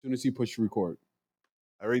soon as he pushed record.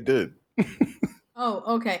 I already did.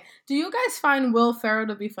 Oh, okay. Do you guys find Will Ferrell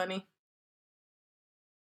to be funny?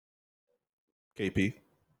 KP.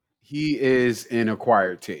 He is an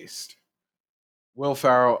acquired taste. Will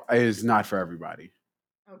Ferrell is not for everybody.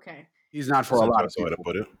 Okay. He's not for That's a an lot of interesting way to people.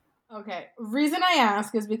 put it. Okay. Reason I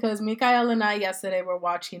ask is because Mikael and I yesterday were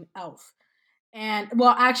watching Elf. And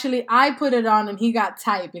well, actually, I put it on and he got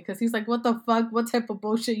tight because he's like, "What the fuck? What type of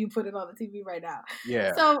bullshit you put it on the TV right now?"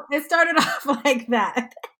 Yeah. So it started off like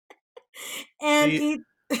that, and See,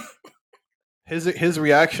 he, his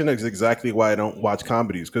reaction is exactly why I don't watch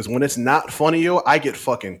comedies. Because when it's not funny, yo, I get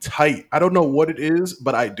fucking tight. I don't know what it is,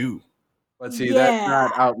 but I do. But see, that's yeah,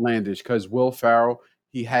 not outlandish because Will Ferrell,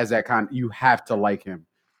 he has that kind. You have to like him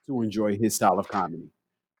to enjoy his style of comedy.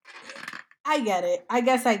 I get it. I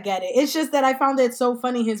guess I get it. It's just that I found it so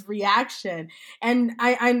funny his reaction, and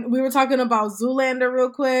we were talking about Zoolander real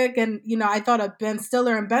quick, and I thought of Ben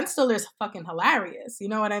Stiller, and Ben Stiller is fucking hilarious. You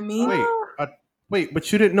know what I mean? Wait, wait,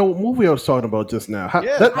 but you didn't know what movie I was talking about just now.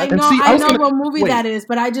 Yeah, I And know, see, I I was know gonna what movie wait. that is,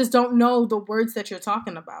 but I just don't know the words that you're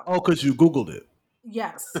talking about. Oh, because you Googled it.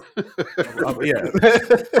 Yes. Yeah.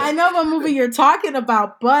 I know what movie you're talking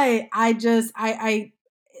about, but I just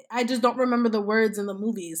don't remember the words in the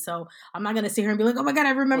movies, so I'm not gonna sit here and be like, "Oh my god,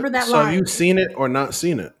 I remember that So have line." you seen it or not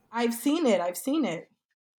seen it? I've seen it. I've seen it.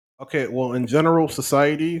 Okay, well, in general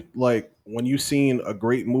society, like when you've seen a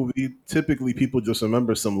great movie, typically people just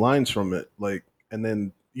remember some lines from it, like, and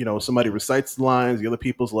then somebody recites the lines, the other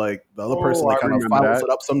people's like the other person oh, I like kind of remember follows that.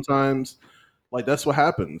 it up sometimes. Like that's what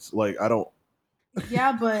happens. Like I don't.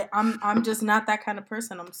 Yeah, but I'm just not that kind of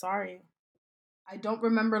person. I'm sorry. I don't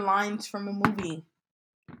remember lines from a movie.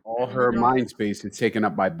 I All really her don't. mind space is taken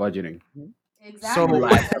up by budgeting. So Exactly.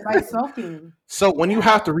 Relax. By smoking. so when you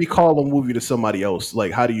have to recall a movie to somebody else,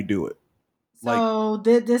 like how do you do it? Like So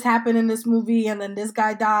this happened in this movie, and then this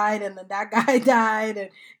guy died, and then that guy died, and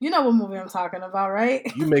you know what movie I'm talking about, right?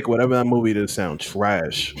 you make whatever that movie does sound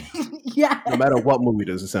trash. Yes. No matter what movie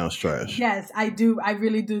does, it sounds trash. Yes, I do. I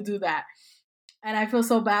really do that. And I feel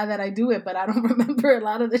so bad that I do it, but I don't remember a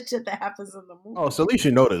lot of the shit that happens in the Oh, movie. so at least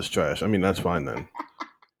you know that it's trash. I mean, that's fine then.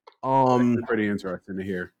 That's Um, pretty interesting to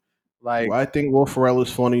hear. Like, Well, I think Will Ferrell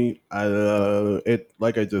is funny. It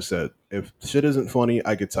like I just said, if shit isn't funny,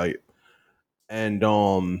 I get tight, and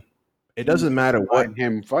it you doesn't matter what. find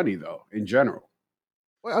him funny though, in general.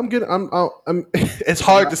 Well, I'm getting. I'm. It's 'Cause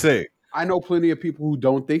hard to say. I know plenty of people who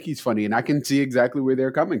don't think he's funny, and I can see exactly where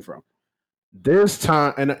they're coming from. There's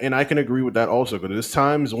time, and I can agree with that also. Because there's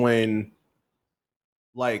times when,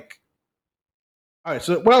 like, all right.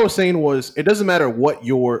 So what I was saying was, it doesn't matter what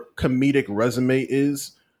your comedic resume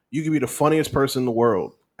is. You could be the funniest person in the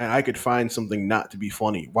world, and I could find something not to be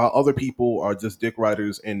funny, while other people are just dick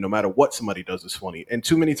riders, and no matter what somebody does is funny. And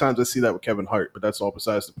too many times I see that with Kevin Hart, but that's all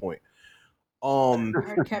besides the point. I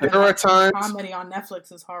heard Kevin There are Hart's new times comedy on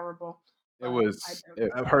Netflix is horrible. It But was.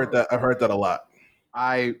 I've heard that. I've heard that a lot.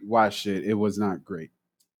 I watched it. It was not great.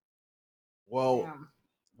 Well, damn.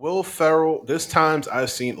 Will Ferrell. There's times I've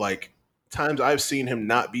seen him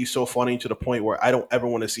not be so funny to the point where I don't ever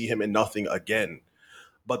want to see him in nothing again.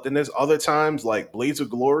 But then there's other times like Blades of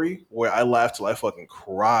Glory where I laughed till I fucking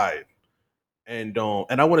cried, and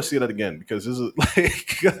I want to see that again because this is like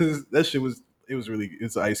because that shit was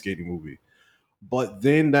it's an ice skating movie. But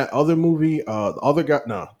then that other movie, the other guy,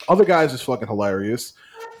 no, other guys is fucking hilarious.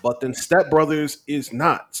 But then Step Brothers is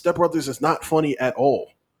not. Step Brothers is not funny at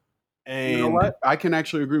all. You know And what? I can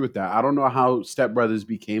actually agree with that. I don't know how Step Brothers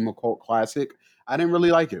became a cult classic. I didn't really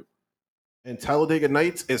like it. Talladega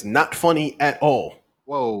Nights is not funny at all.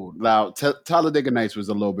 Whoa, now Talladega Nights was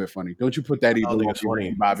a little bit funny. Don't you put that even Talladega's off your funny.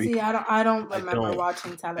 rank, Bobby? See, I don't I remember don't.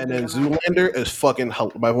 watching And then Talladega Nights. Zoolander is fucking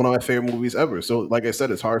one of my favorite movies ever. So, like I said,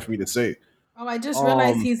 it's hard for me to say. Oh, I just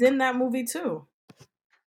realized Um, he's in that movie too.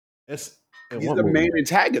 it's in He's what the movie? main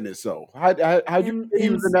antagonist, though. How'd you In say he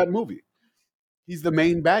in was in that movie? He's the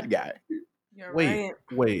main bad guy. You're Wait,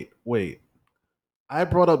 right. wait. I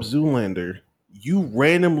brought up Zoolander. You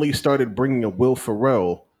randomly started bringing up Will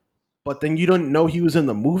Ferrell, but then you didn't know he was in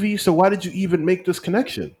the movie. So why did you even make this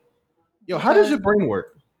connection? Yo, how does Because your brain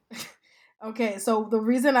work? okay, so the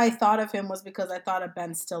reason I thought of him was because I thought of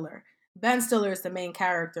Ben Stiller. Ben Stiller is the main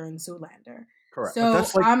character in Zoolander. Correct. But So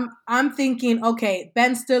that's like I'm thinking, okay,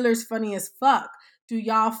 Ben Stiller's funny as fuck. Do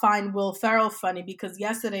y'all find Will Ferrell funny? Because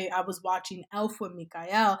yesterday I was watching Elf with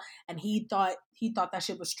Mikael, and he thought that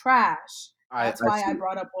shit was trash. That's I why I see.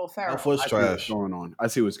 brought up Will Elf Ferrell. was I see what's trash. going on. I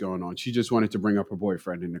see what's going on. She just wanted to bring up her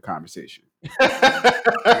boyfriend in the conversation.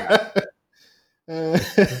 Okay.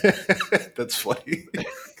 That's funny.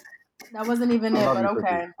 That wasn't even I it, love but you, Cookie.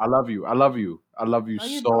 okay. I love you. I love you. I love you No,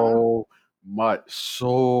 you don't. so much,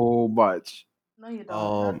 so much. No, you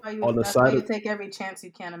don't. That's why you. On the That's why side you of take every chance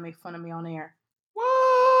you can to make fun of me on air.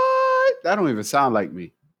 What? That don't even sound like me.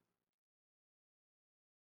 it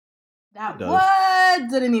That does. what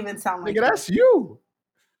didn't even sound like Nigga, you. that's you.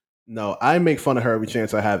 No, I make fun of her every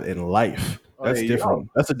chance I have in life. Oh, That's there you go. different.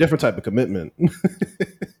 That's a different type of commitment.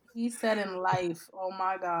 He said in life. Oh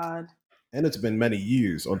my god. And it's been many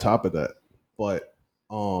years on top of that. But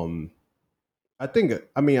um I think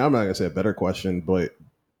I mean I'm not gonna say a better question, but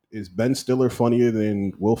is Ben Stiller funnier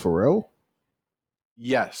than Will Ferrell?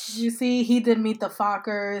 Yes. You see, he did meet the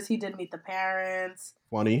Fockers. He did meet the parents.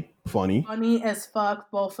 Funny, funny. Funny as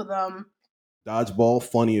fuck, both of them. Dodgeball,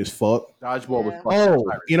 funny as fuck. Dodgeball was Yeah. fucking Oh,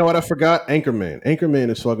 hilarious. you know what I forgot? Anchorman. Anchorman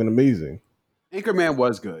is fucking amazing. Anchorman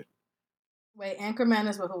was good. Wait, Anchorman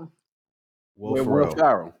is with who? Will With Will Ferrell.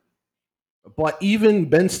 Ferrell. But even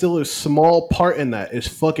Ben Stiller's small part in that is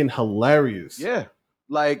fucking hilarious. Yeah.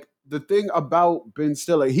 Like the thing about Ben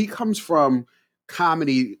Stiller, he comes from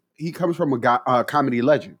comedy. He comes from a comedy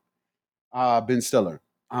legend, Ben Stiller.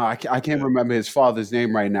 I can't Yeah. remember his father's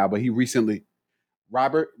name right now, but he recently,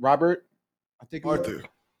 Robert, I think it was Arthur.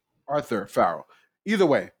 Arthur Farrell. Either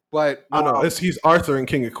way, but No, he's Arthur and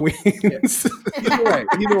King of Queens. yeah,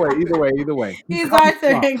 either way. He's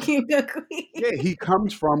Arthur From, and King of Queens. yeah, he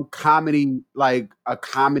comes from comedy, like a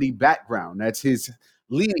comedy background. That's his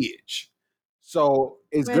lineage. So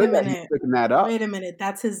it's Wait a good that he's minute. picking that up. Wait a minute.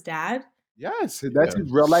 That's his dad? Yes, that's Yeah.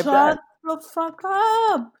 his real life dad. Shut the fuck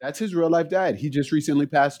up. That's his real life dad. He just recently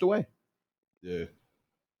passed away. Yeah.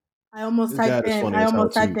 I almost His dad typed is in. funny I as hell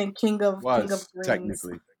almost typed too. in King of Was Greens.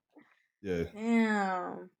 technically. Yeah.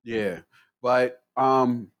 Damn. Yeah. But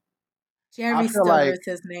I Jerry feel Stiller like is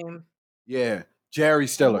his name. yeah, Jerry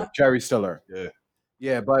Stiller. Yeah.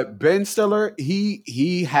 Yeah, but Ben Stiller,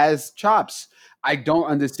 he has chops. I don't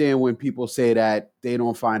understand when people say that they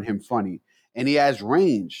don't find him funny. And he has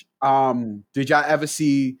range. Did y'all ever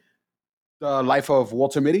see The Life of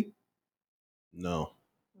Walter Mitty? No.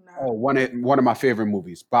 Nah. Oh, one of my favorite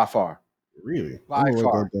movies, by far. Really? I'm By gonna write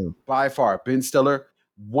far. that down. By far. Ben Stiller,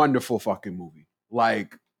 wonderful fucking movie.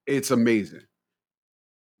 Like, it's amazing.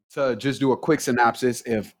 To just do a quick synopsis,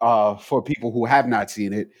 if for people who have not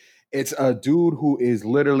seen it, it's a dude who is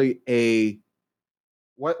literally a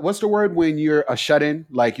what's the word when you're a shut in,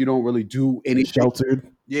 like you don't really do anything. Sheltered.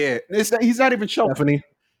 Yeah, he's not even sheltered. Stephanie.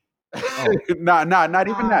 Oh. Not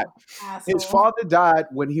even that. Wow. His Asshole. father died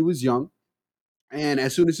when he was young, and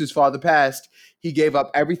as soon as his father passed, he gave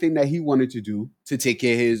up everything that he wanted to do to take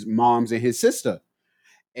care of his moms and his sister.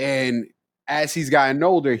 And as he's gotten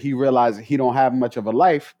older, he realized he don't have much of a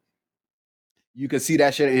life. You can see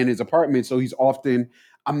that shit in his apartment, so he's often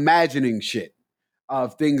imagining shit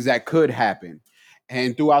of things that could happen.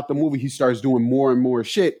 And throughout the movie, he starts doing more and more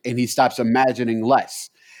shit, and he stops imagining less.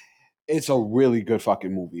 It's a really good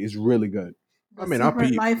fucking movie. It's really good. I The mean, I'll Secret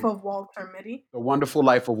peep. Life of Walter Mitty. The Wonderful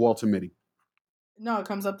Life of Walter Mitty. No, it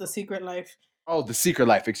comes up The Secret Life. Oh, The Secret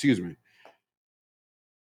Life. Excuse me.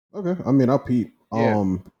 Okay. I mean, I'll peep. Yeah.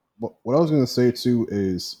 What I was gonna say too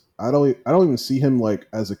is I don't even see him like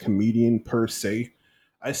as a comedian per se.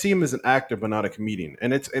 I see him as an actor, but not a comedian.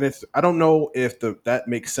 And it's I don't know if that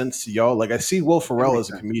makes sense to y'all. Like I see Will Ferrell makes as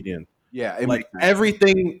a sense. comedian. Yeah, it Like makes sense.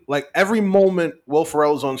 everything, like every moment Will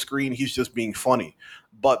Ferrell's on screen, he's just being funny.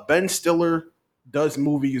 But Ben Stiller does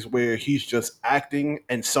movies where he's just acting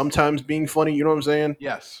and sometimes being funny. You know what I'm saying?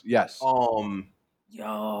 Yes.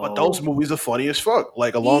 But those Yo. movies are funny as fuck.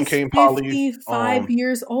 Like Along He's Came Polly. 55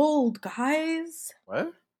 years old, guys.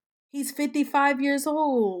 What? He's 55 years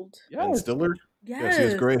old. Ben Yes. Stiller. Yes, he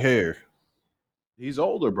has Yes. gray hair. He's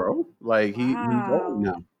older, bro. Like he's old Wow.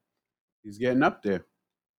 now. He's getting up there.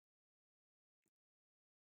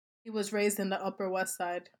 He was raised in the Upper West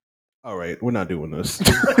Side. All right, we're not doing this.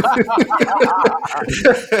 Deep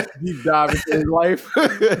dive into his life.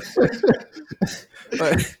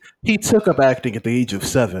 He took up acting at the age of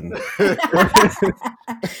 7.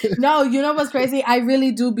 No, you know what's crazy? I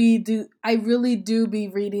really do be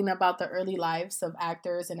reading about the early lives of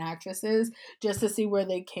actors and actresses just to see where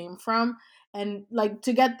they came from and like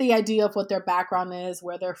to get the idea of what their background is,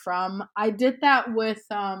 where they're from. I did that with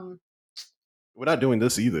We're not doing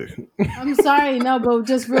this either. I'm sorry, no, but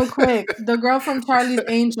just real quick. The girl from Charlie's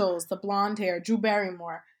Angels, the blonde hair, Drew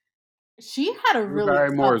Barrymore. She had a Drew really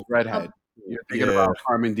Barrymore's tough redhead. You're thinking Yeah. about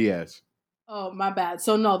Carmen Diaz. Oh, my bad.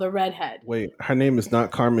 So no, the redhead. Wait, her name is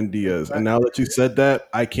not Carmen Diaz. And now that you said that,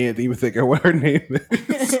 I can't even think of what her name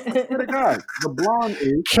is. Swear to God, the blonde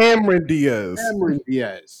is Cameron Diaz. Cameron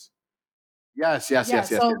Diaz. Yes. Yeah,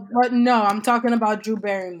 so but no, I'm talking about Drew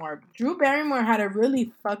Barrymore. Drew Barrymore had a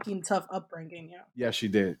really fucking tough upbringing, yo. Yes, she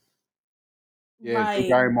did. Yeah, Drew Like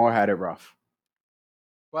Barrymore had it rough.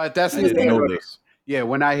 But that's I Just didn't gonna know this. yeah,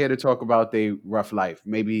 we're not here to talk about their rough life.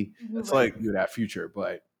 Maybe you're It's right. like, you that future,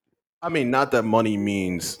 but I mean, not that money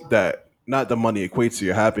means that, not that money equates to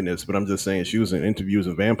your happiness, but I'm just saying she was in interviews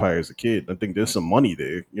with vampires as a kid. I think there's some money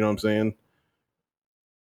there. You know what I'm saying?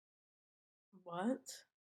 What?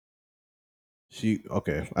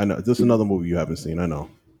 Okay, I know. This is another movie you haven't seen. I know.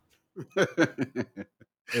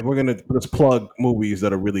 If we're gonna let's plug movies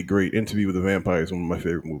that are really great, Interview with the Vampire is one of my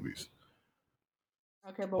favorite movies.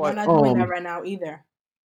 Okay, but we're But not doing that right now either.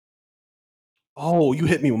 oh, you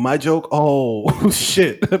hit me with my joke. Oh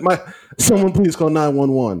shit! Someone please call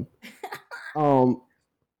 911. Um,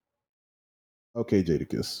 okay,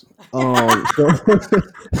 Jadakiss.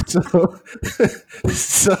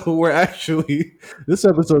 So we're actually, this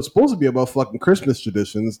episode is supposed to be about fucking Christmas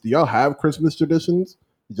traditions. Do y'all have Christmas traditions?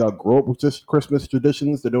 Did y'all grow up with just Christmas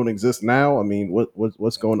traditions that don't exist now? I mean,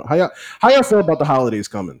 what's going on? How y'all feel about the holidays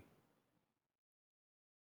coming?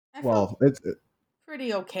 I feel Well, it's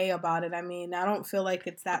pretty okay about it. I mean, I don't feel like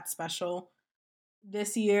it's that special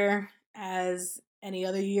this year as any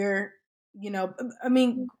other year. You know, I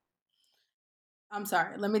mean, I'm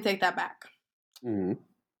sorry. Let me take that back. Mhm.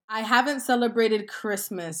 I haven't celebrated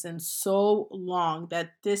Christmas in so long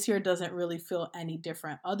that this year doesn't really feel any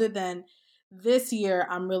different. Other than this year,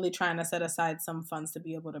 I'm really trying to set aside some funds to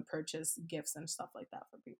be able to purchase gifts and stuff like that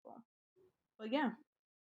for people. But yeah,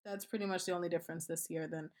 that's pretty much the only difference this year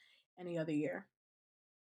than any other year.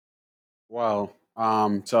 Well,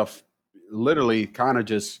 tough. Literally, kind of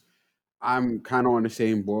just. I'm kind of on the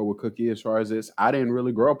same board with Cookie as far as this. I didn't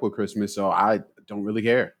really grow up with Christmas, so I don't really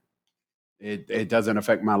care. It doesn't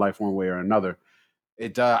affect my life one way or another.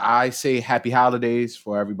 It I say happy holidays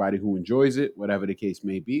for everybody who enjoys it, whatever the case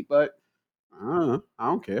may be. But I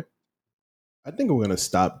don't care. I think we're gonna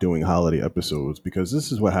stop doing holiday episodes because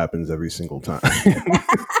this is what happens every single time.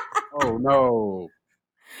 Oh no.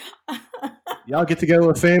 Y'all get together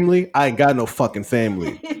with family. I ain't got no fucking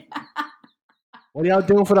family. What are y'all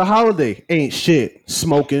doing for the holiday? Ain't shit.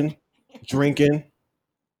 Smoking, drinking.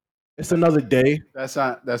 It's another day. That's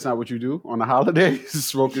not what you do on the holidays.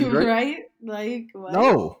 Smoke and drink. Right? Like what?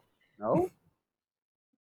 No. No.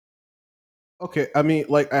 Okay. I mean,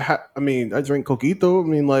 like I drink coquito. I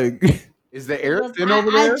mean, like Is the air Because thin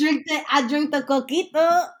over there? I drink the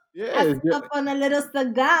coquito. Yeah. I sip up on a little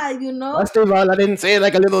cigar, you know. first of all, I didn't say it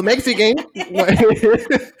like a little Mexican.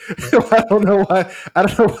 I don't know why. I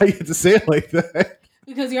don't know why you had to say it like that.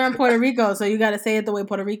 Because you're in Puerto Rico, so you got to say it the way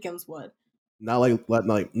Puerto Ricans would. Not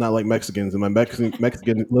like Mexicans and my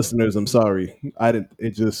Mexican listeners. I'm sorry. I didn't. It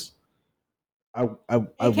just. It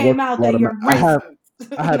I've came worked out a lot that of. you're I have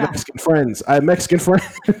racist. I have Nah. Mexican friends. I have Mexican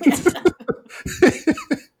friends.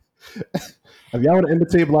 If y'all want to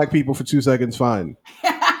imitate black people for 2 seconds, fine.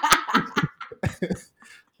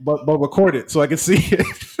 But record it so I can see it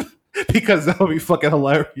because that would be fucking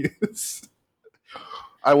hilarious.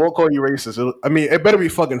 I won't call you racist. I mean, it better be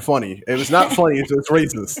fucking funny. If it's not funny, it's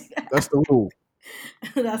racist. That's the rule.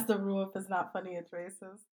 That's the rule. If it's not funny, it's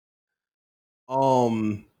racist.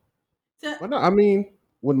 But no, I mean,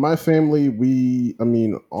 with my family,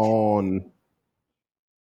 on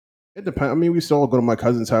it depends. I mean, we still go to my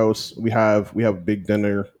cousin's house. We have a big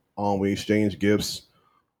dinner. We exchange gifts.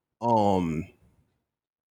 Um,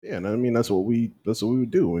 yeah, and I mean that's what we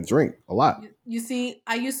would do and drink a lot. You see,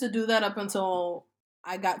 I used to do that up until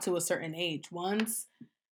I got to a certain age. Once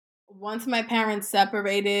my parents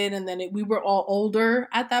separated, and then we were all older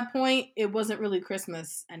at that point, it wasn't really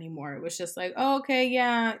Christmas anymore. It was just like, oh, okay,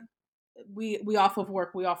 yeah, we off of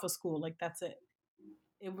work, we off of school, like that's it.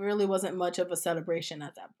 It really wasn't much of a celebration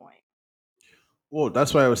at that point. Well,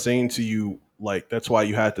 that's why I was saying to you, like, that's why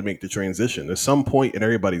you had to make the transition. There's some point in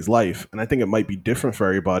everybody's life, and I think it might be different for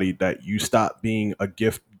everybody that you stop being a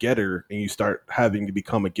gift getter and you start having to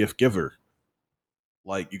become a gift giver.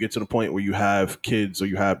 Like, you get to the point where you have kids or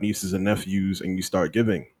you have nieces and nephews and you start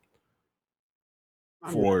giving I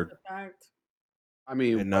mean, for, That's a fact. I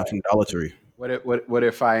mean, and not from Dollar Tree. what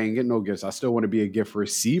if I ain't get no gifts? I still want to be a gift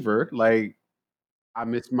receiver. Like I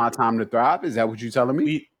missed my time to thrive. Is that what you telling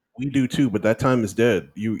me? We do too, but that time is dead.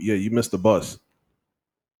 You missed the bus.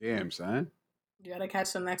 Damn, son. You gotta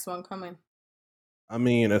catch the next one coming. I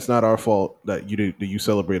mean, it's not our fault that you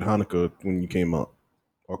celebrate Hanukkah when you came up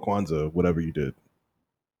or Kwanzaa, whatever you did.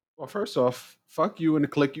 Well, first off, fuck you and the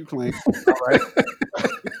clique you claim. All right.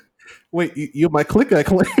 Wait, you my click I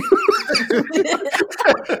claim.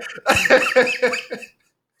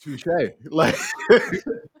 Touche. Like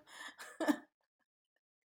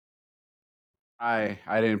I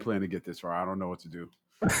didn't plan to get this far. I don't know what to do.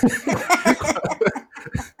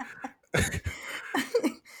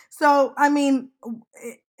 So I mean,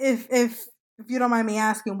 if If you don't mind me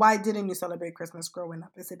asking, why didn't you celebrate Christmas growing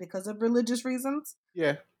up? Is it because of religious reasons?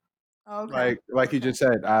 Yeah, Okay. like you Okay. just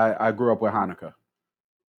said, I grew up with Hanukkah.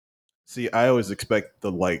 See, I always expect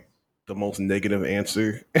the most negative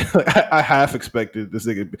answer. I half expected this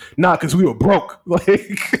nigga, nah, because we were broke.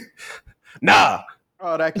 Like, nah,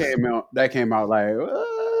 Oh, that came out like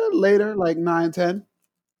later, like 9, 10.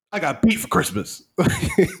 I got beat for Christmas.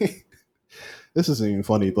 This isn't even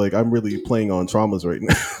funny. Like, I'm really playing on traumas right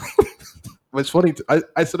now. It's funny.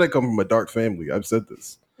 I said I come from a dark family. I've said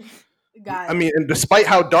this. Got I it. mean, and despite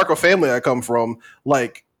how dark a family I come from,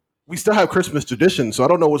 like, we still have Christmas tradition. So I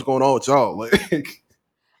don't know what's going on with y'all. Like,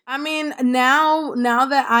 I mean, now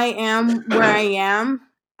that I am where I am,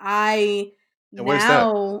 I and where's that?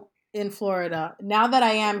 now in Florida. Now that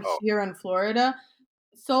I am Oh, here in Florida,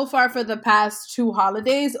 so far for the past two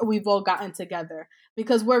holidays, we've all gotten together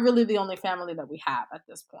because we're really the only family that we have at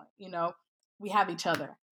this point. We have each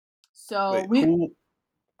other. So wait, we who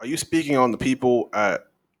are you speaking on? The people at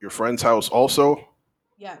your friend's house also?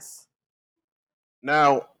 yes.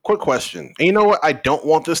 Now, quick question. And you know what? I don't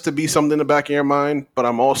want this to be something in the back of your mind, but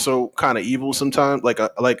I'm also kind of evil sometimes. Like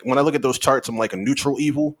when I look at those charts, I'm like a neutral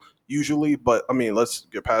evil usually. But I mean, let's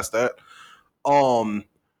get past that. Um,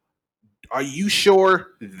 are you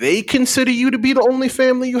sure they consider you to be the only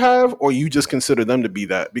family you have, or you just consider them to be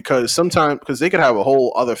that? Because sometimes, because they could have a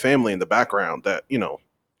whole other family in the background that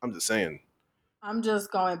I'm just saying. I'm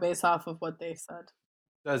just going based off of what they said.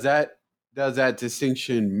 Does that does that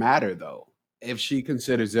distinction matter though? If she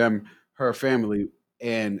considers them her family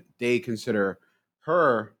and they consider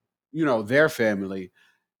her, their family,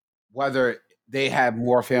 whether they have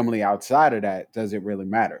more family outside of that, does it really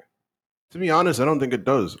matter? To be honest, I don't think it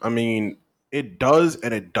does. I mean, it does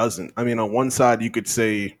and it doesn't. I mean, on one side, you could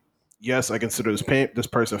say, yes, I consider this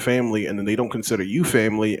person family, and then they don't consider you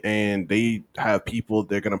family, and they have people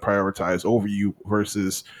they're going to prioritize over you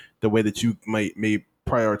versus the way that you may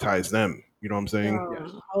prioritize them. You know what I'm saying? Yes.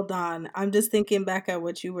 Hold on. I'm just thinking back at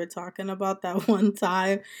what you were talking about that one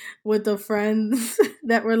time with the friends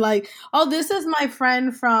that were like, "Oh, this is my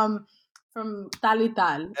friend from tal y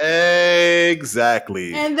tal."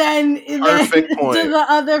 Exactly. And then Perfect to point. the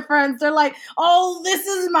other friends, they're like, "Oh, this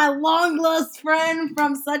is my long lost friend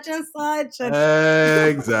from such and such." And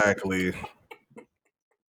Exactly.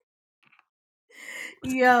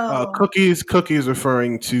 yo, Cookies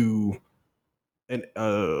referring to and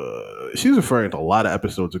she's referring to a lot of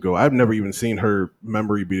episodes ago. I've never even seen her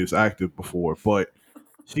memory be this active before, but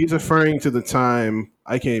she's referring to the time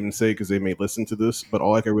I can't even say because they may listen to this, but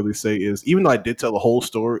all I can really say is even though I did tell the whole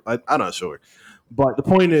story, I'm not sure. But the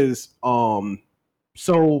point is,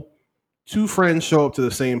 so two friends show up to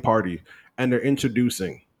the same party and they're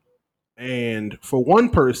introducing, and for one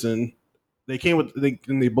person, they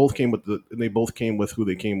both came with who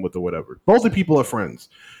they came with or whatever. Both the people are friends,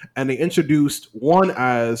 and they introduced one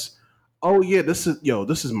as, "Oh yeah, this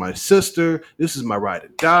is my sister. This is my ride or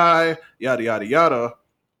die. Yada yada yada."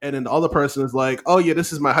 And then the other person is like, "Oh yeah,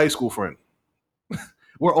 this is my high school friend.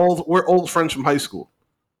 We're old friends from high school."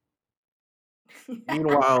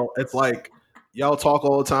 Meanwhile, it's like y'all talk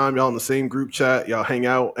all the time. Y'all in the same group chat. Y'all hang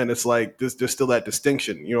out, and it's like there's still that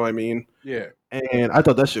distinction. You know what I mean? Yeah. And I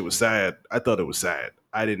thought that shit was sad. I thought it was sad.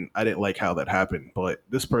 I didn't like how that happened. But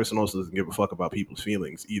this person also doesn't give a fuck about people's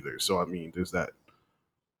feelings either. So I mean, there's that.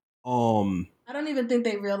 Um, I don't even think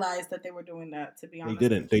they realized that they were doing that. To be they honest with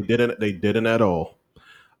didn't. They you. didn't. They didn't at all.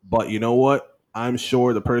 But you know what? I'm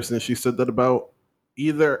sure the person that she said that about,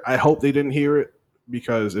 either I hope they didn't hear it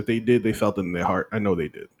because if they did, they felt it in their heart. I know they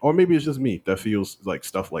did. Or maybe it's just me that feels like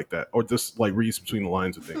stuff like that, or just like reads between the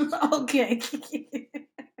lines of things. Okay.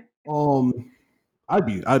 Um, I'd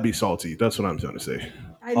be salty. That's what I'm trying to say.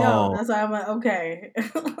 I know. Um, That's why I'm like, okay.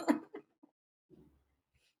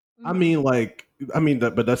 I Mhm. mean, like,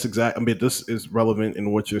 but that's exact. I mean, this is relevant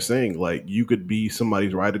in what you're saying. Like, you could be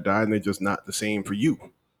somebody's ride or die, and they're just not the same for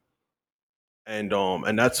you.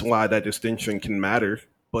 And that's why that distinction can matter.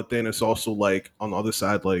 But then it's also like on the other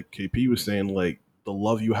side, like KP was saying, like the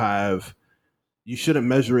love you have, you shouldn't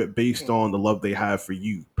measure it based on the love they have for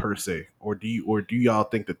you per se. Or do y'all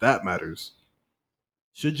think that that matters?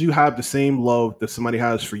 Should you have the same love that somebody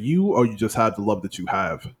has for you, or you just have the love that you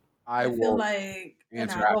have? I I feel will like,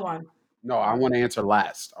 and answer I go after. on. No, Go I on. want to answer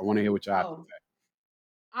last. I want to hear what you have to Oh,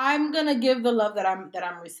 I'm gonna give the love that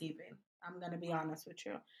I'm receiving. I'm gonna be honest with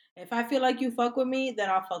you. If I feel like you fuck with me, then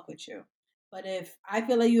I'll fuck with you. But if I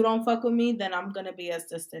feel like you don't fuck with me, then I'm gonna be as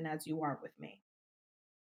distant as you are with me.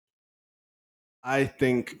 I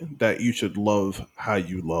think that you should love how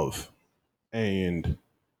you love. And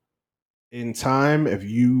in time, if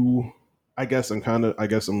you, I guess I'm kind of going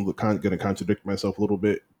to contradict myself a little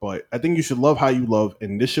bit, but I think you should love how you love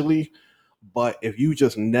initially. But if you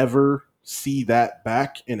just never see that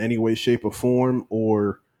back in any way, shape, or form,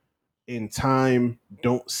 or in time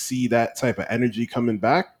don't see that type of energy coming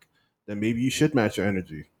back, then maybe you should match your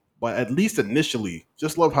energy. But at least initially,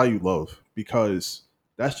 just love how you love, because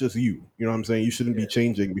that's just you. You know what I'm saying? You shouldn't Yeah. be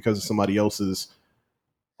changing because of somebody else's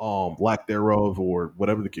lack thereof or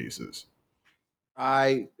whatever the case is.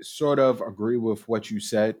 I sort of agree with what you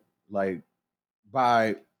said. Like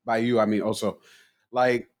by by you, I mean also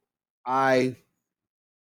like I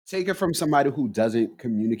take it from somebody who doesn't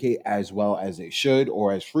communicate as well as they should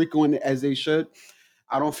or as frequent as they should.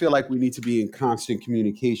 I don't feel like we need to be in constant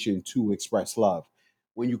communication to express love.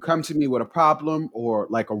 When you come to me with a problem or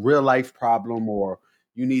like a real life problem, or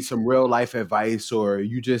you need some real life advice, or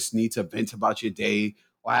you just need to vent about your day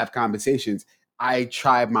or have conversations, I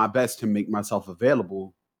try my best to make myself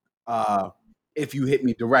available uh, if you hit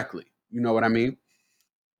me directly. You know what I mean?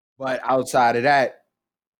 But outside of that,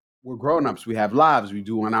 we're grown-ups. We have lives. We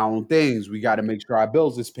doing our own things. We got to make sure our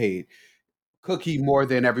bills is paid. Cookie more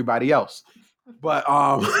than everybody else. But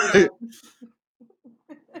I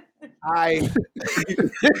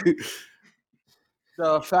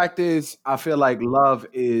the fact is, I feel like love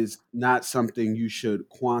is not something you should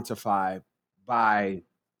quantify by,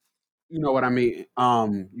 you know what I mean?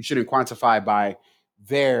 You shouldn't quantify by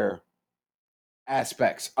their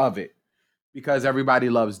aspects of it because everybody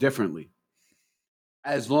loves differently.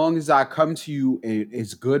 As long as I come to you and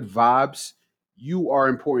it's good vibes, you are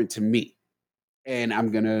important to me. And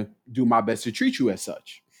I'm gonna do my best to treat you as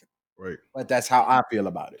such. Right. But that's how I feel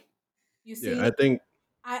about it. You Yeah, see, I think.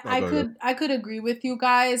 I, No, I go ahead. could I could agree with you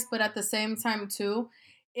guys, but at the same time too,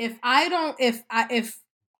 if I don't if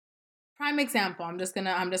prime example, I'm just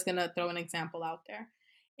gonna throw an example out there.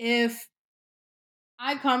 If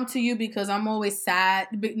I come to you because I'm always sad,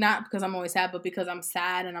 not because I'm always sad, but because I'm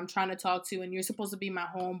sad and I'm trying to talk to you, and you're supposed to be my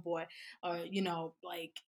homeboy, or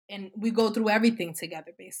like, and we go through everything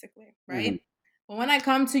together, basically, Mhm. right? But when I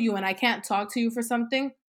come to you and I can't talk to you for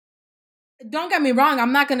something, don't get me wrong,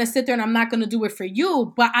 I'm not going to sit there and I'm not going to do it for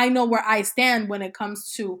you, but I know where I stand when it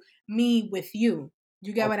comes to me with you.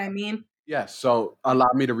 You get what Okay. I mean? Yes. So allow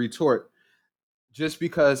me to retort. Just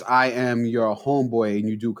because I am your homeboy and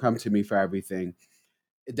you do come to me for everything,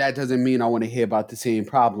 that doesn't mean I want to hear about the same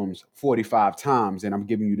problems 45 times and I'm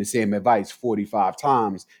giving you the same advice 45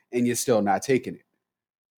 times and you're still not taking it.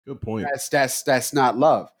 Good point. That's not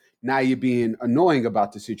love. Now you're being annoying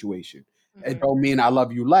about the situation. It Hmm. don't mean I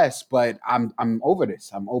love you less, but I'm over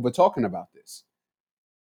this. I'm over talking about this.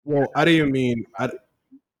 Well, Go I ahead.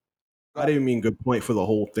 didn't mean good point for the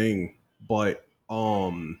whole thing, but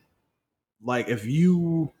like if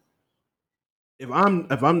I'm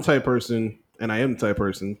the type of person, and I am the type of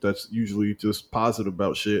person that's usually just positive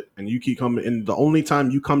about shit, and you keep coming, and the only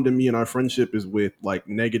time you come to me in our friendship is with like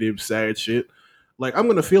negative, sad shit, like I'm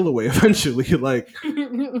gonna feel away eventually. Like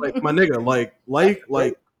my nigga, like That's life, great.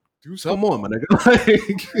 like Do come something. on, my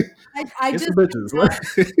nigga, like I get just some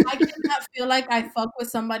bitches. I cannot feel like I fuck with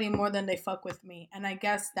somebody more than they fuck with me, and I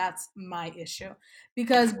guess that's my issue.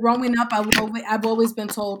 Because growing up, I've always been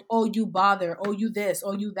told, "Oh, you bother. Oh, you this.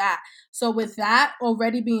 Oh, you that." So with that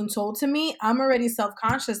already being told to me, I'm already self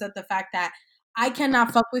conscious at the fact that I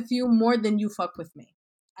cannot fuck with you more than you fuck with me.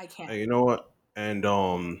 I can't. Hey, you know what? And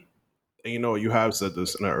you know you have said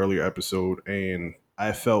this in an earlier episode, and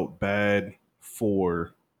for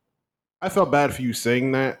I felt bad for you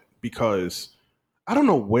saying that because I don't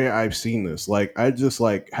know where I've seen this. Like I just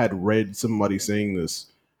like had read somebody saying this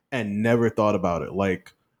and never thought about it.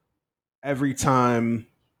 Like every time,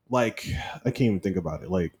 like I can't even think about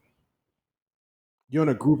it. Like you're in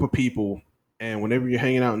a group of people, and whenever you're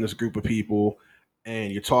hanging out in this group of people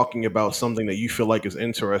and you're talking about something that you feel like is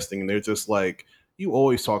interesting, and they're just like, you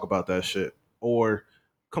always talk about that shit. Or,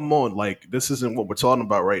 come on, like, this isn't what we're talking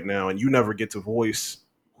about right now, and you never get to voice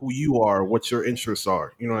who you are, what your interests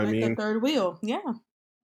are. You know what You're I like the mean? third wheel. Yeah.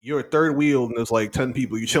 You're a third wheel, and there's like 10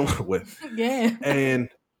 people you're chilling with. Yeah. And,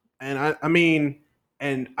 I mean,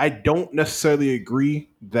 and I don't necessarily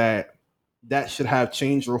agree that that should have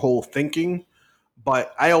changed your whole thinking,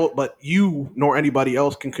 but you nor anybody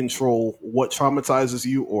else can control what traumatizes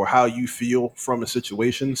you or how you feel from a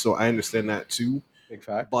situation. So I understand that too. Big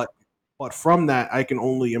facts. But from that, I can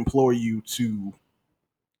only implore you to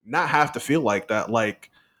not have to feel like that.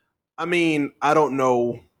 Like, I mean, I don't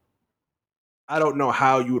know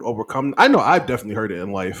how you would overcome. I know I've definitely heard it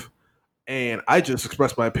in life, and I just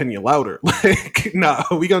expressed my opinion louder. Like, nah,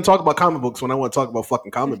 we gonna talk about comic books when I want to talk about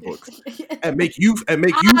fucking comic books, and make you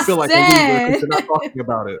feel like a loser because I you're not said. talking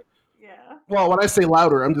about it. Yeah. Well, when I say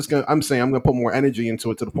louder, I'm saying I'm gonna put more energy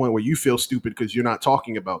into it to the point where you feel stupid because you're not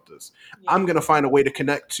talking about this. Yeah. I'm gonna find a way to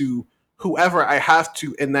connect to whoever I have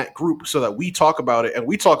to in that group so that we talk about it and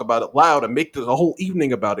we talk about it loud and make this a whole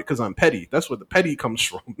evening about it because I'm petty. That's where the petty comes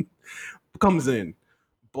from, comes in.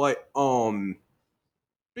 But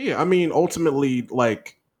yeah, I mean, ultimately,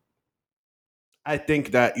 like I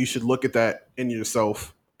think that you should look at that in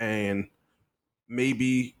yourself and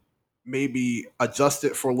maybe adjust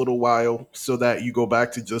it for a little while so that you go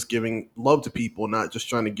back to just giving love to people, not just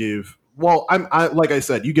trying to give. Well, I like I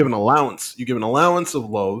said, you give an allowance. You give an allowance of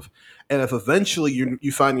love, and if eventually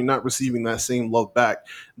you find you're not receiving that same love back,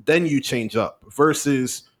 then you change up.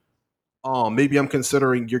 Versus, maybe I'm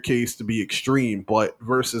considering your case to be extreme, but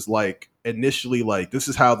versus like initially, like this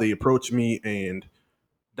is how they approach me, and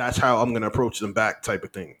that's how I'm going to approach them back, type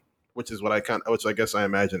of thing. Which I guess I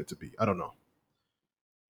imagine it to be. I don't know.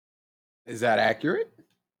 Is that accurate?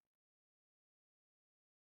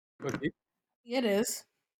 Okay. It is.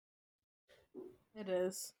 It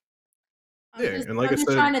is. I'm Yeah, just and like I I'm just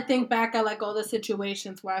said, trying to think back at like all the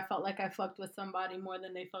situations where I felt like I fucked with somebody more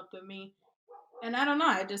than they fucked with me. And I don't know,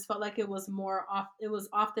 I just felt like it was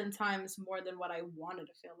oftentimes more than what I wanted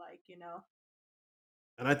to feel like, you know.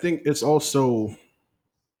 and I think it's also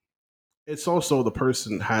the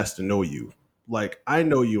person has to know you. Like I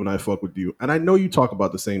know you and I fuck with you, and I know you talk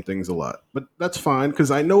about the same things a lot, but that's fine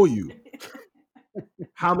because I know you.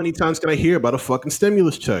 How many times can I hear about a fucking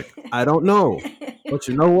stimulus check? I don't know, but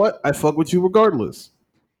you know what? I fuck with you regardless.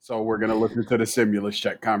 So we're gonna listen to the stimulus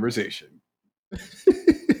check conversation.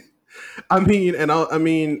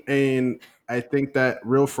 And I think that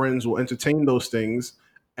real friends will entertain those things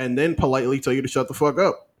and then politely tell you to shut the fuck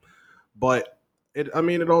up. But it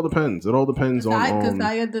all depends. It all depends on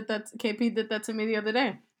Kasaya did that. KP did that to me the other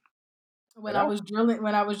day Did I? when I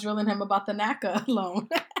was drilling him about the NACA loan.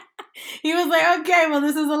 He was like, "Okay, well,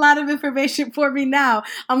 this is a lot of information for me now.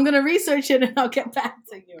 I'm gonna research it and I'll get back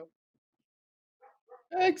to you."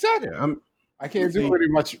 Exactly. yeah. I'm I can't do see really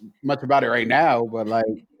much about it right now, but like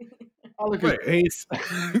all I can right.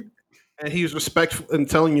 And he's respectful and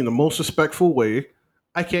telling you in the most respectful way.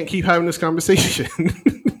 I can't keep having this conversation,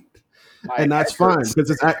 my and that's head fine hurts.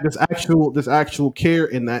 because there's actual care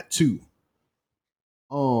in that too.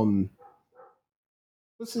 Um,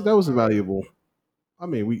 let's see, So that was sorry. valuable. I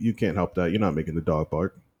mean, you can't help that. You're not making the dog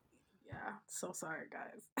bark. Yeah, so sorry,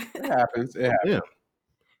 guys. It happens. It happens. Yeah.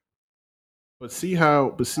 But see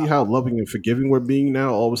how loving and forgiving we're being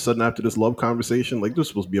now. All of a sudden, after this love conversation, like this is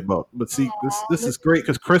supposed to be about. But see, this Aw, this look is great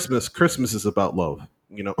because Christmas is about love. at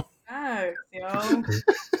that, yo.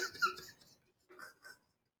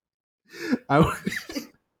 I,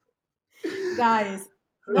 Guys,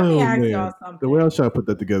 let me oh ask y'all man, the way I something. was trying to put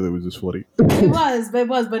that together was just funny.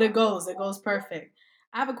 But it goes perfect.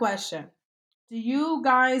 I have a question. Do you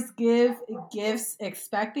guys give gifts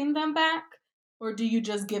expecting them back, or do you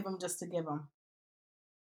just give them just to give them?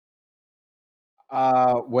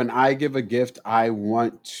 When I give a gift, I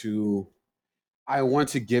want to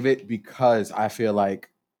give it because I feel like,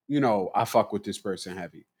 I fuck with this person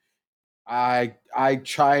heavy. I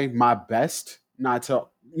try my best not to,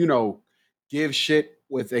 you know, give shit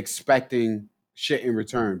with expecting shit in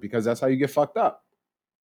return because that's how you get fucked up.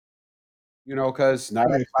 Because not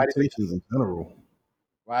Having everybody. expectations in general.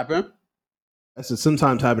 What happened? I said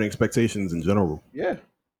sometimes having expectations in general. Yeah,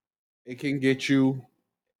 it can get you.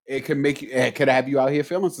 It can make you. It could have you out here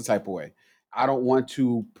feeling some type of way. I don't want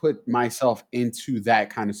to put myself into that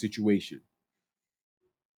kind of situation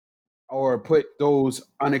or put those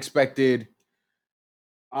unexpected.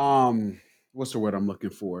 Um, what's the word I'm looking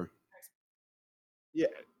for? Yeah,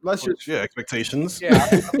 let's just. Yeah, expectations. Yeah, I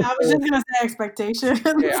don't want to I put was those. just gonna say expectations.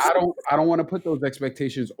 Yeah, I don't want to put those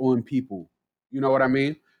expectations on people. You know what I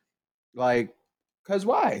mean? Like, cause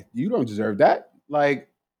why? You don't deserve that. Like,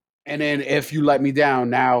 and then if you let me down,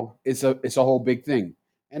 now it's a whole big thing,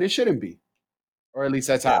 and it shouldn't be, or at least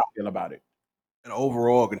that's how Yeah, I feel about it. and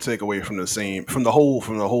overall can take away from the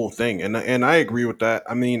whole thing, and I agree with that.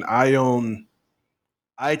 I mean, I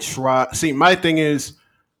try. See, my thing is,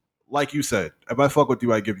 like you said, if I fuck with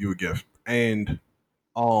you, I give you a gift, and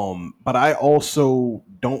but I also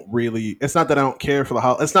don't really. It's not that I don't care for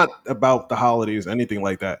It's not about the holidays, or anything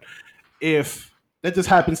like that. If that just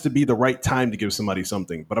happens to be the right time to give somebody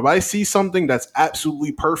something, but if I see something that's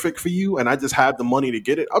absolutely perfect for you, and I just have the money to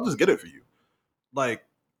get it, I'll just get it for you. Like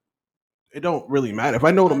it don't really matter. If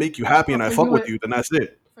I know it'll But make you happy and but I fuck with you, then that's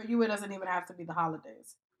it. for you, it doesn't even have to be the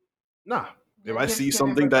holidays. Nah. If You're I gift see giving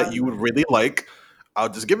something that you would regardless. really like, I'll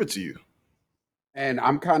just give it to you. And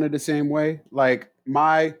I'm kind of the same way. Like,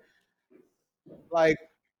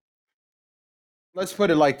 let's put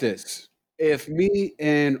it like this: if me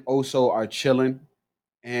and Oso are chilling,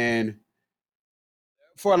 and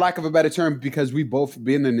for lack of a better term, because we both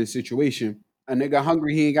been in this situation, a nigga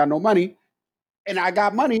hungry, he ain't got no money, and I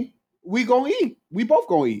got money, we gonna eat. We both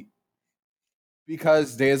gonna eat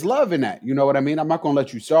because there's love in that. You know what I mean? I'm not gonna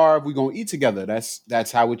let you starve. We gonna eat together.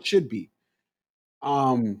 That's how it should be.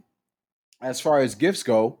 Um, as far as gifts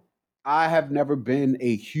go, I have never been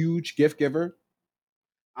a huge gift giver.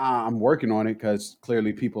 I'm working on it because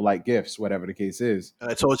clearly people like gifts, whatever the case is.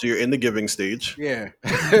 I told you you're in the giving stage. Yeah.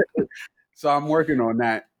 So I'm working on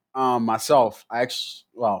that myself. I actually,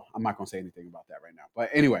 well, I'm not gonna say anything about that right now. But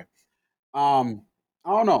anyway, I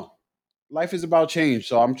don't know. Life is about change,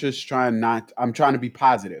 so I'm just trying not. I'm trying to be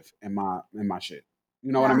positive in my shit.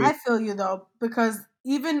 You know what I Yeah, mean? I feel you though, because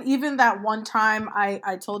even that one time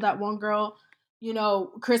I told that one girl,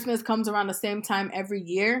 Christmas comes around the same time every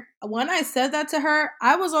year. When I said that to her,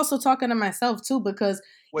 I was also talking to myself too, because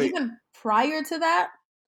Wait, even prior to that,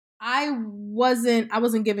 I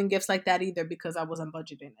wasn't giving gifts like that either because I wasn't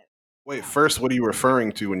budgeting it. wait. No. First, what are you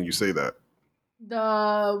referring to when you say that?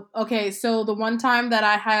 So the one time that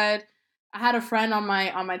I had a friend on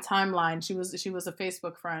my timeline. She was a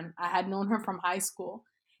Facebook friend. I had known her from high school,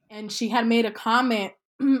 and she had made a comment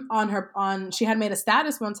she had made a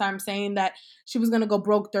status one time saying that she was gonna go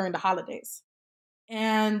broke during the holidays.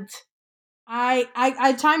 And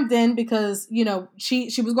I chimed in because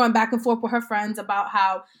she was going back and forth with her friends about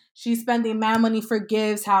how she's spending mad money for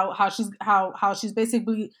gifts, how she's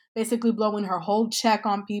basically blowing her whole check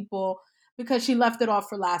on people because she left it off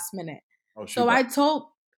for last minute. Oh, So I told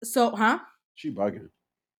so huh? she bugging.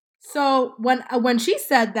 So when she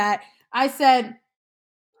said that, I said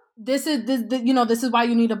this is why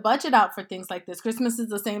you need a budget out for things like this. Christmas is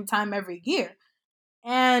the same time every year.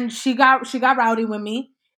 And she got rowdy with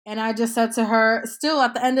me, and I just said to her, still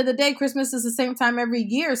at the end of the day, Christmas is the same time every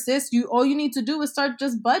year, sis. You all you need to do is start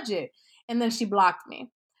just budget. And then she blocked me.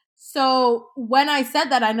 So when I said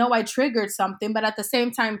that, I know I triggered something, but at the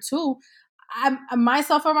same time too, I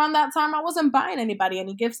myself around that time, I wasn't buying anybody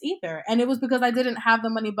any gifts either, and it was because I didn't have the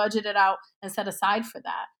money budgeted out and set aside for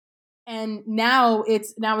that. And now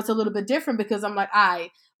it's a little bit different because I'm like,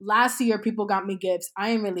 last year people got me gifts. I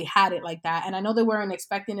ain't really had it like that. And I know they weren't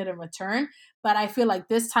expecting it in return, but I feel like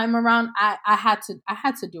this time around I had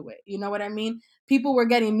to do it. You know what I mean? People were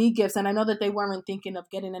getting me gifts and I know that they weren't thinking of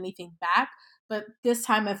getting anything back, but this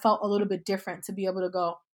time it felt a little bit different to be able to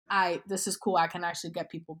go, this is cool. I can actually get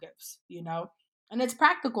people gifts. And it's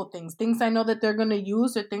practical things I know that they're gonna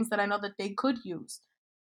use or things that I know that they could use.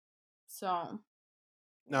 So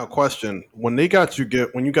Now, question: when you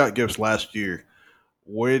got gifts last year,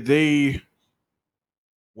 were they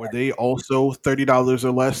also $30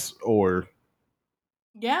 or less, or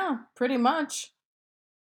yeah, pretty much.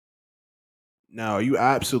 now are you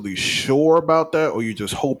absolutely sure about that, or you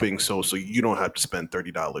just hoping so you don't have to spend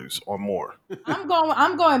 $30 or more? I'm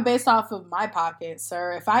going based off of my pocket,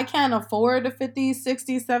 sir. If I can't afford a 50,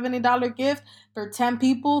 60, $70 gift for 10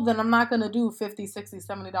 people, then I'm not going to do 50, 60,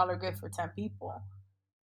 $70 gift for 10 people.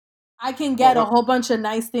 I can get a Well, whole bunch of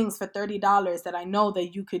nice things for $30 that I know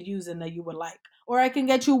that you could use and that you would like. Or I can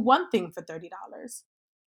get you one thing for $30.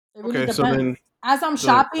 It really okay. depends. As I'm So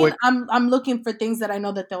then, shopping, I'm looking for things that I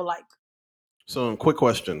know that they'll like. quick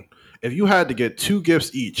question: if you had to get two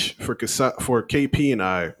gifts each for KP and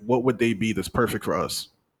I, what would they be? That's perfect for us.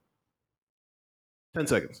 10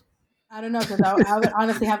 seconds. I don't know because I would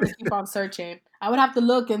honestly have to keep on searching. I would have to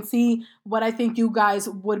look and see what I think you guys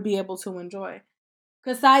would be able to enjoy.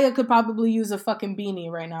 Kasaya could probably use a fucking beanie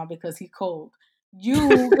right now because he's cold.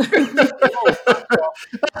 You Oh, first of all,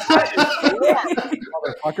 I am warm,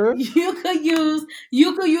 motherfucker.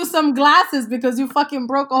 you could use some glasses because you fucking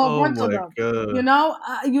broke a whole Oh bunch of my them. god!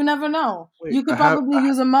 You never know. Wait, You could probably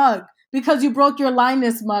use a mug because you broke your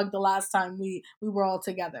Linus mug the last time we were all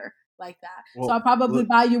together like that. So well, I'll probably look,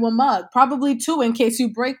 buy you a mug, probably two in case you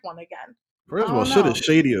break one again. first I of all, don't shit is know.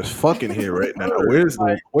 shady as fuck in here right now. Word.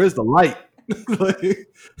 Where's the light? Like,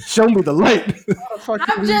 show me the light. How the fuck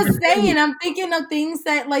I'm you just even saying, I'm thinking of things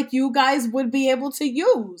that like you guys would be able to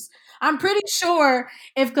use. I'm pretty sure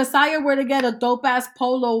if Kasaya were to get a dope ass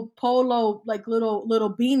polo like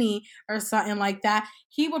little beanie or something like that,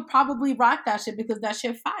 he would probably rock that shit because that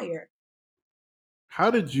shit fire.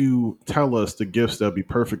 How did you tell us the gifts that'd be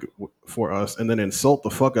perfect for us, and then insult the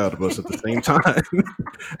fuck out of us at the same time?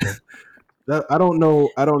 That I don't know.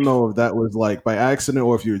 I don't know if that was like by accident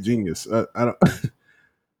or if you're a genius. I don't.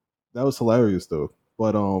 That was hilarious though.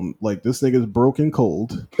 But like this nigga's broken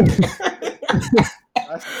cold,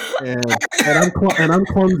 and I'm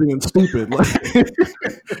clumsy and stupid. Like, and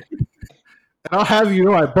I'll have you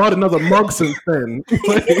know, I bought another mug since then.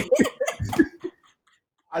 Like,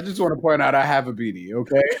 I just want to point out I have a beanie,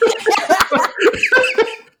 okay?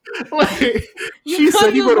 Like, she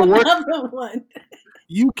said you go to work. One.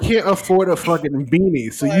 You can't afford a fucking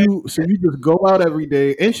beanie, so you just go out every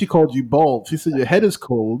day. And she called you bald. She said your head is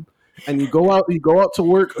cold, and you go out to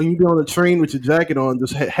work, and you be on the train with your jacket on,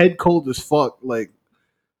 just head cold as fuck. Like,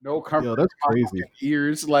 No comfort. yo, that's in my crazy. fucking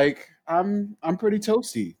ears. Like I'm pretty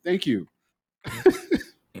toasty. Thank you.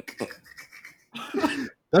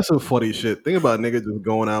 That's some funny shit. Think about a nigga just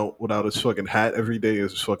going out without his fucking hat every day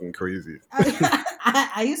is fucking crazy.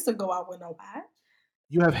 I used to go out with no hat.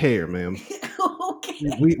 You have hair, ma'am. Okay.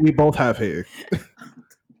 We both have hair.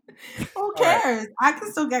 Who cares? I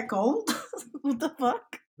can still get cold. What the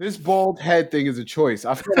fuck? This bald head thing is a choice.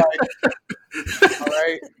 I feel like, all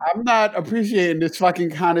right, I'm not appreciating this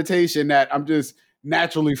fucking connotation that I'm just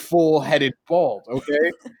naturally full-headed bald.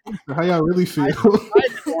 Okay, How y'all really feel? I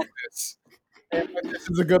want this, and this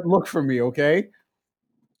is a good look for me. Okay,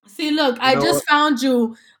 See, look, I just found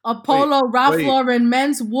you a Polo Ralph Lauren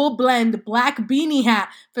men's wool blend black beanie hat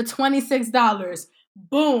for $26.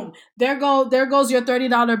 Boom! There goes your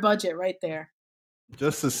 $30 budget right there.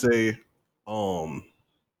 Just to say, I'll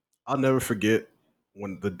never forget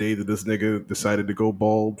when the day that this nigga decided to go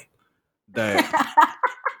bald. That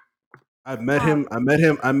I met him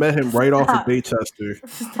right off of Baychester.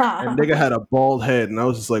 Stop. And nigga had a bald head, and I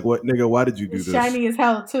was just like, "What, nigga? Why did you do this?" Shiny as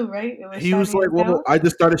hell too, right? He was like, "Well, I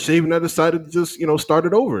just started shaving. I decided to just start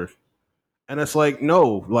it over." And it's like,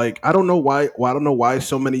 no, like I don't know why. Well, I don't know why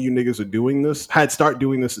so many of you niggas are doing this. Started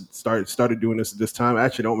doing this at this time. I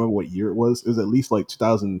actually don't remember what year it was. It was at least like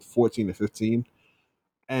 2014 to 15.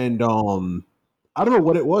 And I don't know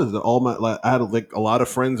what it was. I had like a lot of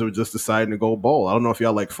friends who were just deciding to go bald. I don't know if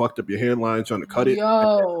y'all like fucked up your hairline trying to cut it.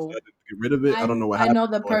 Yo, and to get rid of it. I don't know what I happened. know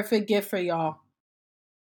the perfect gift for y'all.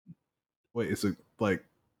 Wait, is it like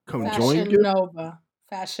come Fashion join gift? Nova.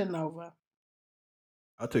 Fashion Nova.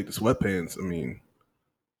 I'll take the sweatpants. I mean,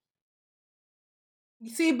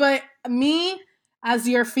 you see, but me as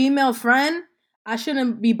your female friend, I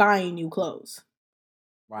shouldn't be buying you clothes.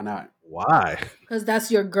 why not? Why? Because that's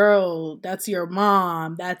your girl, that's your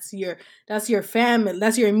mom, that's your family,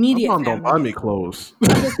 that's your immediate My mom family. don't buy me clothes.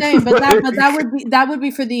 I'm just saying, but that would be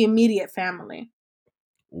for the immediate family.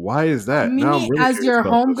 Why is that? Me now I'm really as your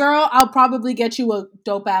homegirl, I'll probably get you a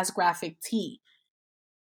dope ass graphic tee.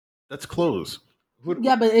 That's clothes.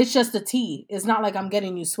 Yeah, but it's just a tee. It's not like I'm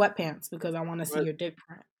getting you sweatpants because I want to see your dick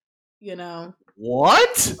print. You know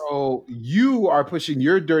what? So you are pushing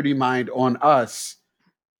your dirty mind on us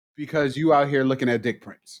because you out here looking at dick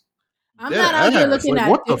prints. I'm not out here looking at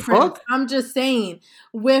dick prints. I'm just saying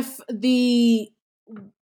with the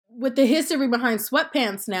history behind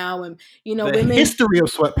sweatpants now, and the women history of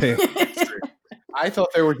sweatpants. I thought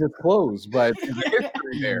they were just clothes, but there's a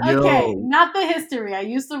history there. Okay, not the history. I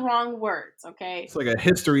used the wrong words. Okay, it's like a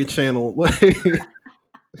history channel.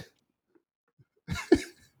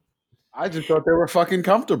 I just thought they were fucking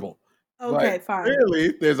comfortable. Okay, fine.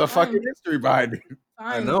 Clearly, there's a fucking history behind it.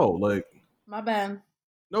 Fine. I know, like my bad.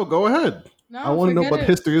 No, go ahead. No, I want to know about the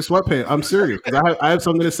history of sweatpants. I'm serious because I have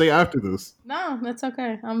something to say after this. No, that's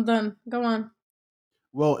okay. I'm done. Go on.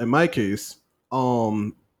 Well, in my case,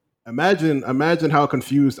 imagine how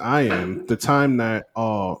confused I am the time that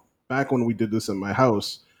back when we did this in my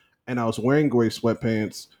house and I was wearing gray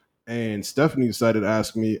sweatpants and Stephanie decided to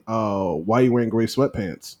ask me, why are you wearing gray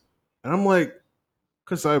sweatpants? And I'm like,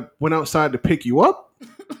 because I went outside to pick you up.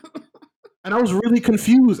 And I was really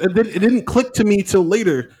confused. And then it didn't click to me till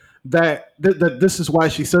later that this is why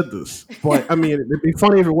she said this. But I mean, it'd be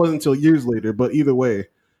funny if it wasn't until years later. But either way,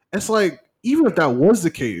 it's like, even if that was the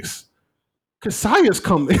case, Kasaya's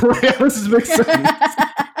coming. How does this make sense?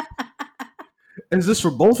 Is this for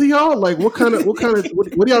both of y'all? Like, what do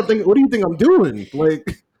y'all think? What do you think I'm doing?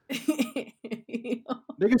 Like,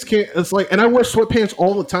 niggas can't. It's like, and I wear sweatpants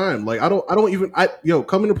all the time. Like,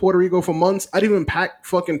 coming to Puerto Rico for months, I didn't even pack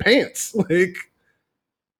fucking pants. Like,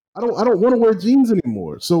 I don't want to wear jeans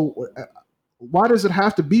anymore. So, why does it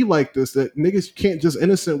have to be like this? That niggas can't just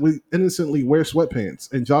innocently wear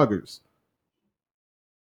sweatpants and joggers?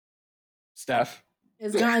 Steph,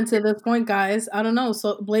 it's gotten to this point, guys. I don't know.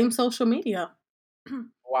 So blame social media.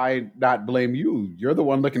 Why not blame you? You're the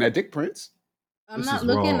one looking at dick prints. I'm not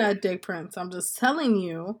looking at dick prints. I'm just telling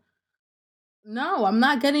you. No, I'm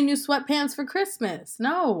not getting you sweatpants for Christmas.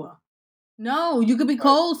 No, you could be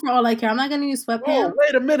cold for all I care. I'm not getting you sweatpants. Oh,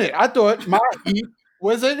 wait a minute. I thought my heat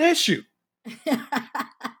was an issue.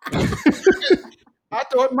 I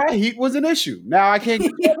thought my heat was an issue. Now I can't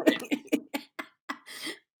get it.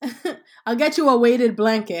 I'll get you a weighted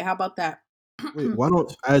blanket. How about that? Wait, why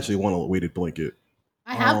don't I actually want a weighted blanket?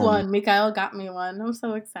 I have one. Mikael got me one. I'm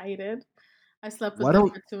so excited. I slept Why with it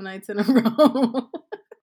don't for 2 nights in a row.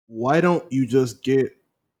 why don't you just get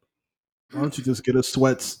why don't you just get a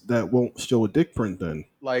sweats that won't show a dick print then?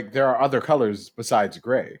 Like there are other colors besides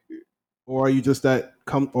gray. Or are you just that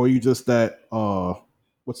or are you just that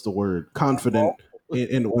what's the word? Confident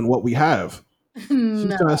in what we have. She's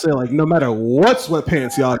No, trying to say like no matter what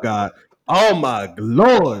sweatpants y'all got, oh my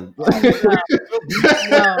lord. no,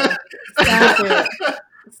 no. Stop it.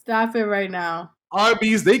 Stop it right now.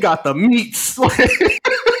 Arby's, they got the meats. Stop.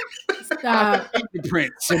 The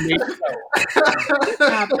prints. So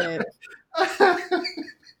Stop it.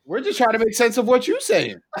 we're just trying to make sense of what you're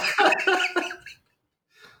saying.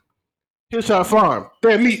 Here's our farm.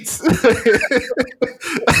 They're meats.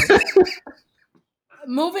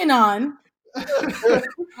 Moving on.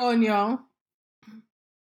 Coño.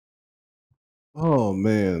 Oh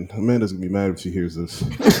man, Amanda's gonna be mad if she hears this.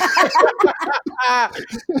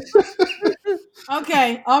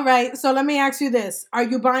 Okay, all right. So let me ask you this: Are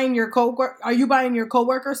you buying your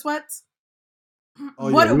coworker sweats? Oh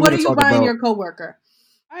yeah, we were What gonna are you talk buying about. your coworker?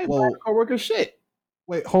 I ain't Well, buying coworker shit.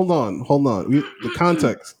 wait, hold on. The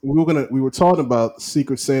context. We were talking about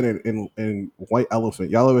Secret Santa and White Elephant.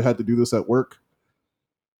 Y'all ever had to do this at work?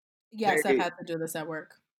 Yes, I've They, had to do this at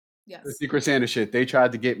work. the Yes. Secret Santa shit. They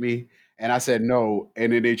tried to get me, and I said no,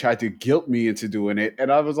 and then they tried to guilt me into doing it, and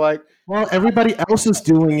I was like, Well, everybody else is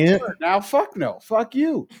doing it. now fuck no, fuck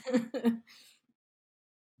you.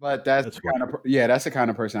 But that's That's the funny. that's the kind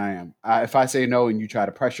of person I am. If I say no and you try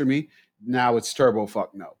to pressure me, now it's turbo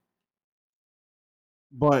fuck no.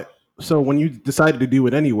 But so when you decided to do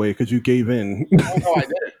it anyway because you gave in, Oh no, I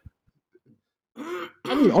did it.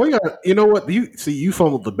 I mean, oh yeah, you know what? You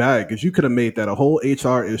fumbled the bag because you could have made that a whole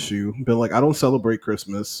HR issue. Been like, I don't celebrate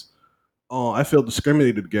Christmas. Oh, I feel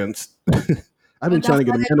discriminated against. I've been But trying that's to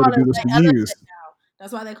get why they Amanda to call it do this white for years. elephant now.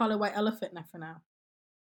 That's why they call it white elephant now for now.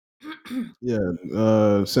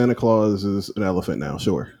 Yeah, Santa Claus is an elephant now.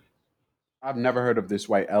 Sure, I've never heard of this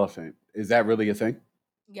white elephant. Is that really a thing? I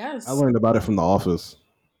Yes. learned about it from The Office,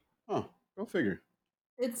 Huh. Go figure.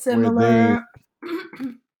 It's where they similar.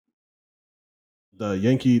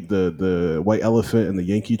 the white elephant and the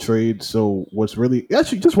Yankee trade. So what's really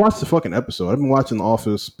actually just watch the fucking episode. I've been watching The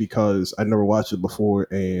Office because I never watched it before,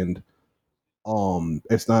 and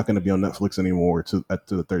it's not going to be on Netflix anymore to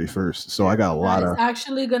the 31st. So Yeah. I got a lot It's of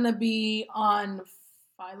actually gonna be on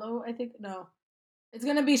Philo, I think. No. It's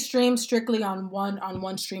gonna be streamed strictly on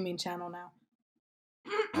one streaming channel now.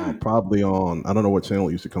 probably on I don't know what channel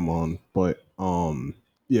it used to come on, but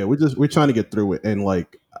yeah, we're trying to get through it, and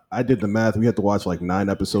like I did the math, we had to watch like 9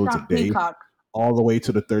 episodes a On day, Peacock. all the way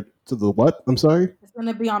to the third to the what? I'm sorry. It's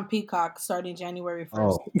gonna be on Peacock starting January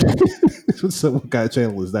 1st. Oh, so what kind of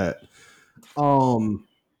channel is that? Um,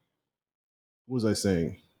 what was I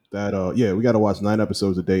saying? That yeah, we got to watch 9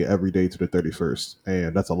 episodes a day every day to the 31st,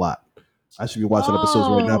 and that's a lot. I should be watching episodes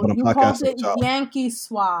right now, Oh, but I'm you called podcasting it with y'all. Yankee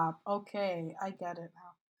Swap. Okay, I get it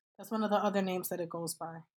now. That's one of the other names that it goes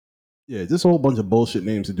by. Yeah, just a whole bunch of bullshit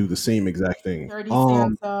names to do the same exact thing. Dirty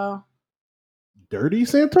Santa. Dirty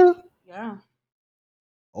Santa. Yeah.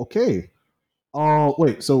 Okay. Oh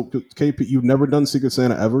wait, so KP, you've never done Secret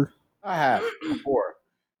Santa ever? I have before,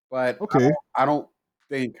 but Okay. I don't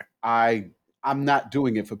think I'm not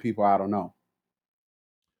doing it for people I don't know.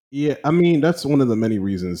 Yeah, I mean that's one of the many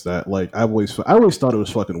reasons that like I always thought it was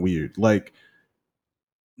fucking weird. Like,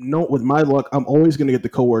 no, with my luck, I'm always gonna get the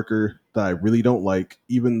coworker that I really don't like,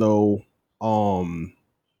 even though um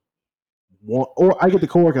or I get the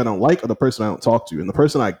coworker I don't like or the person I don't talk to. And the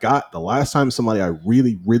person I got the last time somebody I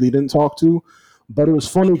really, really didn't talk to, but it was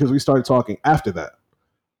funny because we started talking after that.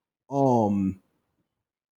 Um,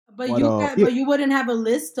 yeah, But you wouldn't have a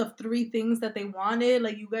list of 3 things that they wanted.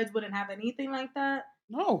 Like you guys wouldn't have anything like that.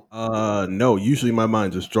 No. no. Usually my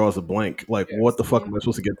mind just draws a blank. Like, Yeah. what the fuck See, am I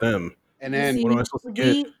supposed to get them? And you then see, What am I supposed to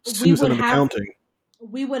get we would Susan in have accounting?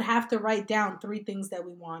 to write down 3 things that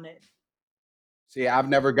we wanted. see, I've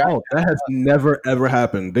never gotten Oh, that has never ever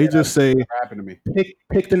happened. They that. just say Never happened to me.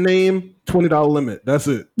 pick the name, $20 limit. That's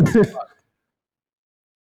it.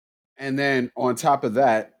 And then on top of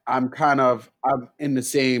that, I'm in the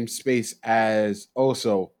same space as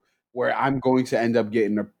also where I'm going to end up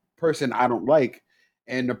getting a person I don't like.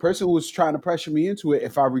 And the person who was trying to pressure me into it,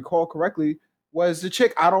 if I recall correctly, was the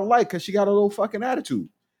chick I don't like because she got a little fucking attitude.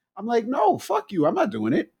 I'm like, no, fuck you. I'm not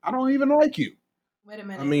doing it. I don't even like you. Wait a I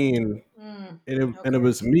minute. mean, and it Okay.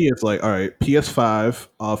 was me. It's like, all right,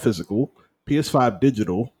 PS5 physical, PS5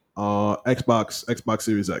 digital, Xbox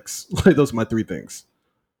Series X. Like those are my 3 things.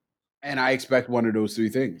 And I expect one of those three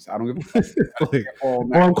things. I don't give a fuck. I don't Like, get all or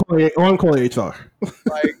mad. I'm calling HR.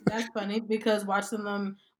 Like, That's funny because watch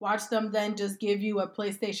them then just give you a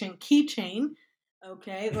PlayStation keychain,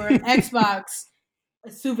 okay, or an Xbox a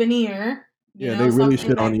souvenir, Yeah, they really something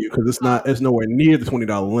shit on that you because uh, it's nowhere near the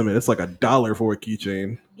 $20 limit. It's like $1 for a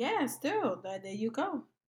keychain. yeah, still there you go.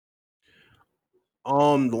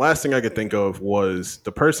 The last thing I could think of was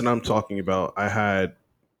the person I'm talking about. I had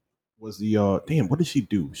was the damn. What did she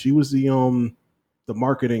do? She was the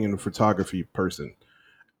marketing and photography person,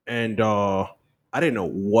 and I didn't know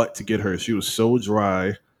what to get her. She was so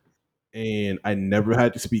dry, and I never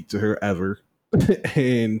had to speak to her ever,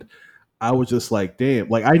 and I was just like, damn,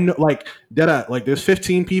 like I know, like that, like there's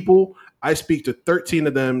 15 people. I speak to 13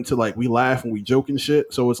 of them to like we laugh and we joke and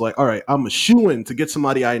shit. So it's like, all right, I'm a shoo in to get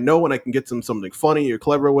somebody I know and I can get them something funny or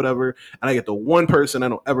clever or whatever. And I get the one person I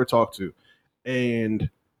don't ever talk to. And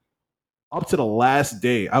up to the last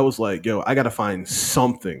day, I was like, yo, I gotta find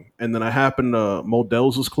something. And then I happened to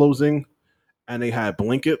Modell's was closing and they had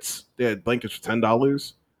blankets. They had blankets for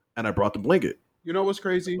 $10, and I brought the blanket. you know what's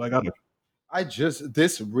crazy? So I got it. I just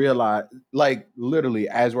this realized, like literally,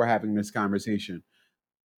 as we're having this conversation,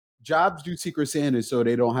 jobs do Secret Santa so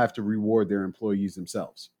they don't have to reward their employees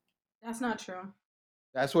themselves. That's not true.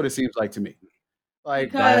 That's what it seems like to me.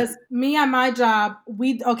 Like that. Because me at my job,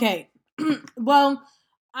 we okay. Well,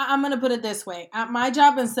 I'm gonna put it this way: at my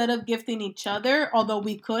job, instead of gifting each other, although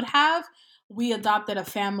we could have, we adopted a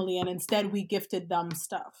family and instead we gifted them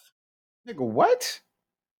stuff. Nigga, what?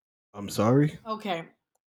 I'm sorry. Okay,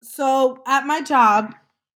 so at my job,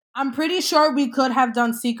 I'm pretty sure we could have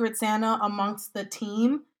done Secret Santa amongst the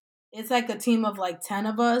team. It's like a team of like 10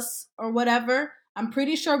 of us or whatever. I'm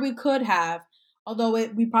pretty sure we could have. Although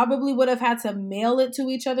we probably would have had to mail it to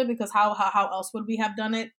each other because how else would we have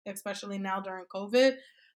done it, especially now during COVID?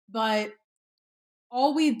 But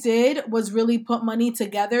all we did was really put money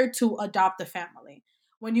together to adopt a family.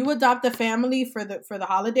 When you adopt a family for the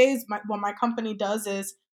holidays, what my company does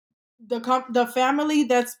is the family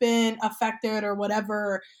that's been affected or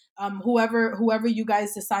whatever, whoever you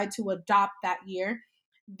guys decide to adopt that year,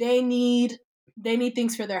 they need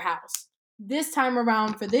things for their house. This time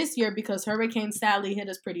around for this year, because Hurricane Sally hit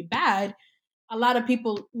us pretty bad, a lot of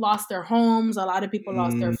people lost their homes, a lot of people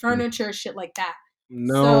lost their Mm, furniture, shit like that. So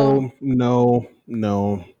no, no,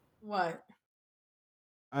 no. what?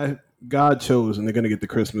 I God chose, and they're gonna get the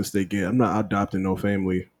Christmas they get. I'm not adopting no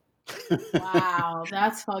family. Wow,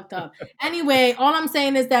 that's fucked up. Anyway, all I'm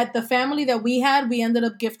saying is that the family that we had, we ended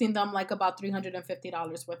up gifting them like about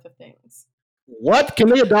 $350 worth of things. What? Can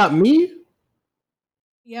they adopt me?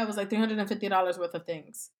 Yeah, it was like $350 worth of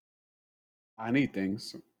things. I need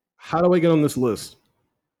things. How do I get on this list?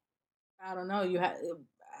 I don't know.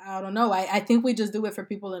 I don't know. I think we just do it for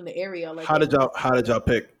people in the area. Like How did y'all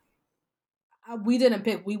pick? we didn't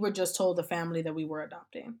pick. We were just told the family that we were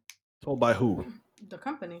adopting. Told by who? The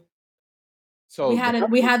company. So We the had we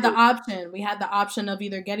company had the told- option. We had the option of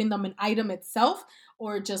either getting them an item itself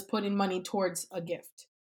or just putting money towards a gift.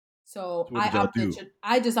 So So what did y'all do?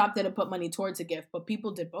 I just opted to put money towards a gift, but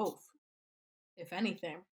people did both. If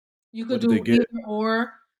anything, you could What did they do get? either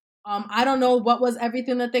or. I don't know what was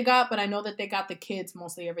everything that they got, but I know that they got the kids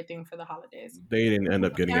mostly everything for the holidays. They didn't end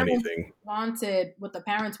up getting anything. What the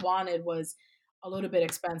parents wanted was a little bit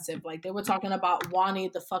expensive. Like they were talking about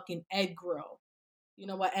wanting the fucking egg grill. You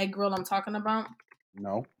know what egg grill I'm talking about?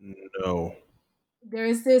 no. No. There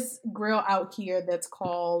is this grill out here that's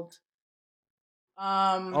called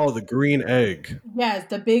Oh, the green egg. yes,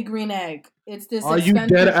 the big green egg. It's this Are you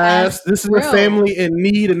expensive dead ass ass? This is a grill. family in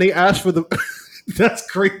need, and they asked for the. That's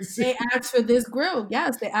crazy. They asked for this grill.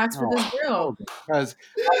 Yes, they asked for this grill. Because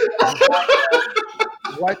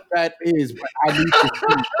what that is, but I need to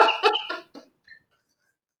see.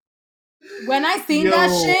 When I seen that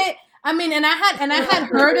shit, I mean, and I had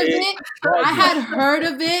heard of it. I had heard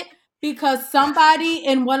of it because somebody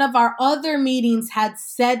in one of our other meetings had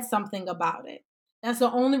said something about it. That's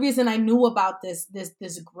the only reason I knew about this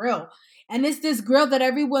grill. And it's this grill that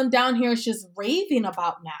everyone down here is just raving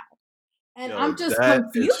about now. And Yo, I'm just that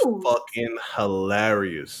confused. is fucking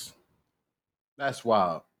hilarious. That's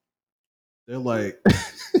wild. They're like,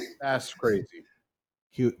 That's crazy.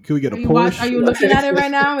 can we get a Are you looking at it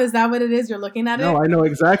right now? Is that what it is? You're looking at it? No, I know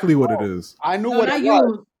exactly what it is. I knew No, what not it you.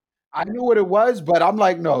 was. I knew what it was, but I'm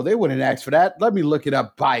like, no, they wouldn't ask for that. Let me look it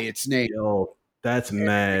up by its name. Yo, that's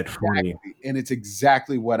mad funny. And it's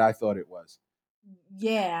exactly what I thought it was.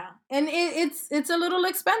 Yeah, and it's a little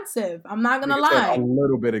expensive. I'm not gonna Like I said, lie. a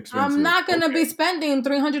little bit expensive. I'm not gonna be spending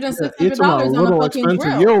 $300 and $600 It's a on a little fucking expensive.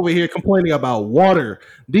 grill. You're over here complaining about water.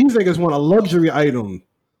 These niggas want a luxury item.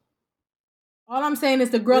 All I'm saying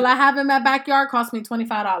is the grill I have in my backyard cost me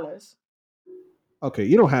 $25. Okay,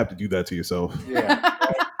 you don't have to do that to yourself. Yeah.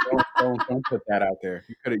 Don't put that out there.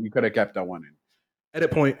 You could have kept that one in.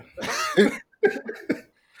 Edit point.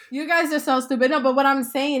 You guys are so stupid. No, but what I'm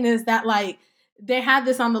saying is that like they had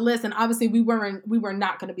this on the list, and obviously we were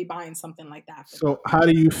not going to be buying something like that. So how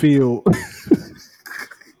do you feel?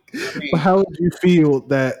 How would you feel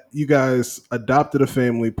that you guys adopted a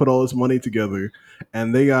family, put all this money together,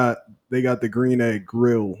 and they got the green egg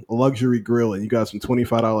grill, a luxury grill, and you got some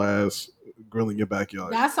 $25 ass grill in your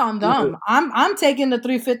backyard? That's on them. I'm taking the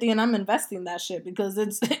 $350 and I'm investing that shit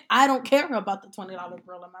because I don't care about the $20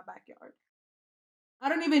 grill in my backyard. I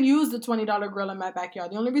don't even use the $20 grill in my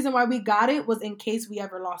backyard. The only reason why we got it was in case we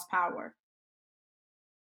ever lost power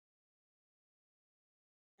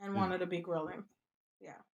and wanted to be grilling.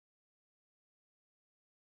 Yeah.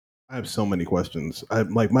 I have so many questions. I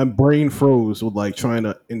like my brain froze with trying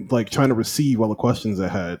to receive all the questions I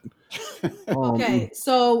had. Okay,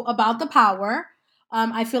 so about the power,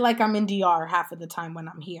 I feel like I'm in DR half of the time when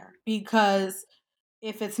I'm here because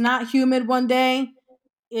if it's not humid one day,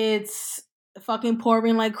 it's fucking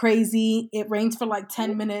pouring like crazy. It rains for like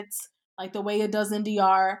 10 minutes, like the way it does in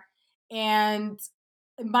DR, and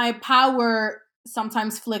my power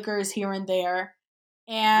sometimes flickers here and there.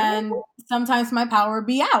 And sometimes my power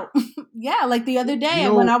be out. Yeah, like the other day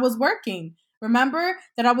when I was working. Remember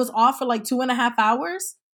that I was off for like 2.5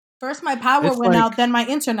 hours? First my power went out, then my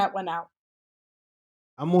internet went out.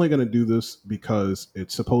 I'm only gonna do this because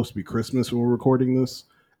it's supposed to be Christmas when we're recording this,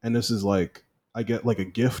 and this is like I get like a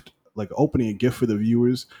gift, like opening a gift for the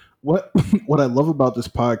viewers. What I love about this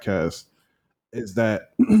podcast is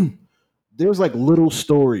that there's like little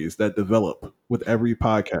stories that develop with every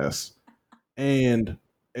podcast. And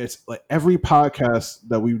it's like every podcast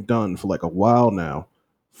that we've done for like a while now,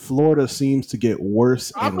 Florida seems to get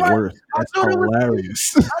worse and worse. That's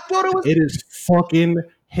hilarious. It is fucking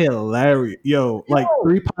hilarious. Yo, like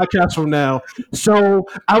 3 podcasts from now. So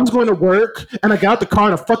I was going to work and I got out the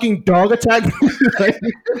car and a fucking dog attacked me.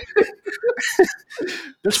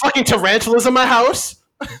 There's fucking tarantulas in my house.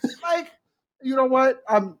 Like, you know what?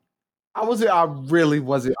 I was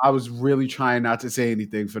really trying not to say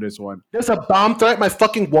anything for this one. There's a bomb threat at my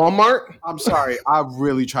fucking Walmart. I'm sorry. I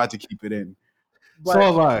really tried to keep it in. But so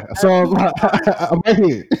have I. I'm right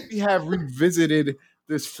here. We have revisited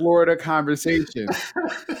this Florida conversation.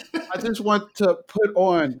 I just want to put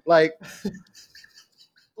on like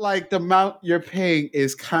the amount you're paying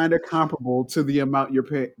is kind of comparable to the amount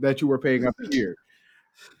that you were paying up here.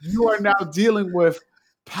 You are now dealing with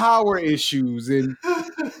power issues and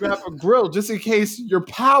you have a grill just in case your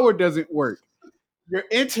power doesn't work. Your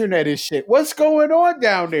internet is shit. What's going on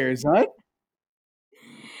down there, son?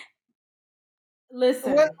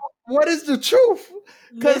 Listen. What is the truth?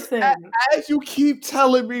 Because as you keep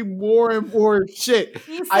telling me more and more shit.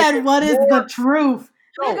 He said, what is the truth?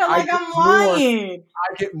 Nigga, like I'm lying.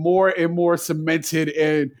 I get more and more cemented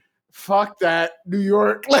and fuck that, New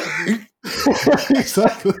York.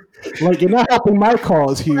 Exactly. Like, you're not helping my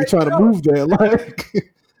cause here trying to move there. Like,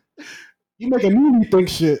 you making me rethink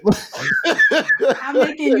shit. I'm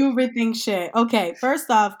making you rethink shit. Okay,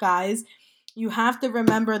 first off, guys, you have to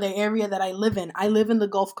remember the area that I live in. I live in the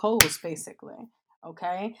Gulf Coast, basically.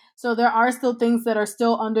 Okay, so there are still things that are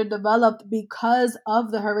still underdeveloped because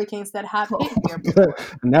of the hurricanes that have hit here before.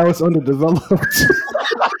 Now it's underdeveloped.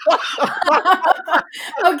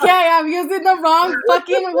 Okay, I'm using the wrong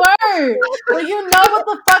fucking word. But you know what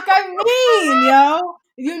the fuck I mean, yo.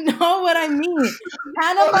 You know what I mean.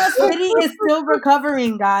 Panama City is still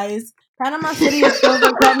recovering, guys. Panama City is still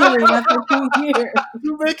recovering after 2 years.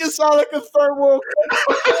 You make it sound like a third world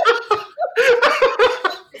country.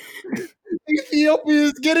 Ethiopia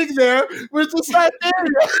is getting there. We're just not there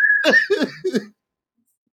yet.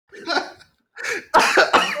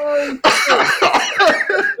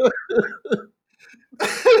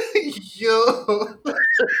 Yo.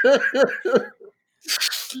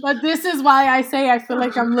 But this is why I say I feel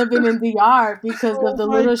like I'm living in DR because of the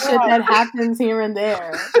little shit that happens here and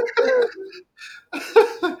there.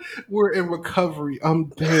 We're in recovery. I'm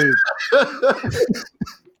dead.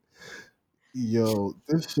 Yo,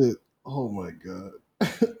 this shit. Oh my god.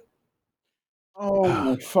 Oh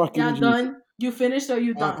my fucking. Y'all done? You finished or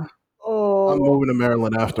you done? I'm moving to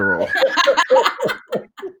Maryland after all.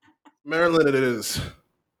 Maryland it is.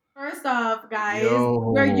 First off, guys,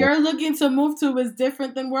 where you're looking to move to is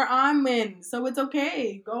different than where I'm in. So it's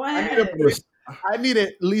okay. Go ahead. I need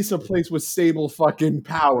at least a place with stable fucking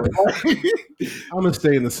power. I'm gonna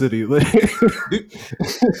stay in the city.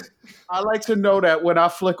 I like to know that when I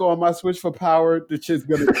flick on my switch for power, the shit's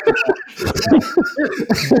gonna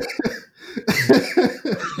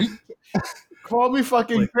call me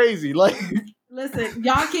fucking crazy. Like, listen,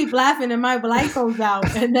 y'all keep laughing and my light goes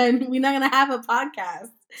out, and then we're not gonna have a podcast.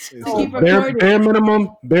 So keep recording.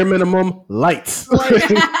 bare minimum lights.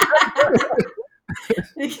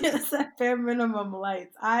 It's that bare minimum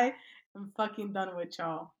lights. I am fucking done with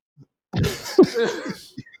y'all. I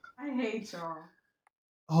hate y'all.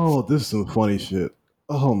 Oh, this is some funny shit.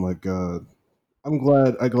 Oh my god. I'm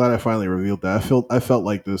glad I finally revealed that. I felt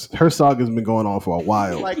like this. Her saga's been going on for a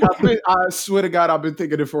while. Like I swear to God, I've been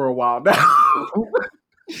thinking it for a while now.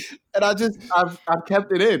 And I've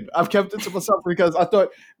kept it in. I've kept it to myself because I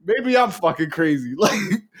thought maybe I'm fucking crazy. Like,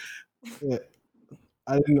 yeah,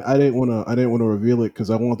 I didn't want to reveal it because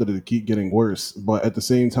I wanted it to keep getting worse. But at the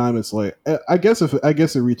same time, it's like I guess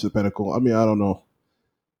it reached the pinnacle. I mean, I don't know.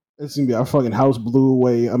 It's gonna be our fucking house blew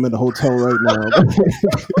away. I'm in the hotel right now.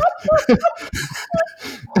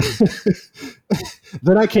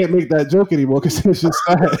 Then I can't make that joke anymore because it's just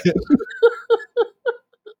sad.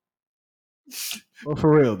 Well,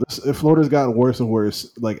 for real, Florida's gotten worse and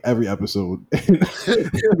worse, like every episode.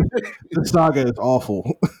 The saga is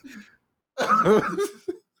awful.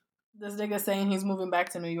 This nigga saying he's moving back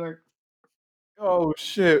to New York. Oh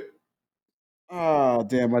shit! Oh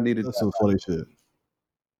damn! I needed That's some funny shit.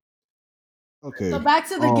 Okay. So back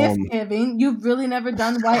to the gift giving. You've really never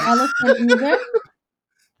done white elephant either.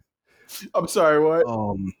 I'm sorry. What?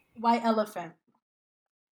 White elephant.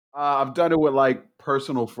 I've done it with like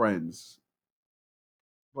personal friends.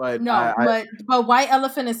 But no, but white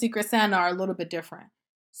elephant and Secret Santa are a little bit different.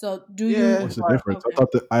 So what's the difference?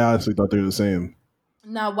 Okay. I honestly thought they were the same.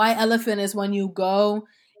 Now, white elephant is when you go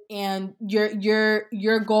and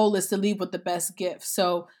your goal is to leave with the best gift.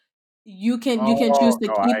 So you can choose to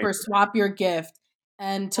keep or swap your gift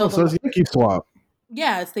until so it's Yankee swap.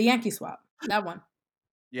 Yeah, it's the Yankee swap. That one.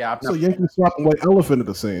 Yeah. So Yankee swap and white elephant are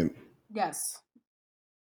the same. Yes.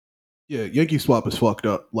 Yeah, Yankee swap is fucked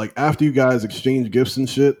up. Like after you guys exchange gifts and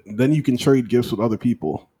shit, then you can trade gifts with other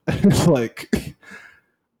people. It's like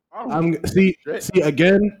see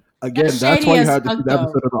again. That's why you had to see the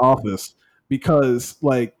episode of The Office, because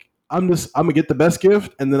like I'm gonna get the best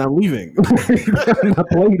gift and then I'm leaving. I'm not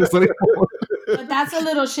playing this anymore. But that's a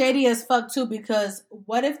little shady as fuck too, because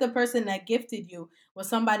what if the person that gifted you was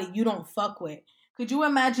somebody you don't fuck with? Could you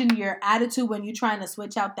imagine your attitude when you're trying to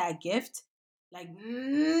switch out that gift? Like,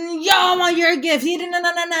 yo, I want your gift. He didn't.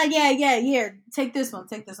 No. Yeah. Here, take this one.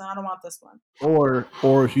 I don't want this one. Or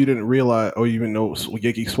if you didn't realize or even know what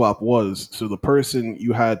Yankee swap was, so the person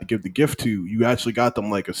you had to give the gift to, you actually got them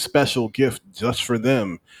like a special gift just for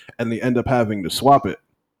them, and they end up having to swap it.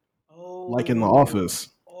 Oh, like in The Office.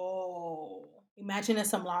 Oh, imagine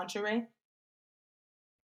it's some lingerie.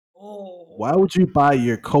 Oh. Why would you buy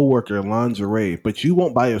your coworker lingerie, but you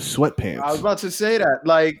won't buy your sweatpants? I was about to say that.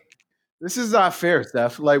 Like, this is not fair,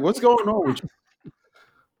 Steph. Like, what's going on with you?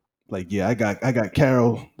 Like, yeah, I got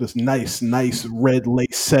Carol this nice red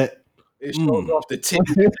lace set. It shows off the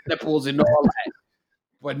titties, the nipples, and all that.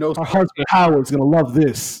 But no, her husband Howard's gonna love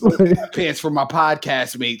this. Pants for my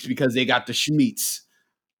podcast mates because they got the schmeats.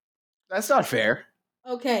 That's not fair.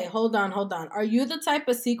 Okay, hold on. Are you the type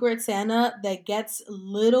of Secret Santa that gets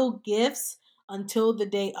little gifts until the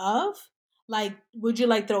day of? Like, would you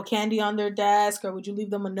like throw candy on their desk, or would you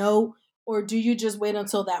leave them a note? Or do you just wait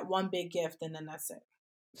until that one big gift and then that's it?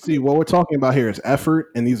 See, what we're talking about here is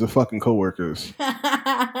effort, and these are fucking coworkers.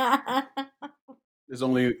 There's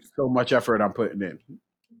only so much effort I'm putting in.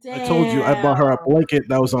 Damn. I told you I bought her a blanket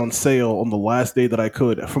that was on sale on the last day that I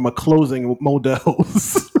could from a closing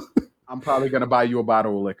Modell's. I'm probably going to buy you a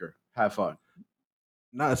bottle of liquor. Have fun.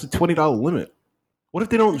 Nah, it's a $20 limit. What if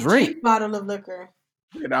they don't drink? Cheap bottle of liquor.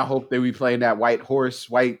 And I hope that we play that white horse,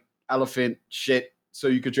 white elephant shit. So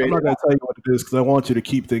you could trade. I'm not gonna tell you what it is because I want you to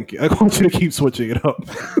keep thinking. I want you to keep switching it up.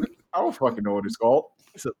 I don't fucking know what it's called.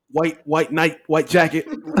 It's a white knight, white jacket.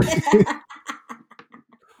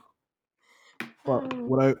 But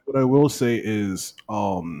what I will say is,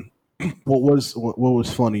 what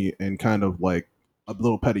was funny and kind of like a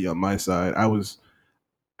little petty on my side.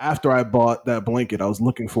 After I bought that blanket, I was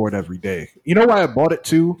looking for it every day. You know why I bought it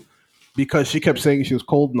too? Because she kept saying she was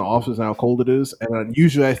cold in the office and how cold it is. And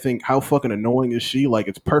usually I think, how fucking annoying is she? Like,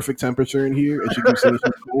 it's perfect temperature in here, and she keeps saying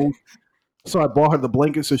she's cold. So I bought her the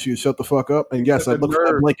blanket so she would shut the fuck up. And yes, I look for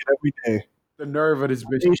that blanket every day. The nerve of this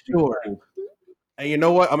bitch. Sure. And you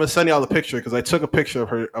know what? I'm going to send y'all the picture because I took a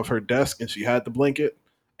picture of her desk and she had the blanket.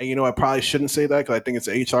 And you know, I probably shouldn't say that because I think it's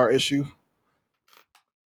an HR issue.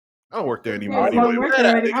 I don't work there Okay, anymore you anyway. don't work But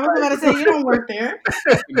there already. I was about to say you don't work there.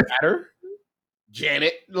 Doesn't matter.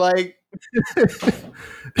 Janet, like,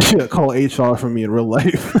 yeah, call HR for me in real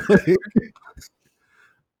life.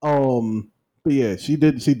 But yeah, she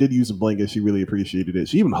did. She did use a blanket. She really appreciated it.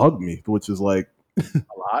 She even hugged me, which is like a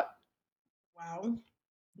lot. Wow.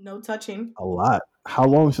 No touching. a lot. How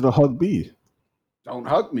long should a hug be? Don't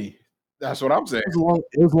hug me. That's what I'm saying. It was long.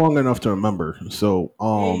 It was long enough to remember. So,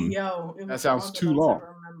 Hey yo, it That was sounds long too enough to long.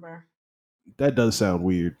 remember. that does sound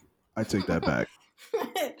weird. I take that back.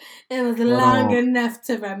 It was But long enough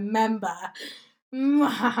to remember.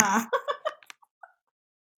 I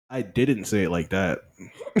didn't say it like that.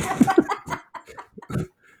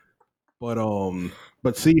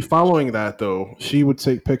 But see, following that though, she would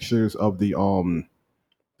take pictures of the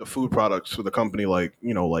food products for the company, like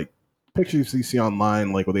like pictures you see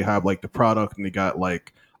online, like where they have like the product and they got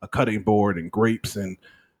like a cutting board and grapes and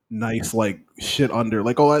nice like shit under,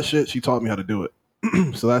 like all that shit. She taught me how to do it.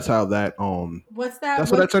 So that's how What's that?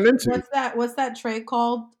 that's what that turned into. What's that tray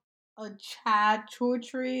called? A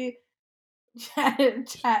charcuterie? Chat No,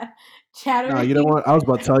 chattery. you know what? I was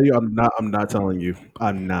about to tell you. I'm not telling you.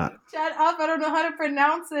 I'm not. Shut up! I don't know how to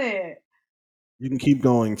pronounce it. You can keep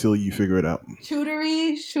going till you figure it out.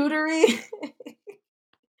 Shootery, chowdery.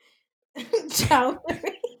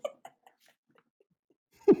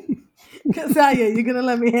 Kasaya, you gonna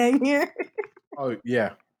let me hang here? Oh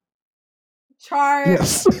yeah.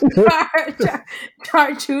 Yes.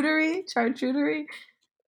 Charcuterie.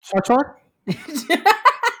 Char.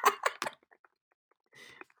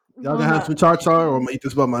 Y'all Hold gonna have on, some char, or I'm gonna eat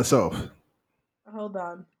this by myself. hold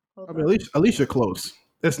on, I hold mean, on. at least you're close.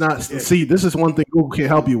 It's not. Yeah. See, this is one thing Google can't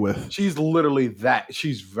help you with. She's literally that.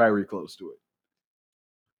 She's very close to it.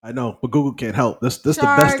 I know, but Google can't help. This the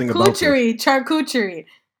best thing about this. Charcuterie.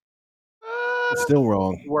 It's still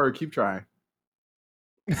wrong. Word, keep trying.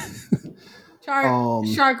 Um,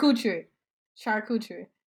 Charcuterie.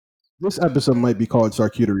 this episode might be called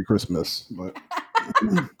Charcuterie Christmas, but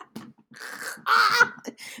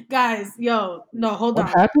Guys, yo, no, hold what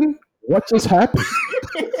on. happened? What just happened?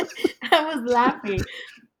 I was laughing.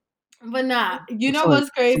 But nah, you know Somebody, what's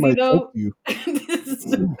crazy somebody though? choked you.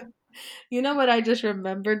 You know what I just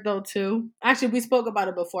remembered though too? Actually, we spoke about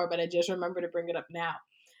it before, but I just remember to bring it up now.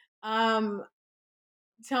 Um,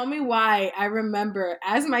 Tell me why I remember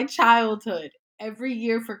as my childhood, every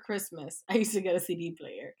year for Christmas, I used to get a CD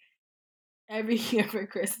player. Every year for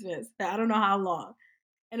Christmas. I don't know how long.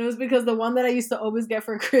 And it was because the one that I used to always get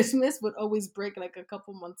for Christmas would always break like a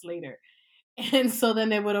couple months later. And so then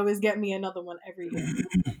they would always get me another one every year.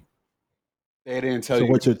 They didn't tell So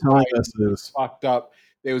you what you're telling us is, fucked up.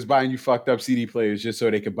 They was buying you fucked up CD players just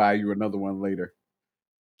so they could buy you another one later.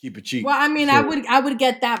 Keep it cheap. Well, I mean, so I would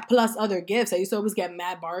get that plus other gifts. I used to always get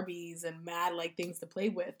mad Barbies and mad like things to play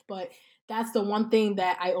with. But that's the one thing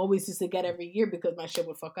that I always used to get every year because my shit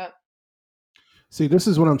would fuck up. see, this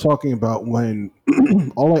is what I'm talking about when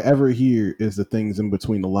all I ever hear is the things in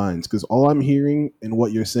between the lines. Because all I'm hearing and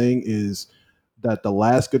what you're saying is that the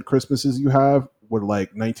last good Christmases you have were like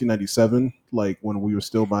 1997, like when we were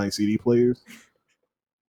still buying CD players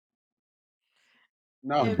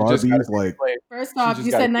No, and Yeah. you just got a Barbies. CD Like, player. First She off, just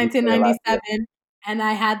you got a said CD player last year. 1997, and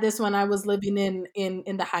I had this when I was living in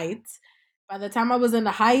the Heights. By the time I was in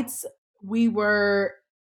the Heights, we were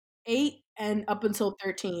 8 and up until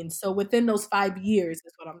 13. So within those 5 years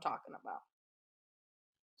is what I'm talking about.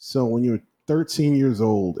 so when you were 13 years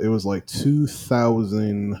old, it was like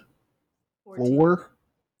 2004. 14.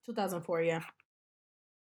 2004, yeah.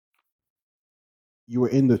 You were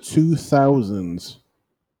in the 2000s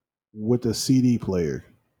with a CD player.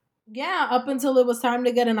 Yeah, up until it was time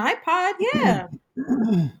to get an iPod. Yeah.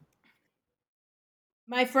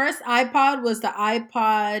 My first iPod was the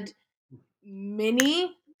iPod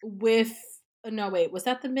Mini with no wait, was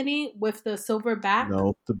that the Mini with the silver back?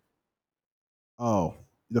 No, oh,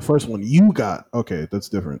 the first one you got. Okay, that's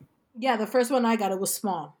different. Yeah, the first one I got, it was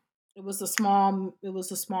small. It was a small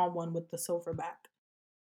one with the silver back.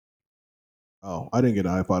 Oh, I didn't get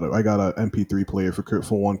an iPod. I got an MP3 player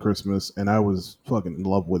for one Christmas, and I was fucking in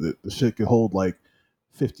love with it. The shit could hold like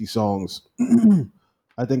 50 songs.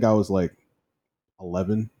 I think I was like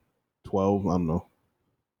 11, 12. I don't know.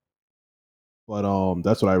 But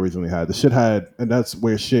that's what I originally had. The shit had, and that's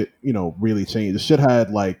where shit really changed. The shit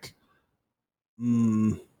had like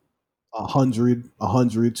mm, 100,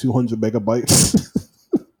 200 megabytes.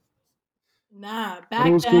 Nah, But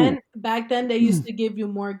it was cool. back then they used to give you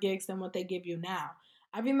more gigs than what they give you now.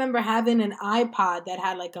 I remember having an iPod that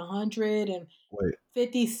had like Wait,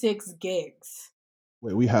 156 gigs.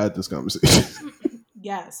 we had this conversation.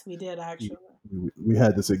 Yes, we did actually. We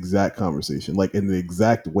had this exact conversation, like in the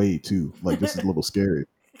exact way too. Like this is a little scary.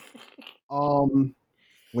 Um,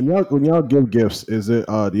 when y'all give gifts, is it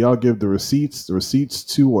do y'all give the receipts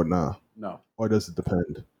too or nah, No, or does it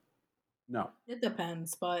depend? no. It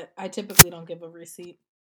depends, but I typically don't give a receipt.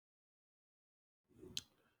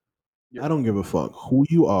 Yeah, I don't give a fuck who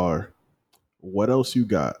you are, what else you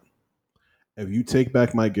got. If you take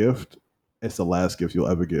back my gift, it's the last gift you'll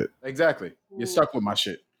ever get. exactly. You're Ooh. stuck with my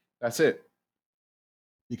shit. That's it.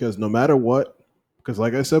 Because no matter what, because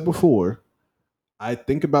like I said before, I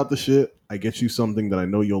think about the shit, I get you something that I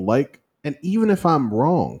know you'll like, and even if I'm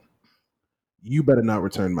wrong, you better not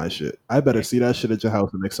return my shit. I better And see that shit at your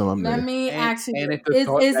house the next time I'm Let there. me ask you: it's the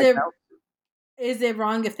thought that counts. is it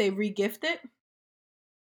wrong if they regift it?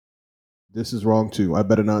 This is wrong too. I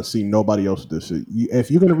better not see nobody else with this shit. If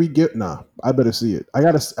you're gonna re-gift, nah, I better see it.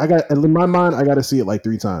 In my mind, I gotta see it like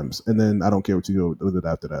 3 times, and then I don't care what you do with it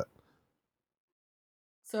after that.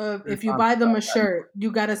 So Three if you times buy is them a not shirt, you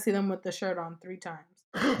gotta see them with the shirt on 3 times.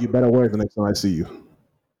 You better wear it the next time I see you.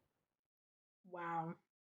 Wow.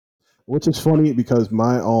 Which is funny because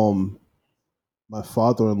my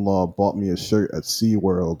father-in-law bought me a shirt at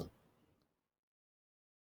SeaWorld.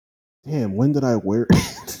 Damn, when did I wear it?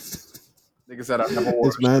 Nigga said I never wore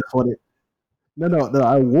It's a shirt. mad funny. No,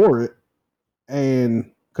 I wore it,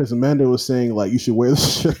 and because Amanda was saying like you should wear the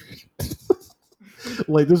shirt.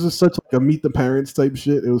 Like this is such like a meet the parents type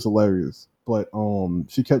shit. It was hilarious. But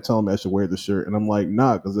she kept telling me I should wear the shirt, and I'm like,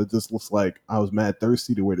 nah, because it just looks like I was mad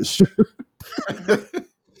thirsty to wear the shirt.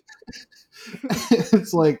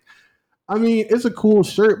 It's like, I mean, it's a cool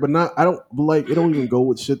shirt, but not. I don't like. It don't even go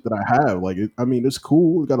with shit that I have. Like, I mean, it's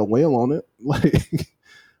cool. It's got a whale on it. Like,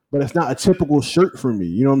 but it's not a typical shirt for me.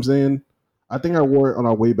 You know what I'm saying? I think I wore it on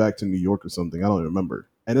our way back to New York or something. I don't remember.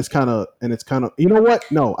 And it's kind of, you know what?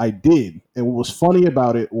 No, I did. And what was funny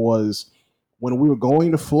about it was when we were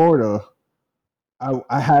going to Florida,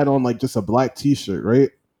 I had on like just a black t-shirt, right?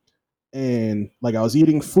 And like I was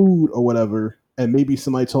eating food or whatever, and maybe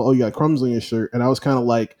somebody told, "Oh, you got crumbs on your shirt," and I was kind of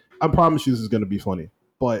like, "I promise you, this is gonna be funny,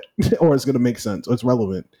 but or it's gonna make sense, or it's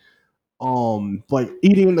relevant." Like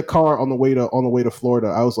eating in the car on the way to Florida,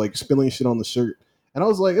 I was like spilling shit on the shirt, and I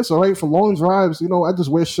was like, "It's all right for long drives, you know. I just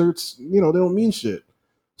wear shirts, you know, they don't mean shit."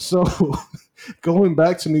 So going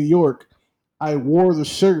back to New York, I wore the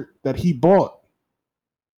shirt that he bought.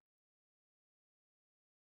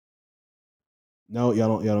 No,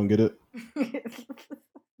 y'all don't get it.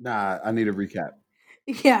 Nah, I need a recap.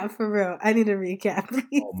 Yeah, for real. I need a recap,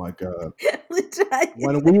 please. Oh my god! Legit.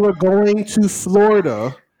 When we were going to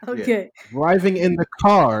Florida, Okay. driving in the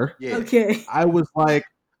car, Yeah. Okay. I was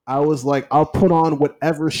like, I'll put on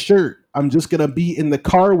whatever shirt. I'm just gonna be in the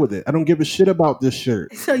car with it. I don't give a shit about this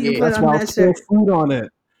shirt. So you Yeah. put That's on why I'll that spill shirt. food on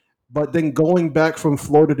it. But then going back from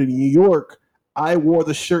Florida to New York, I wore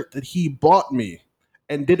the shirt that he bought me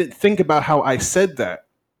and didn't think about how I said that.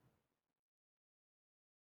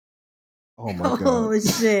 Oh my god. Oh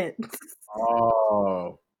shit.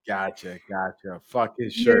 Oh, gotcha. Fuck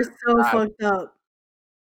his You're shirt. so Got it. fucked up.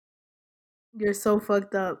 You're so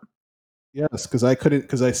fucked up. Yes, because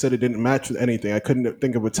I said it didn't match with anything. I couldn't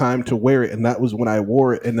think of a time to wear it, and that was when I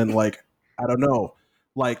wore it. And then, like, I don't know,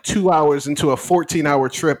 like 2 hours into a 14-hour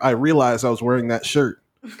trip, I realized I was wearing that shirt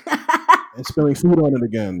and spilling food on it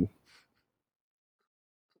again.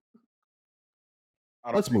 I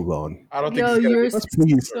don't Let's think move on. I don't think Yo, he's gonna you're give Let's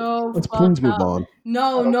please, so let's please fucked move up. on.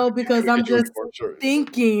 No, I don't no, think he's because gonna I'm get you a just sport shirt.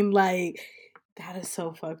 thinking like that is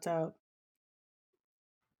so fucked up.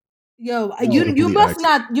 Yo, This is a you complete must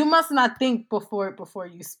accident. not think before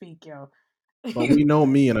you speak, yo. But we know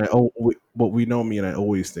me, and but we know me, and I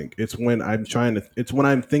always think it's when I'm trying to. It's when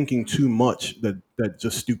I'm thinking too much that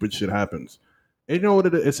just stupid shit happens. And you know what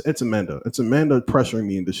it is? It's Amanda. It's Amanda pressuring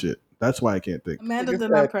me into shit. That's why I can't think. Amanda Nigga did said,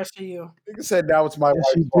 not pressure you. nigga said now it's my Yeah,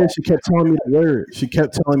 she wife's did. fault. She kept telling me to wear it. She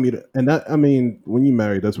kept telling me to, and that I mean, when you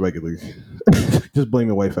married, that's regular. Just blame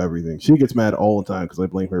your wife for everything. She gets mad all the time because I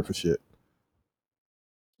blame her for shit.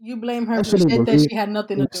 You blame her I for shouldn't shit that reveal. she had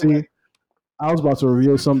nothing to do with. See, I was about to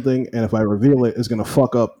reveal something, and if I reveal it, it's gonna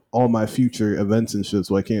fuck up all my future events and shit.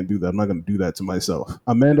 So I can't do that. I'm not gonna do that to myself.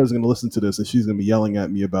 Amanda's gonna listen to this, and she's gonna be yelling at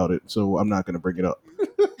me about it. So I'm not gonna bring it up.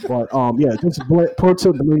 But yeah, just pro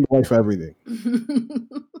tip: blame your wife for everything.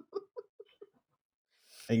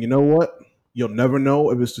 And you know what? You'll never know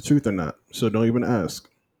if it's the truth or not. So don't even ask.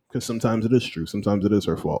 Because sometimes it is true. Sometimes it is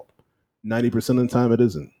her fault. 90% of the time, it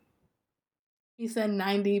isn't. He said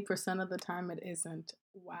 90% of the time it isn't.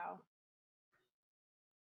 Wow.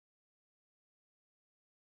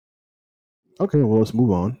 Okay, well, let's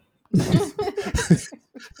move on.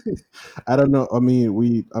 I don't know. I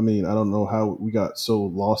mean, I don't know how we got so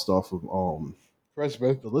lost off of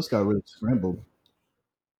Christmas. The list got really scrambled.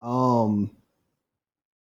 Um,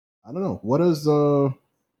 I don't know. What's the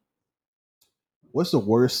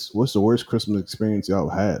worst Christmas experience y'all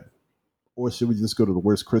had? Or should we just go to the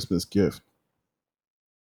worst Christmas gift?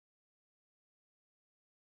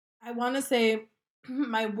 I want to say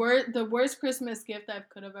the worst Christmas gift I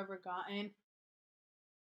could have ever gotten.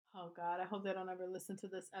 Oh God, I hope they don't ever listen to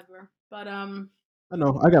this ever. But I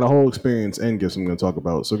know I got a whole experience and gifts I'm going to talk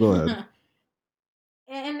about. So go ahead.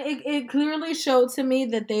 and it clearly showed to me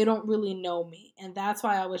that they don't really know me, and that's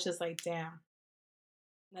why I was just like, damn,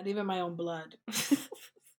 not even my own blood.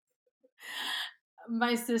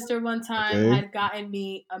 My sister one time Okay. had gotten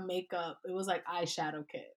me a makeup. It was like eyeshadow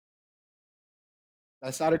kit.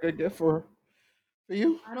 That's not a good gift for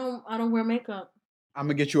you. I don't wear makeup. I'm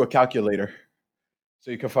gonna get you a calculator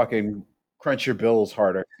so you can fucking crunch your bills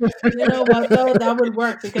harder. You know what though? That would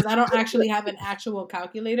work because I don't actually have an actual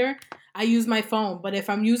calculator. I use my phone, but if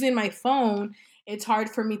I'm using my phone, it's hard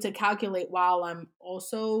for me to calculate while I'm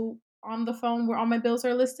also on the phone where all my bills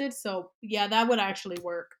are listed. So yeah, that would actually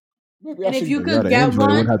work. Maybe I And if should. you If you had could an get Android, it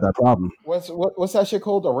wouldn't one, have that problem. What's that shit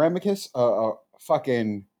called? A ramicus?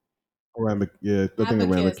 Fucking Yeah, I think a abacus.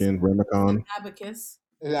 ramekin, It's an ramicon, abacus.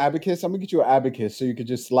 an abacus. I'm gonna get you an abacus so you could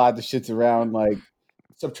just slide the shits around like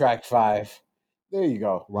subtract 5. There you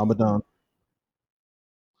go. Ramadan.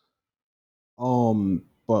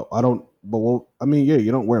 But I don't. But well, I mean, yeah,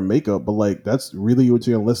 you don't wear makeup, but like that's really what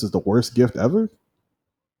you're gonna list as the worst gift ever.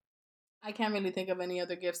 I can't really think of any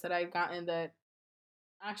other gifts that I've gotten that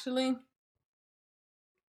actually.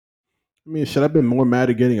 I mean, should I have been more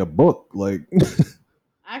mad at getting a book? Like,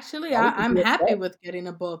 Actually, Why would you I'm be happy upset? with getting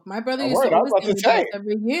a book. My brother Oh, used to word. I was always about get to me say. books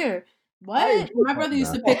every year. I What? enjoy My brother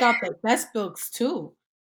used nah. to pick out the best books too.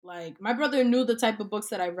 Like my brother knew the type of books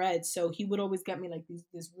that I read, so he would always get me like these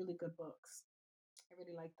really good books. I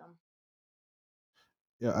really liked them.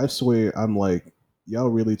 Yeah, I swear, I'm like, y'all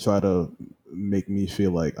really try to make me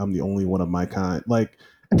feel like I'm the only one of my kind. Like,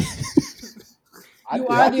 I You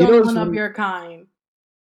did are that. the you know, only what's one of funny? your kind.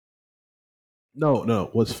 No, no.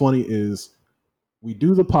 What's funny is we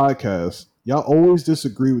do the podcast. Y'all always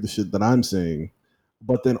disagree with the shit that I'm saying,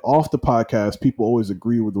 but then off the podcast, people always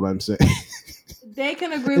agree with what I'm saying. They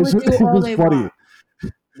can agree it's, with you it's all just they funny want.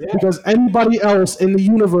 Yeah. because anybody else in the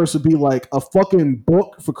universe would be like a fucking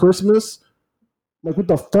book for Christmas. Like, what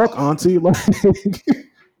the fuck, Auntie? Like,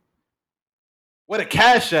 Where the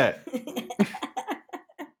cash at?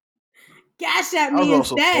 Cash at I was me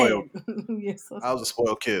also instead. spoiled. You're so I was a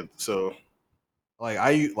spoiled kid, so like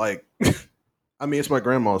I like. I mean, it's my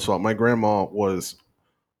grandma's fault. My grandma was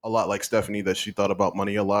a lot like Stephanie, that she thought about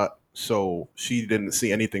money a lot, so she didn't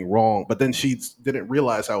see anything wrong. But then she didn't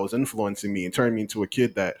realize how it was influencing me and turned me into a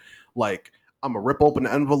kid that like I'm gonna rip open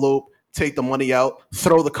the envelope, take the money out,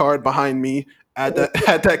 throw the card behind me, add that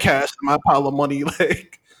add that cash to my pile of money,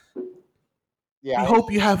 like. Yeah. We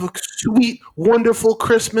hope you have a sweet, wonderful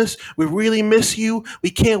Christmas. We really miss you. We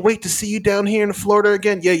can't wait to see you down here in Florida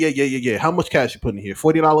again. Yeah. How much cash you putting in here?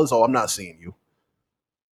 $40? Oh, I'm not seeing you.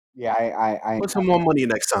 Yeah. I Put some more money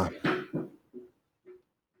next time.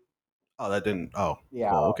 Oh, that didn't. Oh,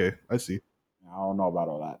 yeah. well, okay. I see. I don't know about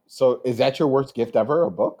all that. So, is that your worst gift ever? A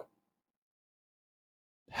book?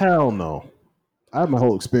 hell no. I have my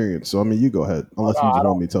whole experience, so I mean, you go ahead, Oh, unless no, you I just don't.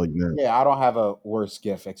 want me to tell you now. Yeah, I don't have a worst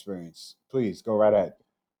gift experience. Please go right ahead.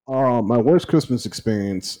 My worst Christmas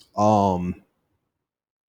experience. I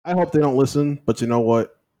hope they don't listen, but you know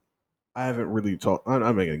what? I haven't really talked. I'm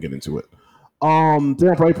not gonna get into it.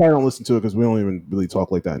 They probably don't listen to it because we don't even really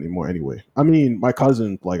talk like that anymore. Anyway, I mean, my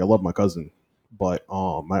cousin, like, I love my cousin, but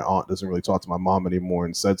my aunt doesn't really talk to my mom anymore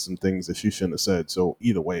and said some things that she shouldn't have said. So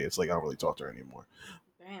either way, it's like I don't really talk to her anymore.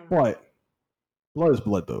 Damn. But blood is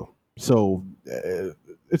blood, though. So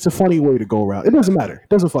it's a funny way to go around. It doesn't matter. It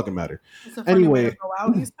doesn't fucking matter. It's a funny way to Anyway, go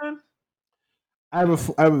out, you said? I have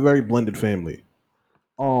a very blended family.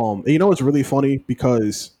 And you know what's really funny,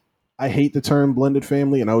 because I hate the term blended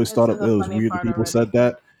family, and I always This thought is it a was funny weird that part people already. said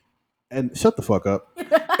that. And shut the fuck up.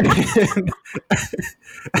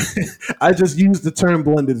 I just use the term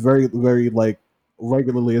blended very, very like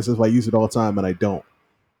regularly, as if I use it all the time, and I don't.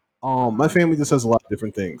 My family just has a lot of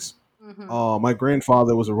different things. Mm-hmm. My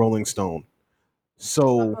grandfather was a Rolling Stone,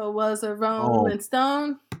 so Papa was a um, Rolling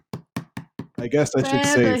Stone. I guess I should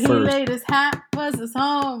say Wherever he first. laid his hat was his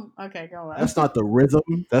home. Okay, go on. That's not the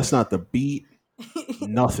rhythm. That's not the beat.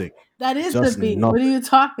 Nothing. That is the Just beat. What are nothing. you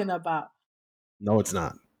talking about? No, it's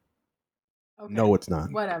not. Okay, No, it's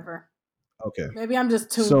not. whatever. Okay. Maybe I'm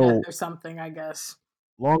just tune deaf So or something, I guess.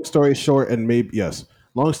 long story short, and maybe yes,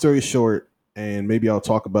 long story short, and maybe I'll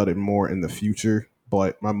talk about it more in the future.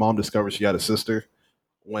 But my mom discovered she had a sister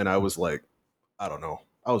when I was like I don't know.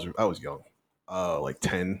 I was young, like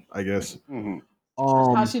 10, I guess. Mm-hmm.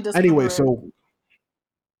 How she Anyway, discovered? so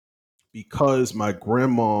because my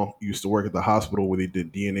grandma used to work at the hospital where they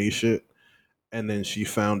did DNA shit, and then she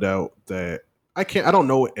found out that I don't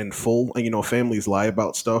know it in full, and families lie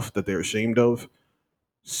about stuff that they're ashamed of.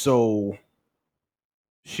 So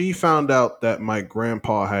she found out that my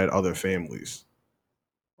grandpa had other families,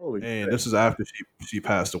 Holy and shit. this is after she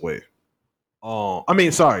passed away. I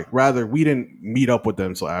mean, sorry, rather we didn't meet up with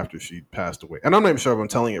them until after she passed away, and I'm not even sure if I'm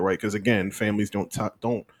telling it right because again, families don't tell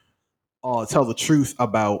the truth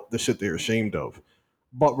about the shit they're ashamed of.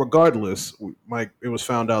 But regardless, it was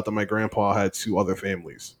found out that my grandpa had two other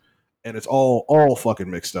families, and it's all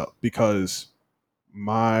fucking mixed up because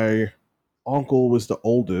my uncle was the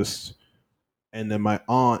oldest, and then my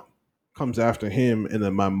aunt comes after him, and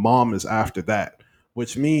then my mom is after that,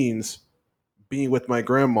 which means being with my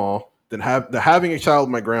grandma, then having a child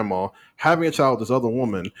with my grandma, having a child with this other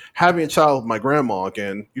woman, having a child with my grandma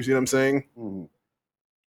again. You see what I'm saying? Mm-hmm.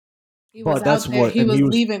 He was But out that's there. what, He and was he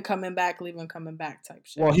was leaving, coming back type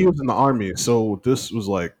well, shit. he was in the army, so this was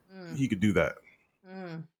like Mm, he could do that,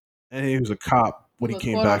 mm. and he was a cop He when he was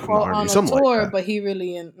came quote back from the unquote army, on a something like tour, that. but he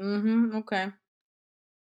really in. Mm-hmm. Okay.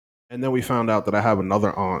 And then we found out that I have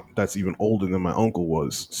another aunt that's even older than my uncle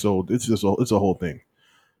was, so it's a whole thing.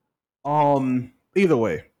 Either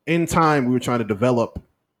way, in time we were trying to develop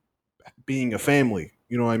being a family.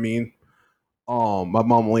 You know what I mean? My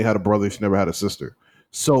mom only had a brother; she never had a sister.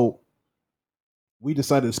 So we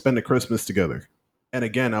decided to spend the Christmas together. And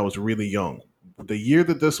again, I was really young. The year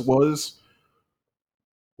that this was,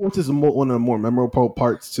 which is one of the more memorable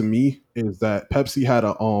parts to me, is that Pepsi had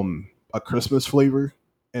a Christmas flavor,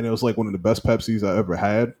 and it was like one of the best Pepsis I ever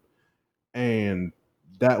had. And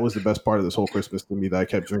that was the best part of this whole Christmas to me that I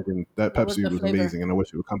kept drinking. That What was Pepsi the was flavor? amazing, and I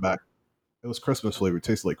wish it would come back. It was Christmas flavor. It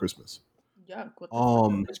tasted like Christmas. Yuck. What the fuck does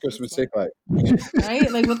Um, What's that taste Christmas like? take like?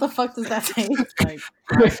 Right? Like, what the fuck does that taste like?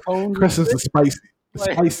 Pine cones and Christmas shit? is spicy. It's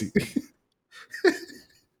Like, spicy.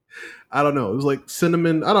 I don't know. It was like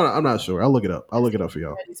cinnamon. I don't know. I'm not sure. I'll look it up. I'll look it up for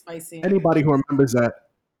y'all. Pretty spicy. Anybody who remembers that,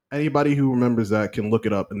 anybody who remembers that can look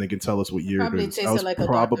it up and they can tell us what It year it probably is. tasted like a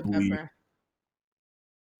Dr. Pepper.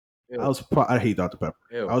 ew, I hate Dr Pepper.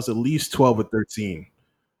 I ew. was at least 12 or 13,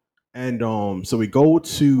 and so we go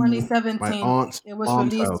to my 2017. aunt's It was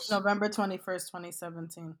mom's released house. November 21st,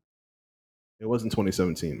 2017. It wasn't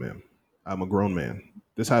 2017, man. I'm a grown man.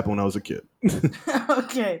 This happened when I was a kid.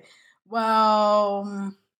 Okay.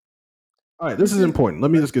 Well, All right, this this is is important.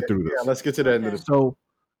 Let me just get through Yeah, this. let's get to the end of okay. this. So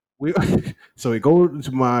we so we go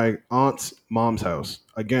to my aunt's mom's house.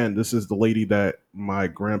 Again, this is the lady that my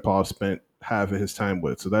grandpa spent half of his time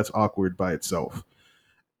with. So that's awkward by itself.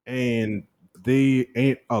 And they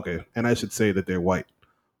ain't okay. And I should say that they're white.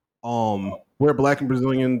 We're black and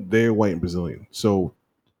Brazilian. They're white and Brazilian. So,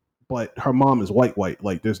 but her mom is white.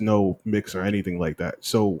 Like there's no mix or anything like that.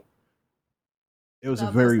 So it was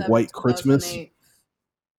a very 2007, white Christmas. 2008.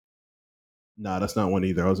 Nah, that's not one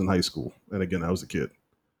either. I was in high school, and again, I was a kid.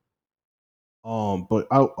 But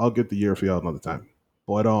I'll get the year for y'all another time.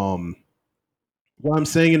 But what I'm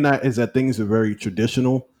saying in that is that things are very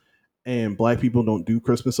traditional, and black people don't do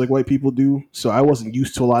Christmas like white people do. So I wasn't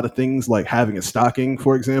used to a lot of things like having a stocking,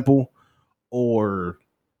 for example, or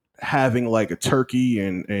having like a turkey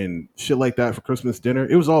and shit like that for Christmas dinner.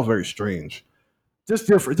 It was all very strange, just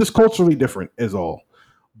different, just culturally different is all.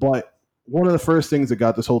 But one of the first things that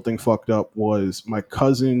got this whole thing fucked up was my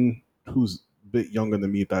cousin, who's a bit younger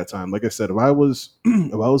than me at that time. Like I said, if I was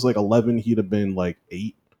if I was like 11, he'd have been like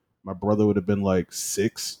 8. My brother would have been like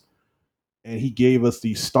 6, and he gave us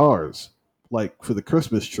these stars like for the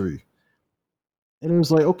Christmas tree, and it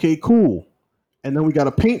was like okay, cool. And then we got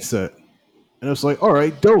a paint set, and it was like all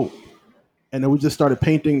right, dope. And then we just started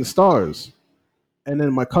painting the stars. And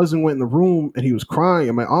then my cousin went in the room and he was crying,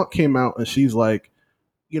 and my aunt came out and she's like,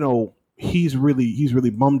 he's really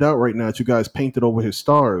bummed out right now that you guys painted over his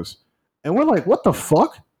stars. And we're like, what the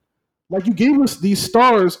fuck? Like you gave us these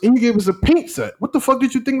stars and you gave us a paint set. What the fuck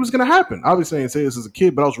did you think was gonna happen? Obviously, I didn't say this as a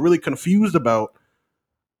kid, but I was really confused about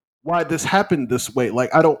why this happened this way.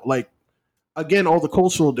 Like I don't like again all the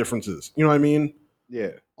cultural differences. You know what I mean? Yeah.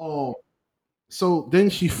 Oh, so then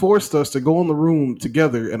she forced us to go in the room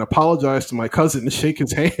together and apologize to my cousin and shake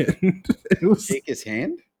his hand. It was Shake his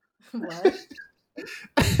hand? What?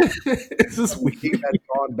 it's just Something weird. that's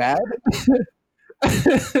gone bad?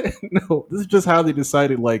 No, this is just how they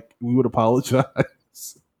decided like we would apologize.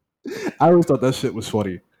 I always thought that shit was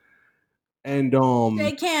funny. And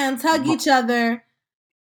Shake hands, hug my- each other.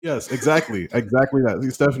 yes, exactly that.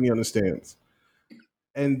 Stephanie understands.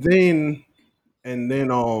 And then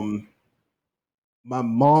my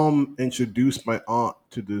mom introduced my aunt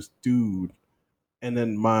to this dude, and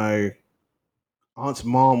then my aunt's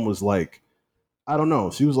mom was like, I don't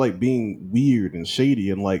know, she was like being weird and shady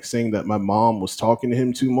and like saying that my mom was talking to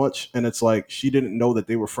him too much. And it's like she didn't know that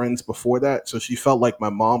they were friends before that. So she felt like my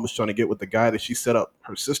mom was trying to get with the guy that she set up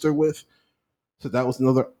her sister with. So that was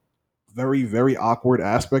another very, very awkward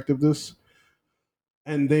aspect of this.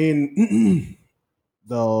 And then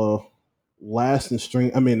the last in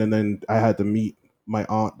string, I mean, and then I had to meet my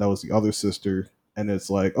aunt that was the other sister. And it's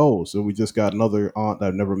like, oh, so we just got another aunt that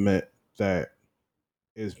I've never met that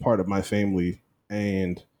is part of my family.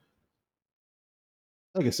 And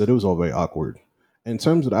like I said, it was all very awkward. In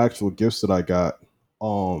terms of the actual gifts that I got,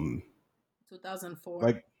 um, 2004.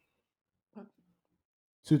 like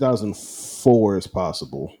 2004 is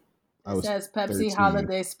possible. I It was says Pepsi 13.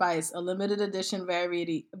 Holiday Spice, a limited edition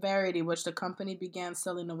variety which the company began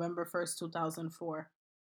selling November 1st, 2004,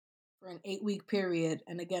 for an 8-week period,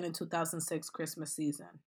 and again in 2006 Christmas season.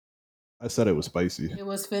 I said it was spicy. It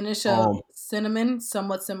was finish of cinnamon,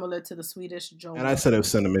 somewhat similar to the Swedish Joe. And I said it was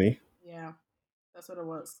cinnamony. Yeah, that's what it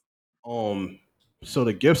was. So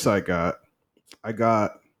the gifts I got,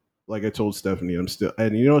 like I told Stephanie, I'm still,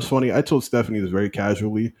 and you know what's funny? I told Stephanie this very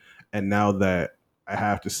casually, and now that I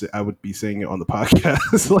have to say, I would be saying it on the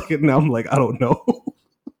podcast. Like now, I'm like, I don't know.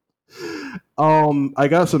 I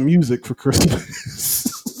got some music for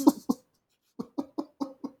Christmas.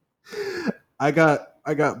 I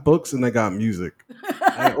got books and I got music.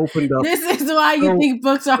 I opened up. This is why you think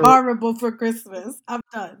books are horrible for Christmas. I'm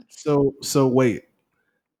done. So wait.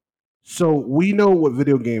 So we know what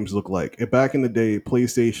video games look like. And back in the day,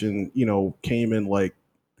 PlayStation, came in like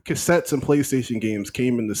cassettes and PlayStation games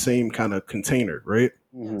came in the same kind of container, right?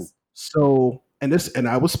 Yes. So and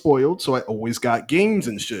I was spoiled, so I always got games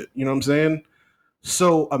and shit. You know what I'm saying?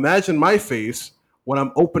 So imagine my face when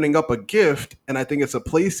I'm opening up a gift and I think it's a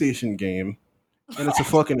PlayStation game and it's a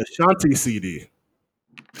fucking Ashanti CD.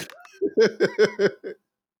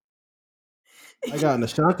 I got an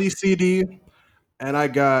Ashanti CD and I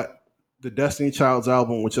got the Destiny Child's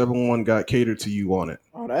album, whichever one got catered to you on it.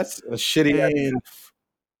 Oh, that's a shitty.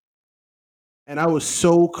 And I was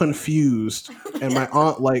so confused. And my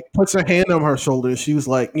aunt like puts her hand on her shoulder and she was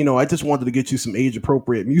like, I just wanted to get you some age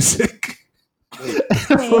appropriate music. She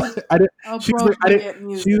was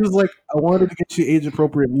like, I wanted to get you age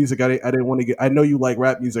appropriate music. I didn't want to get. I know you like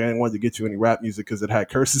rap music. I didn't want to get you any rap music because it had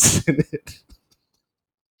curses in it.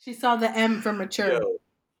 She saw the M for mature. Yo,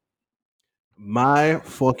 my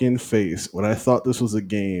fucking face when I thought this was a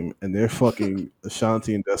game and they're fucking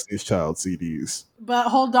Ashanti and Destiny's Child CDs. But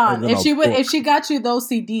hold on, if she got you those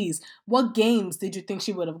CDs, what games did you think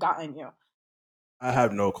she would have gotten you? I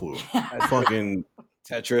have no clue. I fucking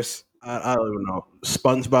Tetris. I don't even know.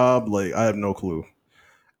 SpongeBob, like I have no clue.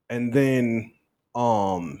 And then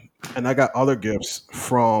and I got other gifts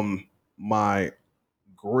from my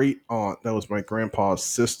great aunt that was my grandpa's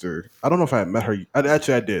sister. I don't know if I had met her. I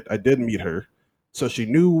did. I did meet her. So she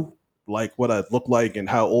knew like what I looked like and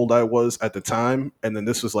how old I was at the time. And then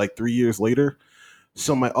this was like 3 years later.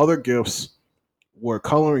 So my other gifts were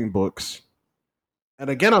coloring books. And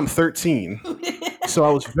again, I'm 13. So I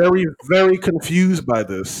was very, very confused by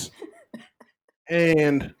this.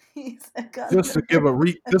 And just to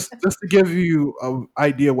give you an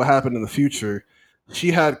idea what happened in the future,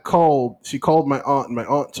 she called my aunt, and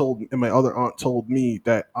my other aunt told me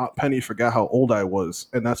that Aunt Penny forgot how old I was,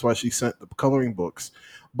 and that's why she sent the coloring books.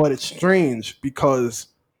 But it's strange because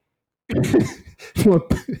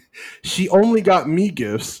she only got me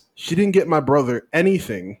gifts. She didn't get my brother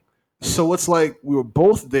anything. So it's like we were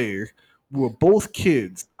both there. We were both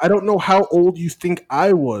kids. I don't know how old you think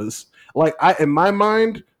I was. Like in my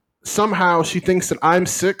mind, somehow she thinks that I'm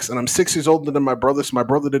 6 and I'm 6 years older than my brother, so my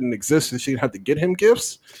brother didn't exist and she didn't have to get him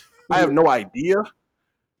gifts. I have no idea.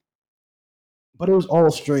 But it was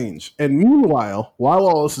all strange. And meanwhile, while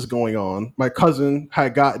all this is going on, my cousin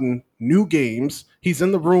had gotten new games. He's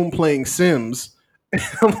in the room playing Sims. And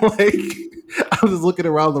I'm like, I was just looking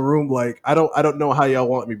around the room like, I don't know how y'all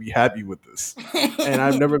want me to be happy with this. And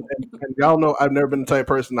and y'all know I've never been the type of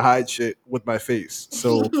person to hide shit with my face.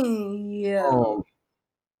 So yeah.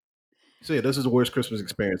 So yeah, this is the worst Christmas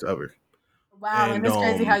experience ever. Wow, and it's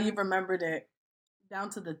crazy how you remembered it down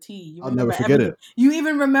to the T. I'll never forget it. You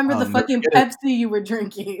even remember the fucking Pepsi you were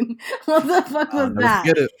drinking. What the fuck was that?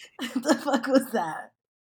 What the fuck was that?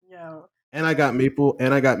 Yo. And I got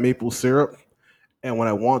maple syrup. And when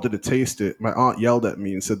I wanted to taste it, my aunt yelled at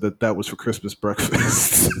me and said that was for Christmas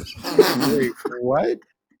breakfast. Wait, what?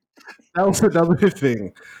 That was another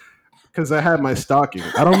thing. Because I had my stocking.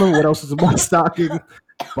 I don't know what else is in my stocking,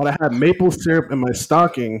 but I had maple syrup in my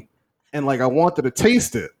stocking. and like I wanted to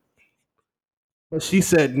taste it. But she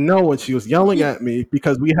said no, and she was yelling at me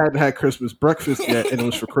because we hadn't had Christmas breakfast yet, and it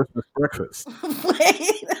was for Christmas breakfast.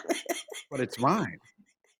 Wait. But it's mine.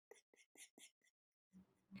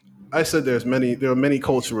 I said there are many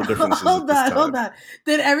cultural differences. Hold on.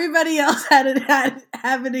 Did everybody else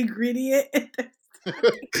have an ingredient? It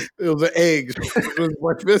was an egg. It was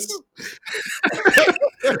breakfast.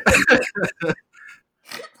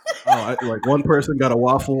 Like one person got a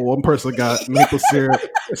waffle, one person got maple syrup,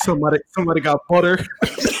 somebody got butter,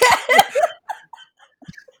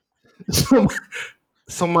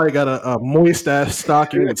 somebody got a moist ass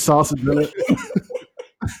stocking with sausage in it.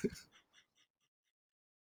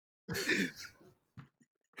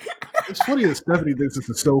 It's funny that Stephanie thinks this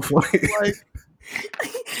is so funny. Like,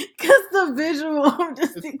 because the visual, I'm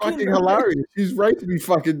just it's thinking fucking of it. hilarious. She's right to be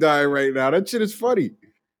fucking dying right now. That shit is funny.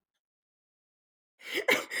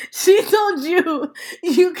 She told you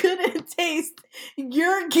you couldn't taste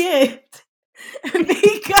your gift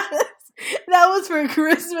because that was for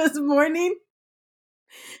Christmas morning.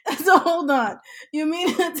 So hold on. You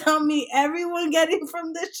mean to tell me everyone getting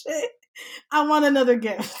from this shit? I want another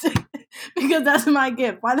gift because that's my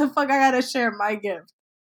gift. Why the fuck I gotta share my gift?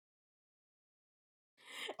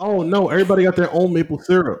 Oh no, everybody got their own maple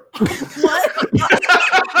syrup. What?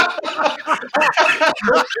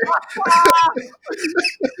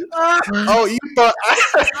 Oh, you thought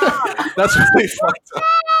that's really fucked up.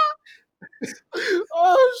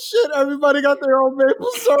 Oh shit! Everybody got their own maple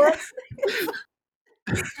syrup.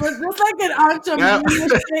 Was this like an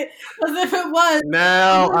entrepreneur shit? Because if it was,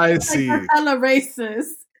 Now it was I like see. that's hella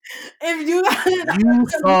racist. If you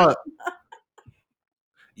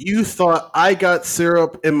You thought I got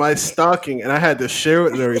syrup in my stocking and I had to share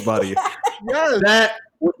it with everybody. Yes, That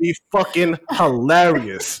would be fucking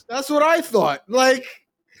hilarious. that's what I thought. Like,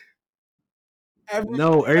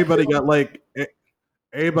 Everybody got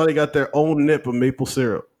their own nip of maple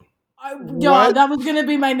syrup. Yo, What? that was gonna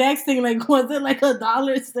be my next thing. Like, was it like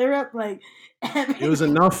 $1 syrup? Like, It was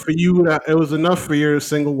enough for you. It was enough for your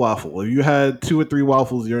single waffle. If you had 2 or 3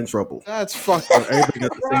 waffles, you're in trouble. That's fucking. Everybody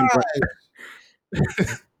got the same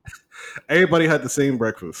breakfast. Everybody had the same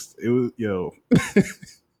breakfast. It was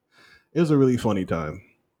it was a really funny time,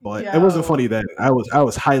 but it wasn't funny then. I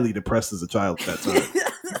was highly depressed as a child at that time.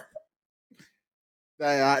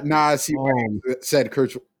 I see why you said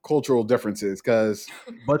cultural differences because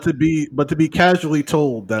But to be casually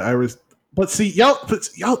told that I was, but see y'all,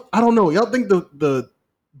 I don't know. Y'all think the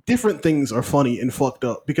different things are funny and fucked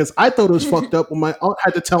up because I thought it was fucked up when my aunt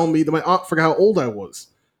had to tell me that my aunt forgot how old I was.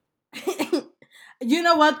 You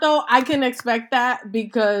know what though? I can expect that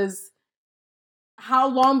because how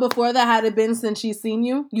long before that had it been since she's seen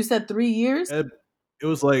you? You said 3 years? It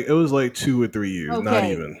was like 2 or 3 years, not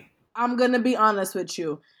Okay. even. I'm gonna be honest with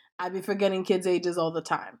you. I be forgetting kids' ages all the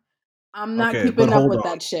time. I'm not Okay, keeping but up hold with on.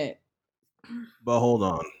 that shit. But hold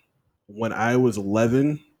on. When I was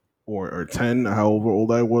 11 or 10, however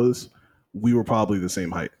old I was, we were probably the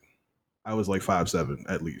same height. I was like 5'7"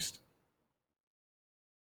 at least.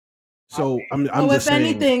 So I'm So just if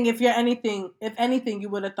saying. anything, you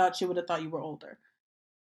would have thought you were older.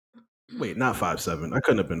 Wait, not 5'7". I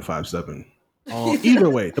couldn't have been 5'7". Either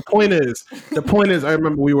way, the point is, I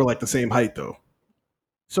remember we were like the same height though.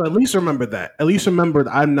 So at least remember that. At least remember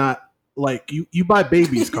that I'm not like you. You buy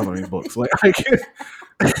babies coloring books. Like I can't.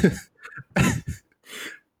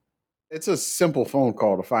 it's a simple phone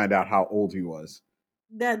call to find out how old he was.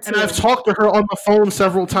 That's And I've talked to her on the phone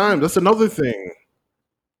several times. That's another thing.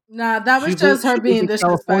 Nah, that was She just her lives being in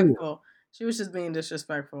disrespectful. California. She was just being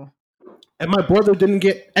disrespectful. And my brother didn't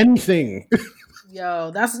get anything.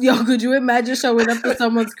 Yo, could you imagine showing up to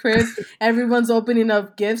someone's crib, everyone's opening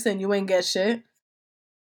up gifts and you ain't get shit?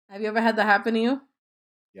 Have you ever had that happen to you?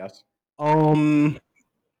 Yes.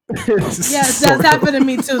 Yes, that's happened to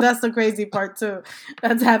me too. That's the crazy part too.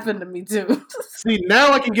 That's happened to me too. See,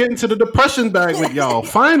 now I can get into the depression bag with y'all.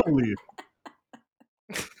 Finally.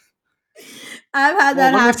 I've had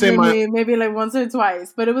that happen to me maybe like once or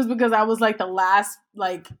twice, but it was because I was like the last,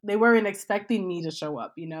 like they weren't expecting me to show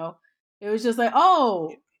up, you know? It was just like,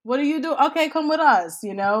 oh, what do you do? Okay, come with us,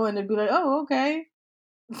 you know? And it'd be like, oh, okay.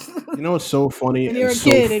 You know what's so funny? And you're a so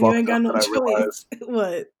kid and you ain't got fucked no up that I realized? choice.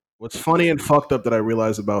 What? What's funny and fucked up that I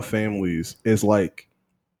realize about families is like,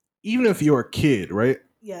 even if you're a kid, right?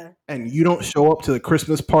 Yeah. And you don't show up to the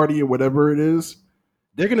Christmas party or whatever it is,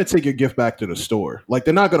 they're gonna take your gift back to the store. Like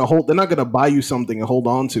they're not gonna buy you something and hold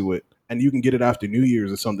on to it and you can get it after New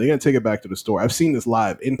Year's or something. They're gonna take it back to the store. I've seen this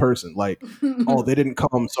live in person. Like, oh, they didn't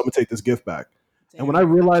come, so I'm gonna take this gift back. Damn. And when I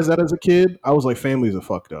realized that as a kid, I was like, families are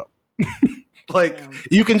fucked up. Like, Yeah.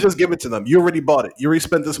 you can just give it to them. You already bought it. You already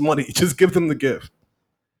spent this money. Just give them the gift.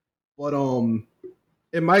 But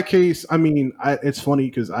in my case, I mean, it's funny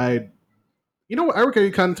because you know what, Erica,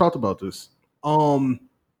 you kind of talked about this. Because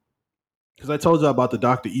I told you about the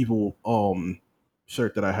Doctor Evil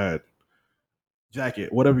shirt that I had,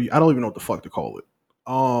 jacket, whatever. I don't even know what the fuck to call it.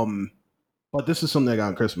 But this is something I got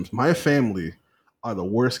on Christmas. My family are the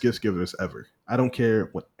worst gift givers ever. I don't care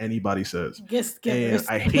what anybody says. Gift And givers.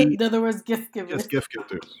 I hate In other words, gift givers. just gift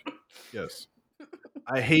givers. Yes.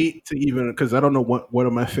 I hate to even because I don't know what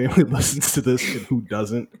of my family listens to this and who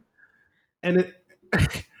doesn't. And it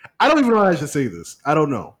I don't even know how I should say this. I don't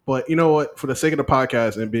know. But you know what? For the sake of the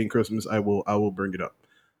podcast and being Christmas, I will bring it up.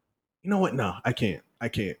 You know what? No, I can't.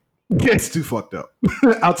 It's too fucked up.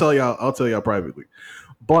 I'll tell y'all privately.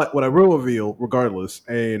 But what I will reveal, regardless,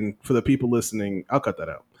 and for the people listening, I'll cut that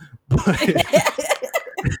out. But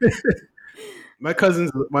my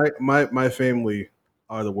cousins, my family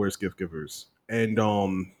are the worst gift givers. And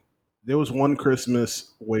there was one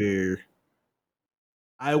Christmas where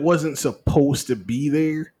I wasn't supposed to be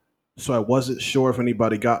there, so I wasn't sure if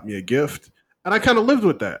anybody got me a gift, and I kind of lived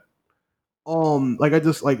with that. Like I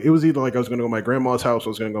just like it was either like I was going to go to my grandma's house, or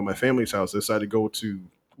I was going to go to my family's house. I decided to go to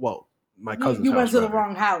my cousin's You house. went to the rather.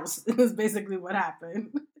 wrong house. It was basically what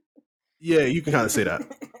happened. Yeah, you can kind of say that.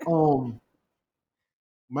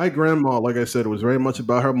 My grandma, like I said, was very much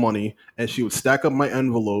about her money, and she would stack up my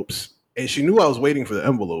envelopes. And she knew I was waiting for the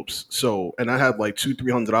envelopes, so and I had like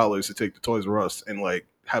 $200-300 to take to Toys R Us and like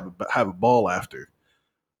have a ball after.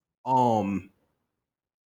 Can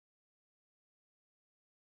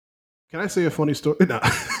I say a funny story? Nah,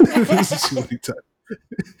 this is too many times.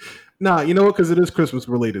 Nah, you know what? Because it is Christmas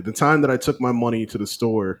related. The time that I took my money to the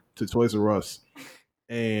store to Toys R Us,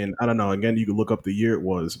 and I don't know. Again, you can look up the year it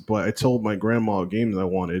was, but I told my grandma games I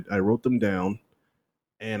wanted. I wrote them down,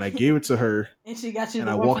 and I gave it to her. And she got you and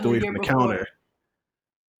the I one walked from away the from year the before. counter.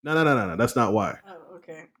 No. That's not why. Oh,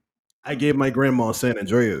 okay. I gave my grandma San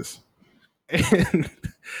Andreas. And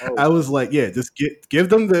Oh. I was like, yeah, just give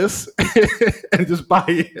them this and just buy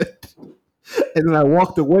it. And then I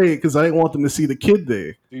walked away because I didn't want them to see the kid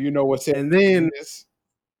there. Do you know what's And then this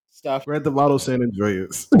stuff? Grand Theft Auto San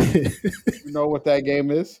Andreas. You know what that game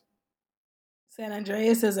is? San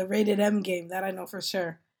Andreas is a rated M game. That I know for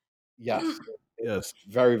sure. Yes. Yes.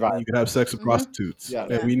 Very You violent. could have sex with Mhm. prostitutes. Yeah.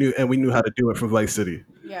 And we knew how to do it from Vice City.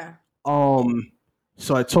 Yeah.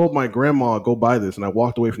 So I told my grandma go buy this, and I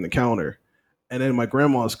walked away from the counter. And then my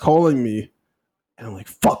grandma is calling me, and I'm like,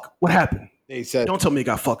 "Fuck, what happened? They said Don't tell me it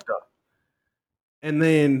got fucked up." And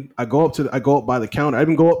then I go up by the counter. I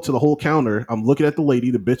didn't go up to the whole counter. I'm looking at the lady,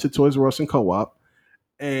 the bitch at Toys R Us and Co-op,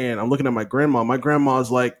 and I'm looking at my grandma. My grandma's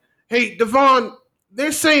like, "Hey, Devon,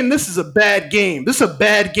 they're saying this is a bad game. This is a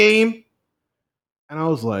bad game." And I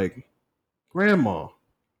was like, "Grandma,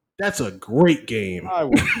 that's a great game." I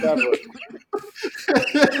would never.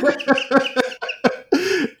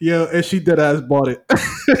 Yeah, and she dead ass bought it.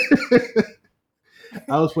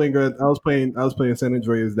 I was playing San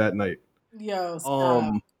Andreas that night. Yo, stop.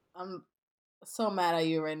 Um, I'm so mad at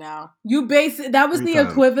you right now. That was 3 the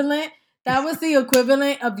times. equivalent. That was the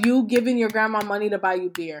equivalent of you giving your grandma money to buy you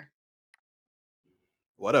beer.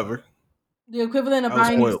 Whatever. The equivalent of I was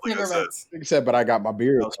buying you spoiled, like I said. cigarettes. He said, but I got my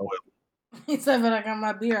beer. I was spoiled. He said, "But I got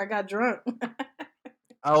my beer. I got drunk."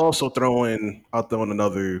 I'll throw in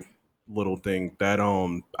another little thing that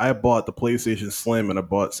I bought the PlayStation Slim and I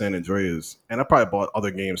bought San Andreas, and I probably bought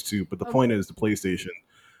other games too, but the point is the PlayStation,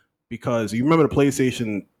 because you remember the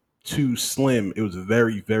PlayStation 2 Slim, it was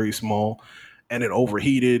very, very small and it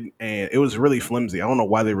overheated and it was really flimsy. I don't know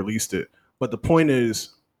why they released it, but the point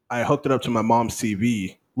is I hooked it up to my mom's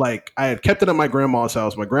TV. Like, I had kept it at my grandma's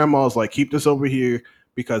house. My grandma's like, "Keep this over here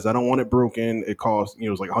because I don't want it broken. It cost, it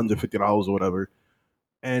was like $150 or whatever."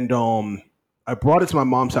 And I brought it to my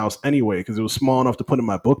mom's house anyway because it was small enough to put in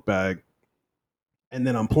my book bag. And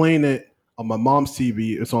then I'm playing it on my mom's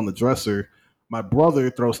TV. It's on the dresser. My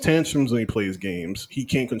brother throws tantrums when he plays games. He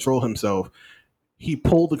can't control himself. He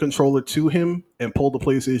pulled the controller to him and pulled the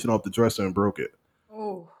PlayStation off the dresser and broke it.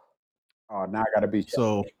 Oh. Oh, now I gotta be.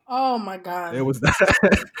 So Oh my god. there was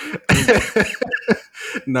that.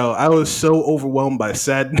 No, I was so overwhelmed by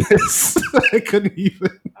sadness. I couldn't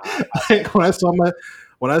even. When I saw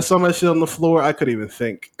my shit on the floor, I couldn't even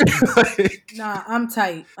think. Nah, I'm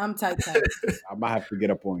tight. I'm tight. I might have to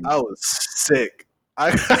get up on you. I was sick.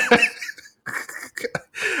 I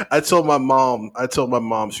told my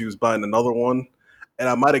mom she was buying another one, and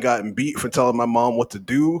I might have gotten beat for telling my mom what to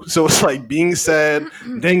do. So it's like being sad,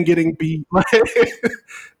 then getting beat.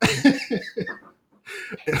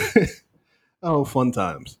 Oh, fun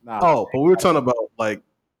times. Nah. Oh, but we were talking about like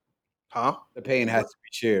Huh? The pain has to be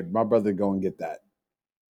shared. My brother go and get that.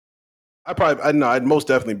 I know I'd most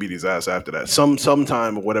definitely beat his ass after that.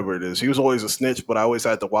 Sometime or whatever it is. He was always a snitch, but I always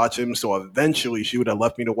had to watch him. So eventually, she would have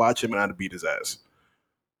left me to watch him, and I'd have beat his ass.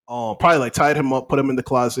 Probably like tied him up, put him in the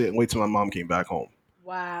closet, and wait till my mom came back home.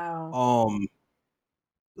 Wow.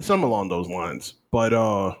 Something along those lines. But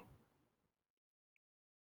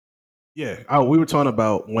yeah. Oh, we were talking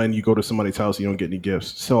about when you go to somebody's house, you don't get any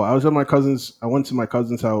gifts. So I went to my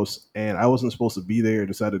cousin's house, and I wasn't supposed to be there.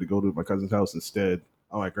 Decided to go to my cousin's house instead,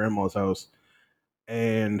 at my grandma's house,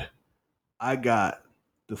 and I got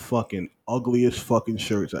the fucking ugliest fucking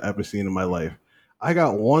shirts I ever seen in my life. I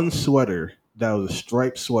got one sweater that was a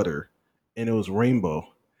striped sweater, and it was rainbow,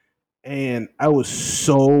 and I was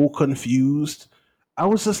so confused. I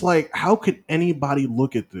was just like, how could anybody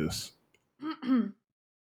look at this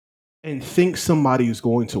and think somebody is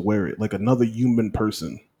going to wear it, like another human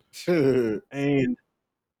person? And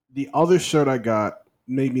the other shirt I got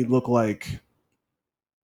made me look like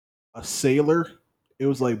a sailor. It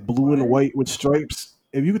was like blue and white with stripes.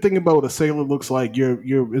 If you think about what a sailor looks like, you're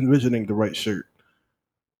envisioning the right shirt.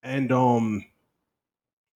 And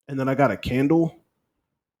then I got a candle.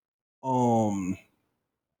 What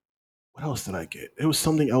else did I get? It was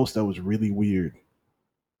something else that was really weird.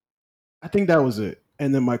 I think that was it.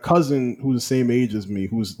 And then my cousin, who's the same age as me,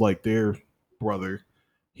 who's like their brother,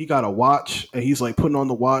 he got a watch and he's like putting on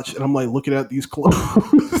the watch, and I'm like looking at these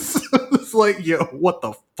clothes. It's like, yo, what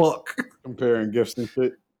the fuck? Comparing gifts and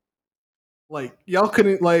shit. Like, y'all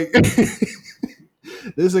couldn't like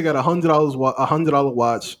this I got $100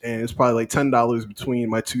 watch, and it's probably like $10 between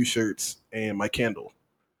my two shirts and my candle.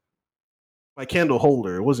 My candle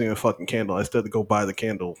holder. It wasn't even a fucking candle. I still had to go buy the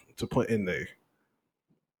candle to put in there.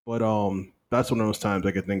 But that's one of those times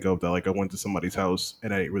I could think of that like I went to somebody's house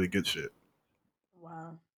and I didn't really get shit.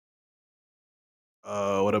 Wow.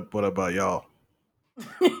 What about y'all?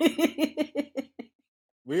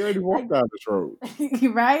 We already walked down this road.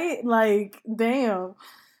 Right? Like, damn.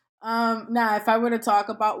 Now if I were to talk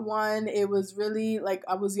about one, it was really like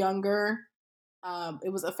I was younger.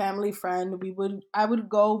 It was a family friend. I would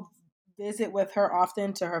go visit with her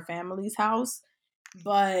often to her family's house,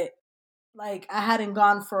 but like I hadn't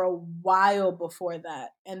gone for a while before that.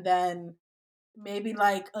 And then maybe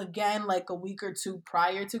like again like a week or two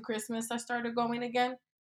prior to Christmas I started going again.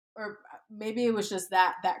 Or maybe it was just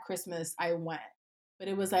that Christmas I went. But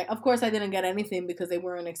it was like of course I didn't get anything because they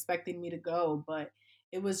weren't expecting me to go, but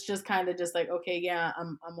it was just kind of just like, okay, yeah,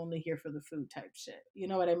 I'm only here for the food type shit. You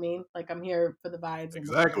know what I mean? Like I'm here for the vibes.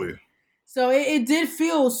 Exactly. And the food. So it did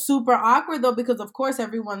feel super awkward though, because of course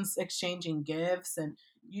everyone's exchanging gifts and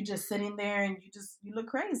you just sitting there and you look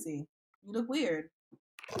crazy. You look weird.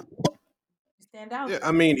 You stand out. Yeah,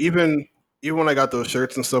 I mean, even when I got those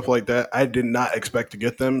shirts and stuff like that, I did not expect to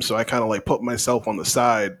get them. So I kind of like put myself on the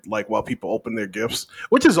side, like while people open their gifts,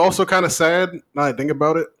 which is also kind of sad now I think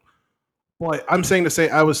about it. But I was saying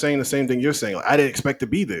the same thing you're saying. Like, I didn't expect to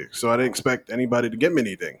be there, so I didn't expect anybody to get me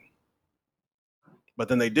anything. But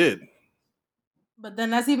then they did. But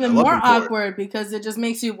then that's even more awkward because it just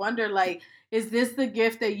makes you wonder, like, is this the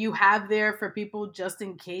gift that you have there for people just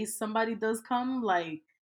in case somebody does come? Like,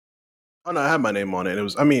 oh no, I had my name on it. It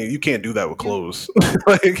was. I mean, you can't do that with clothes.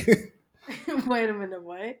 Like, wait a minute,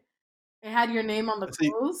 what? It had your name on the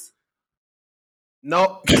clothes?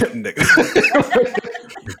 No,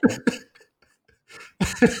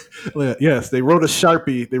 yes, they wrote a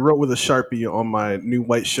Sharpie. They wrote with a Sharpie on my new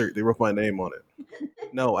white shirt. They wrote my name on it.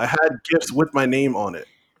 No, I had gifts with my name on it.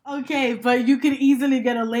 Okay, but you could easily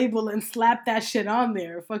get a label and slap that shit on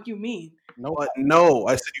there. Fuck you mean? No,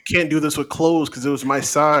 I said you can't do this with clothes because it was my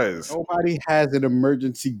size. Nobody has an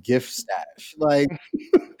emergency gift stash. Like,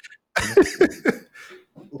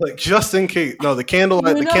 like just in case. No, the candle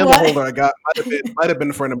holder I got might have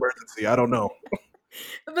been for an emergency. I don't know.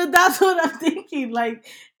 But that's what I'm thinking. Like,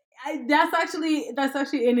 that's actually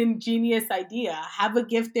an ingenious idea. Have a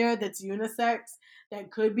gift there that's unisex, that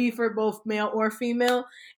could be for both male or female.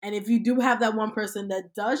 And if you do have that one person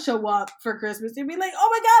that does show up for Christmas, you'd be like, "Oh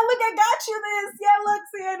my God, look, I got you this. Yeah, look,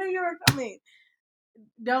 see, I knew you were coming."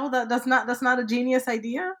 No, that's not a genius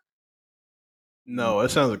idea. No,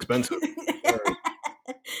 it sounds expensive.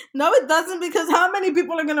 No, it doesn't, because how many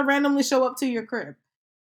people are gonna randomly show up to your crib?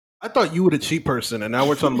 I thought you were the cheap person, and now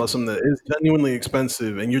we're talking about something that is genuinely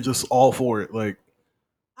expensive, and you're just all for it. Like,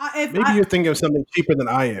 you're thinking of something cheaper than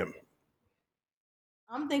I am.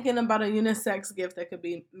 I'm thinking about a unisex gift that could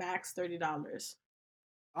be max $30.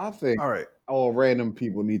 I think all right, all random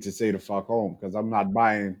people need to stay the fuck home because I'm not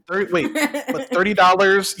buying. But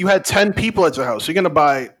 $30. You had 10 people at your house. So you're gonna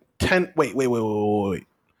buy 10. Wait.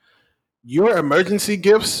 Your emergency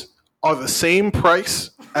gifts are the same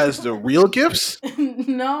price as the real gifts?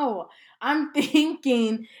 No, I'm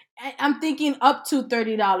thinking I'm thinking up to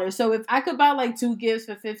 $30. So if I could buy like two gifts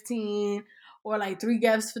for 15 or like three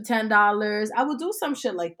gifts for $10, I would do some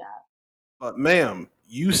shit like that. But ma'am,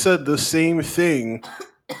 you said the same thing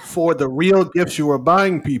for the real gifts you were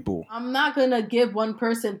buying people. I'm not gonna give one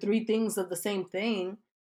person three things of the same thing.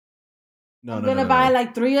 No, I'm no, no, gonna no, buy no.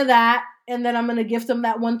 like three of that, and then I'm gonna gift them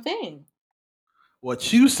that one thing.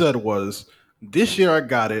 What you said was, this year I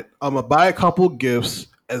got it. I'm gonna buy a couple gifts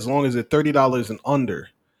as long as it's $30 and under.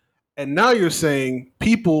 And now you're saying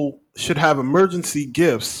people should have emergency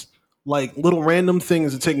gifts, like little random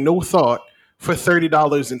things that take no thought, for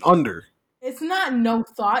 $30 and under. It's not no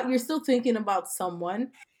thought. You're still thinking about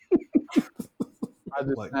someone. I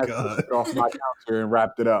just My snatched the God. shit off my counter and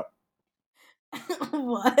wrapped it up.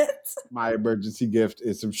 What? My emergency gift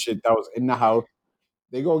is some shit that was in the house.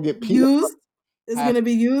 They gonna get peanut Used is half, gonna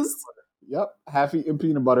be used. yep, half eaten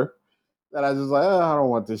peanut butter. That I just like, I don't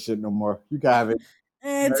want this shit no more. You can have it. It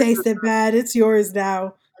Merry Christmas. tasted bad. It's yours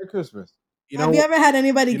now. Merry Christmas. You Have you know, ever had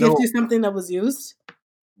anybody you gift know. you something that was used?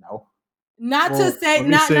 No. Not to Well, say let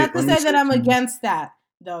me say. not to Let me say say that I'm to you. against that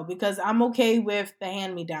though, because I'm okay with the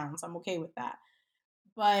hand me downs. I'm okay with that.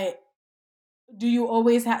 But do you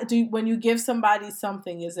always have do when you give somebody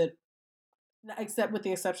something? Is it except with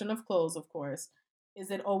the exception of clothes, of course? Is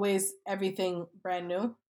it always everything brand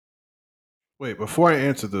new? Wait, before I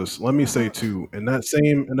answer this, let me say too. In that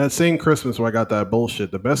same Christmas where I got that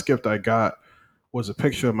bullshit, the best gift I got was a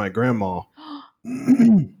picture of my grandma.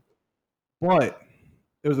 But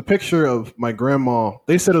it was a picture of my grandma.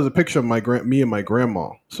 They said it was a picture of me and my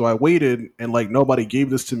grandma. So I waited, and like nobody gave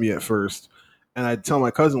this to me at first. And I tell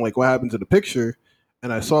my cousin like what happened to the picture,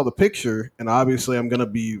 and I saw the picture, and obviously I'm gonna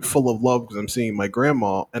be full of love because I'm seeing my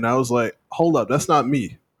grandma. And I was like, hold up, that's not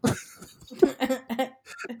me.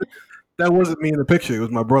 That wasn't me in the picture. It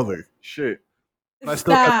was my brother. Shit. But I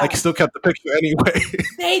Stop. still kept the picture anyway.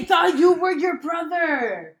 They thought you were your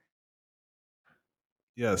brother.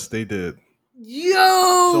 Yes, they did. So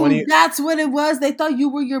Yo, any that's what it was. They thought you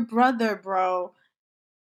were your brother, bro.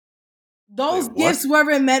 wait, Those what? gifts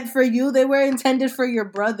weren't meant for you. They were intended for your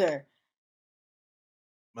brother.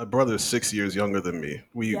 My brother's 6 years younger than me.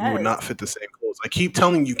 We would Yes. not fit the same clothes. I keep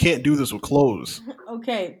telling you, can't do this with clothes.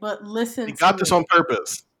 Okay, but listen We to got this me. on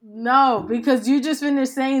purpose. No, because you just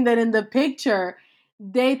finished saying that in the picture,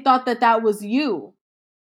 they thought that that was you.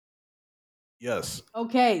 Yes.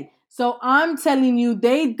 Okay, so I'm telling you,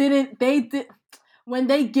 they did, when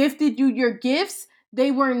they gifted you your gifts, they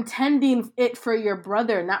were intending it for your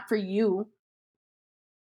brother, not for you.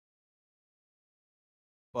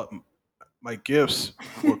 But my gifts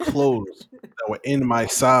were clothes that were in my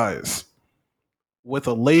size with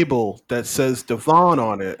a label that says Devon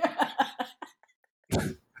on it.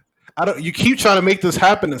 I don't you keep trying to make this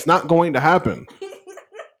happen. It's not going to happen.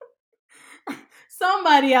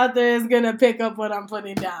 Somebody out there is gonna pick up what I'm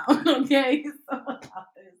putting down. Okay, someone out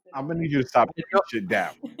there is I'm gonna need you to stop You putting know- shit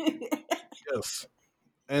down. Yes.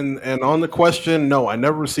 And on the question, no, I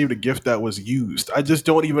never received a gift that was used. I just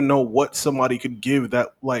don't even know what somebody could give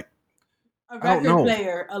that like A I don't record know.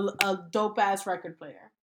 player, a dope ass record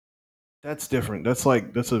player. That's different. That's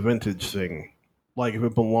a vintage thing. Like if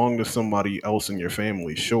it belonged to somebody else in your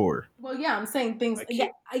family, sure. Well, yeah, I'm saying things. I Yeah,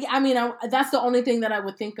 can't. I mean, that's the only thing that I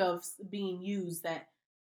would think of being used that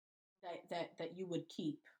you would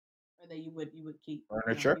keep or that you would keep.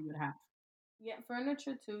 Furniture. You would have. Yeah,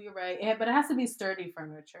 furniture too. You're right. Yeah, but it has to be sturdy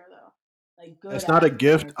furniture though, like good It's not a ass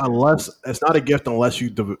gift furniture. unless it's not a gift unless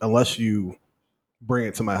you bring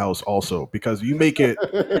it to my house also because you make it.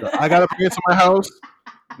 I gotta bring it to my house.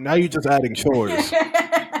 Now you're just adding He chores.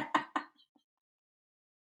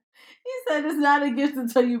 said it's not a gift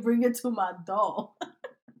until you bring it to my doll.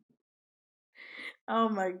 Oh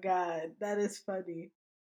my god, that is funny.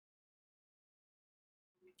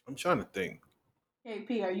 I'm trying to think. Hey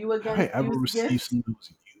P, are you Have I against ever used received gifts? something that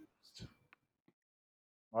was used?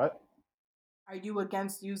 What? Are you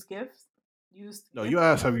against used gifts? Used No, gifts? you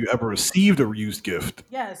asked, have you ever received a used gift?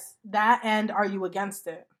 Yes, that and are you against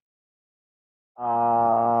it?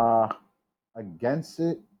 Uh, against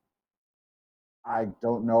it, I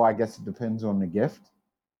don't know. I guess it depends on the gift.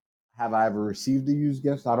 Have I ever received a used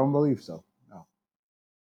gift? I don't believe so. No.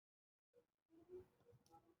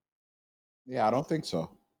 Yeah, I don't think so.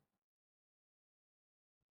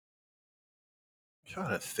 I'm trying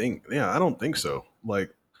to think. Yeah, I don't think so. Like,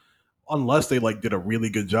 unless they like did a really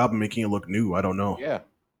good job of making it look new. I don't know. Yeah.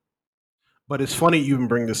 But it's funny you even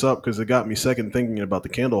bring this up because it got me second thinking about the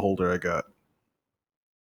candle holder I got.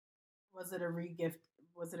 Was it a regift?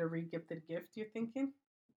 Was it a regifted gift? You're thinking?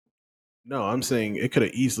 No, I'm saying it could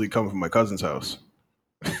have easily come from my cousin's house.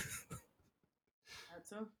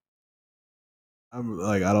 That's a- I'm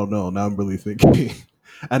like, I don't know. Now I'm really thinking.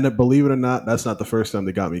 And then, believe it or not, that's not the first time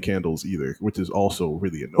they got me candles either, which is also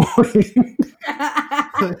really annoying.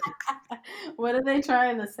 What are they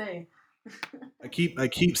trying to say? I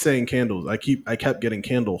keep saying candles. I kept getting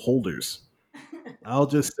candle holders. I'll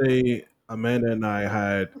just say Amanda and I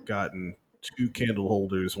had gotten two candle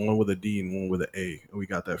holders, one with a D and one with an A, and we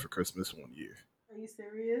got that for Christmas one year. Are you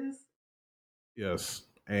serious? Yes,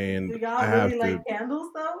 Do and I y'all really have to. like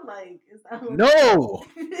candles though? Like, is that what? No,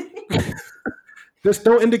 there's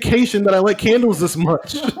no indication that I like candles this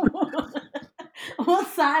much. What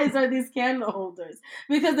size are these candle holders?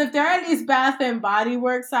 Because if they're at least Bath and Body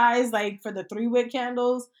Works size, like for the 3 wick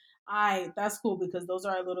candles, that's cool because those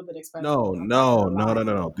are a little bit expensive. No, I'm not no, gonna no, no, lie.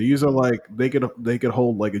 no, no. These are like they could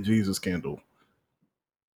hold like a Jesus candle.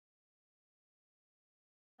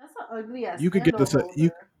 That's an ugly ass You could get candle this at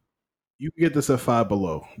holder. you can get this at Five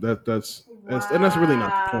Below. And that's really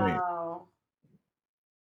not the point. Wow.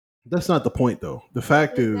 That's not the point though. The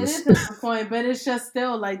fact It is, isn't the point, but it's just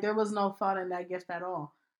still like there was no thought in that gift at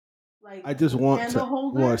all. Like I just the want candle to. Well,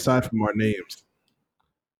 holder, aside from our names,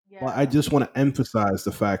 well, I yeah. just want to emphasize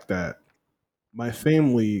the fact that my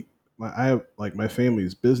family, my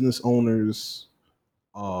family's business owners,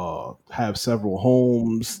 have several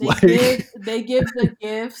homes. They give they give the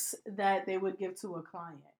gifts that they would give to a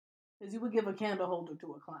client. Because you would give a candle holder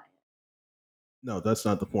to a client. No, that's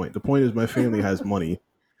not the point. The point is my family has money,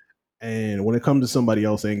 and when it comes to somebody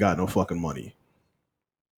else, they ain't got no fucking money.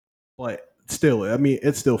 But still, I mean,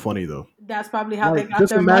 it's still funny though. That's probably how they Like, got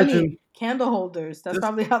their money. Candle holders. That's just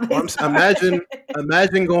probably how they I'm, started.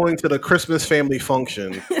 imagine going to the Christmas family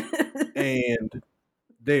function and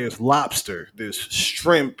there's lobster, there's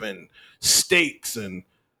shrimp and steaks and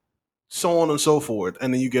so on and so forth,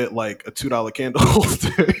 and then you get like a $2 candle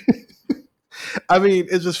holder. I mean,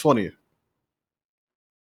 it's just funny.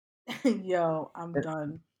 Yo, I'm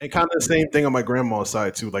done. And kind of the same thing on my grandma's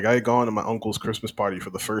side too. Like I had gone to my uncle's Christmas party for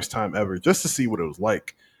the first time ever just to see what it was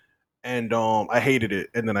like. And I hated it.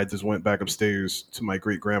 And then I just went back upstairs to my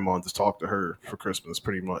great grandma and just talked to her for Christmas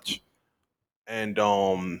pretty much. And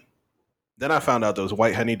then I found out there was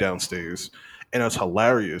white honey downstairs. And it was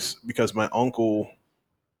hilarious because my uncle,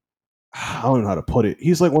 I don't know how to put it.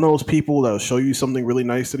 He's like one of those people that'll show you something really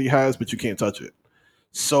nice that he has, but you can't touch it.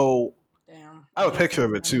 So Damn. I have a picture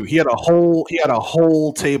of it too. He had a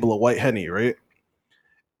whole table of white henny, right?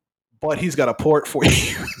 But he's got a port for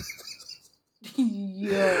you.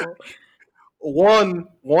 Yo. One,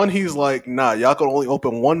 he's like, nah, y'all can only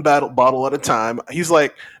open one bottle at a time. He's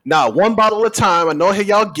like, nah, one bottle at a time. I know how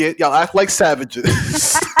y'all act like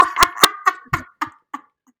savages.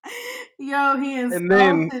 Yo, he and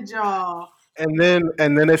then insulted y'all. and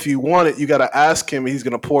then if you want it, you gotta ask him. He's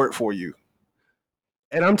gonna pour it for you.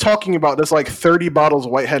 And I'm talking about there's like 30 bottles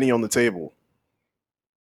of white henny on the table.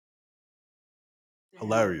 Damn.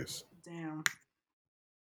 Hilarious. Damn.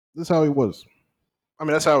 This is how he was. I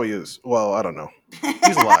mean, that's how he is. Well, I don't know.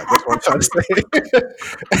 He's alive. That's what I'm trying to say.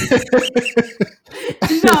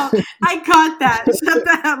 No, I caught that. Shut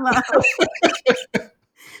the hell up.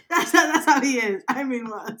 That's how he is. I mean,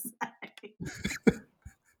 what?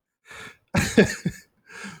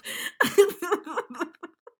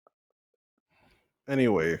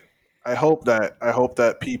 Anyway, I hope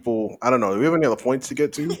that people. I don't know. Do we have any other points to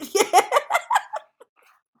get to?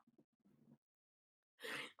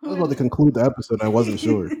 I was about to conclude the episode. I wasn't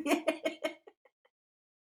sure.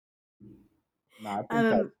 Nah, I I think that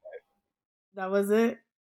don't. That was it.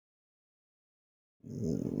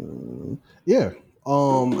 Yeah. I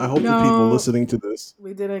hope the people No, listening to this.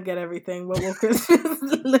 we didn't get everything. What will Christmas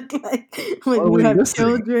look like What when are you we have missing?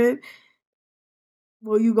 children?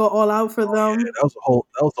 Will you go all out for Yeah, them? that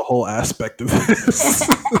was the whole aspect of this.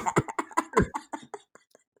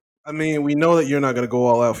 I mean, we know that you're not gonna go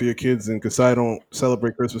all out for your kids, and because I don't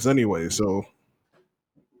celebrate Christmas anyway, so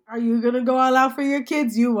Are you gonna go all out for your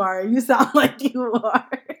kids? You are. You sound like you are.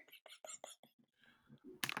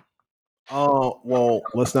 well,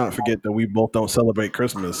 let's not forget that we both don't celebrate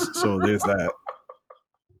Christmas, so there's that.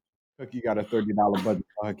 Cookie got a $30 budget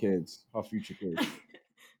for her kids, her future kids.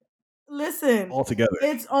 Listen, Altogether,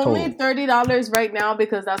 it's only total. $30 right now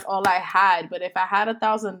because that's all I had. But if I had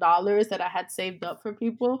 $1,000 that I had saved up for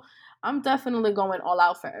people, I'm definitely going all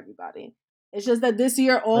out for everybody. It's just that this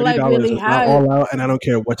year, all I $30 really is not had. all out, and I don't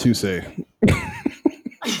care what you say.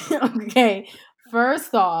 Okay,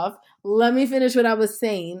 first off, let me finish what I was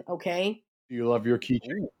saying. Okay, Do you love your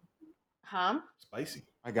keychain? huh? Spicy.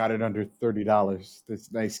 I got it under $30.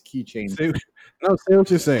 This nice keychain. Say what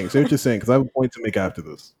you're saying. Say what you're saying, because I have a point to make after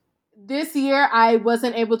this. This year, I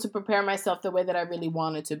wasn't able to prepare myself the way that I really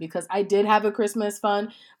wanted to because I did have a Christmas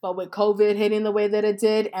fund, but with COVID hitting the way that it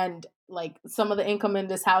did and like some of the income in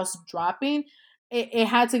this house dropping, it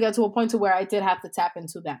had to get to a point to where I did have to tap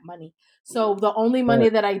into that money. So the only money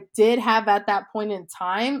that I did have at that point in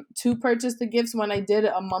time to purchase the gifts when I did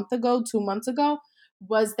a month ago, 2 months ago,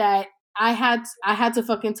 was that I had to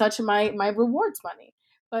fucking touch my rewards money.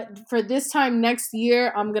 But for this time next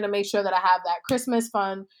year, I'm gonna make sure that I have that Christmas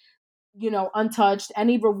fund, untouched.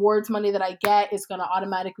 Any rewards money that I get is going to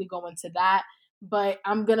automatically go into that. But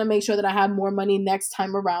I'm going to make sure that I have more money next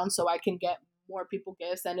time around so I can get more people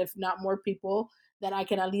gifts. And if not more people, then I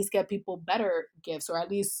can at least get people better gifts or at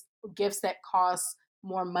least gifts that cost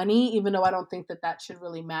more money, even though I don't think that that should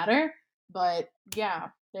really matter. But yeah,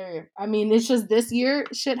 I mean, it's just this year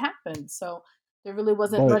shit happened. So there really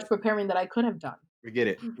wasn't But much preparing that I could have done. We get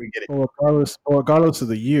it. We get it. regardless of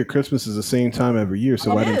the year, Christmas is the same time every year.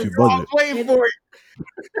 So why didn't you budget? I'm waiting for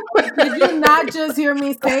it. Did you not just hear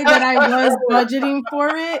me say that I was budgeting for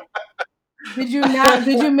it? Did you not?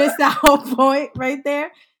 Did you miss that whole point right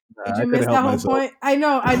there? Did I you couldn't miss help that whole myself. point?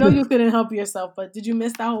 I know you couldn't help yourself, but did you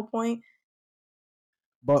miss that whole point?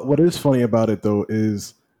 But what is funny about it though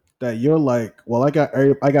is that you're like, well, I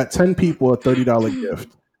got 10 people a $30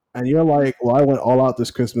 gift, and you're like, well, I went all out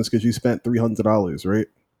this Christmas because you spent $300, right?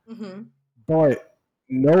 Mm-hmm. But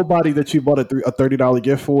nobody that you bought a $30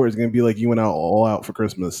 gift for is gonna be like you went out all out for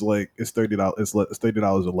Christmas. Like it's $30. It's $30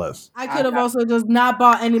 or less. I could have also just not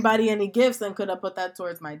bought anybody any gifts and could have put that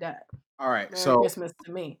towards my dad. All right, Merry so Christmas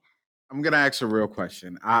to me. I'm gonna ask a real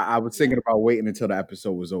question. I was thinking about waiting until the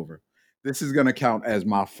episode was over. This is gonna count as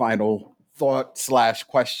my final thought /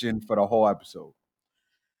 question for the whole episode.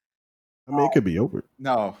 I mean, it could be over.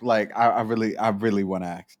 No, like I really want to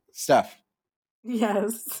ask Steph.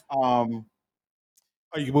 Yes.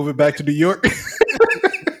 Are you moving back to New York?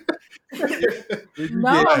 No,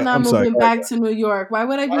 I'm not moving back to New York. Why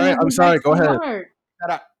would I be moving I'm sorry. back Go to New ahead.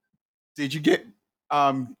 York? Did you get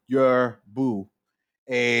your boo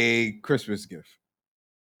a Christmas gift?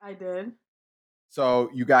 I did. So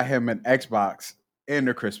you got him an Xbox and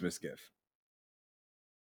a Christmas gift.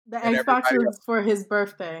 The And Xbox everybody was for his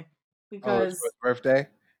birthday Oh, it's because for his birthday.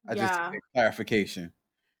 I just yeah. need clarification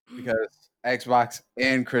because Xbox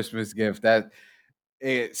and Christmas gift that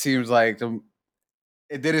it seems like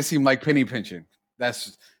it didn't seem like penny pinching.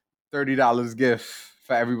 That's $30 gift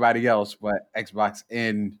for everybody else, but Xbox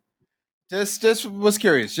and just was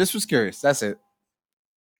curious. Just was curious. That's it.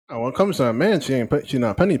 Oh, when it comes to that man, she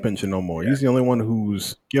not penny pinching no more. Yeah. He's the only one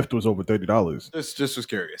whose gift was over $30. Just was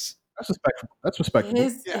curious. That's respectable. That's respectable.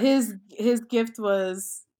 His gift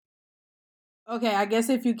was okay. I guess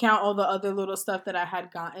if you count all the other little stuff that I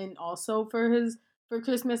had gotten also for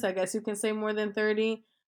Christmas, I guess you can say more than 30,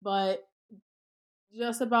 but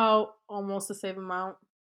just about almost the same amount.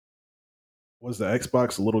 Was the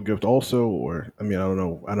Xbox a little gift also, or I mean, I don't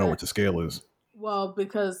know. I don't know what the scale is. Well,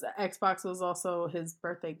 because Xbox was also his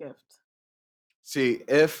birthday gift. See,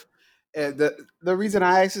 if the reason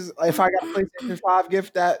I asked is if I got a PlayStation 5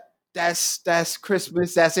 gift, that's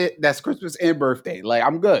Christmas. That's it. That's Christmas and birthday. Like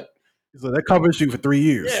I'm good. So that covers you for 3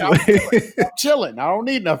 years. Yeah, I'm chilling. I don't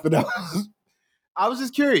need nothing else. I was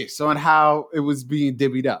just curious on how it was being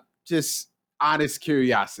divvied up. Just honest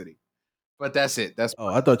curiosity. But that's it. Oh,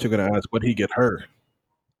 I thought you were gonna ask what he get her.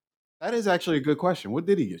 That is actually a good question. What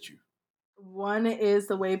did he get you? One is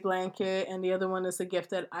the weight blanket, and the other one is a gift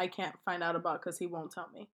that I can't find out about because he won't tell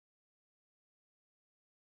me.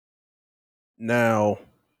 Now,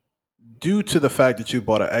 due to the fact that you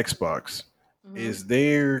bought an Xbox, Mhm.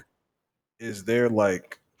 is there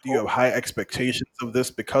like do you have high expectations of this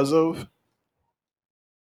because of,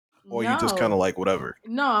 or you just kind of like whatever?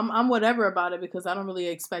 No, I'm whatever about it because I don't really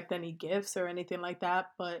expect any gifts or anything like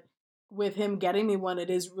that. But with him getting me one, it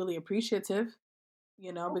is really appreciative,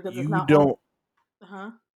 because it's not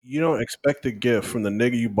You don't expect a gift from the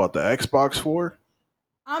nigga you bought the Xbox for?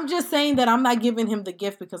 I'm just saying that I'm not giving him the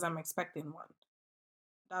gift because I'm expecting one.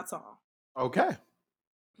 That's all. Okay.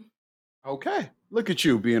 Look at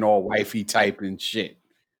you being all wifey type and shit.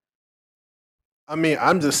 I mean,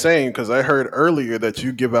 I'm just saying because I heard earlier that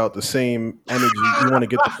you give out the same energy. You want to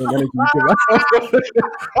get the same energy you give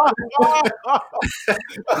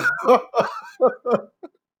out.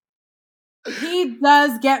 He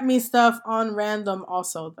does get me stuff on random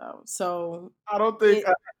also, though. So I don't think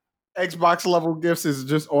Xbox level gifts is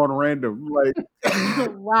just on random. Like,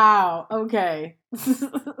 wow. Okay.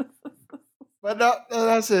 But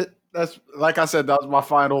that's it. That's like I said. That was my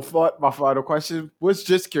final thought. My final question was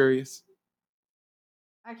just curious.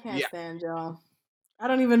 I can't stand y'all. I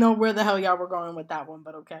don't even know where the hell y'all were going with that one,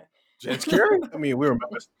 but okay. Just curious. I mean, we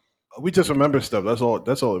remember. We just remember stuff. That's all.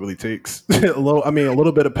 That's all it really takes. A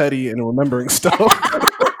little bit of petty and remembering stuff.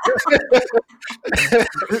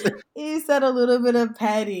 He said a little bit of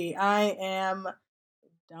petty. I am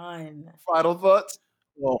done. Final thoughts.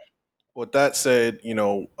 Well, with that said,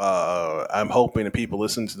 I'm hoping that people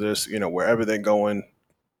listen to this, wherever they're going.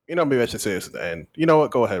 Maybe I should say this at the end. You know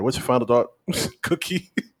what? Go ahead. What's your final thought,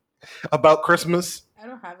 Cookie, about Christmas? I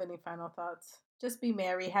don't have any final thoughts. Just be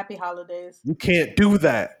merry. Happy holidays. You can't do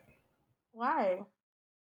that. Why?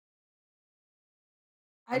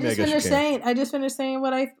 I mean, I guess you can. I just finished saying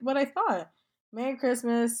what I thought. Merry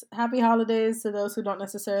Christmas, happy holidays to those who don't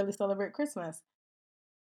necessarily celebrate Christmas.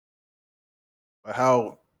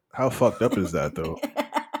 How fucked up is that though?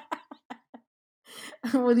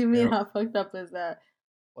 What do you mean? Yeah. How fucked up is that?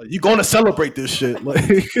 Like, you going to celebrate this shit?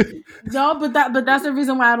 Like, No, but that's the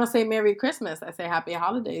reason why I don't say Merry Christmas. I say Happy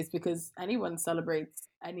Holidays because anyone celebrates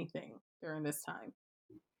anything during this time.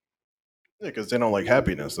 yeah, because they don't like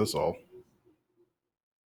happiness. That's all.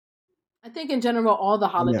 I think in general, all the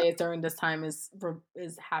Yeah. holidays during this time is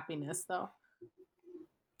happiness, though.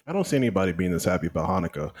 I don't see anybody being this happy about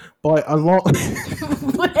Hanukkah. But along,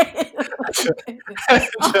 Wait.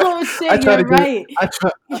 Oh shit! I try You're to right.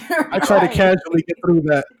 I try to casually get through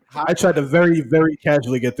that. I tried to very, very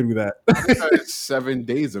casually get through that. It's 7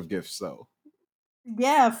 days of gifts, though.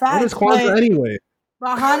 Yeah, What facts. is Kwanzaa anyway?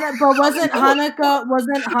 But wasn't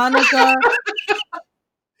Hanukkah?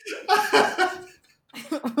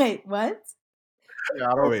 Wait, what? Yeah,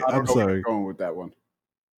 I don't. Wait, I don't I'm know where sorry. you're going with that one.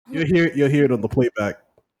 You'll hear it on the playback.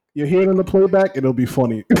 You'll hear it on the playback, and it'll be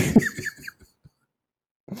funny.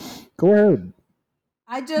 Go ahead.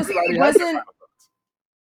 I just Everybody has their wasn't. final thoughts.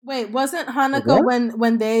 Wait, wasn't Hanukkah What?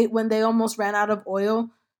 when they almost ran out of oil,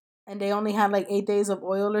 and they only had like 8 days of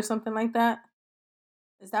oil or something like that?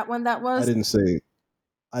 Is that when that I was? didn't say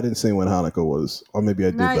when Hanukkah was, or maybe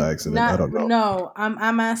I did by accident. I don't know. No,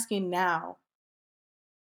 I'm asking now.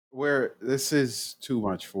 Where this is too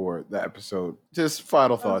much for the episode. Just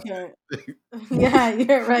final thoughts. Okay. Yeah,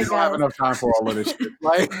 you're right, We don't have guys. enough time for all of this shit.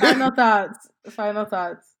 Like, Final thoughts. Final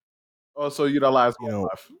thoughts. so you're the last You one know,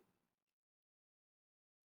 left.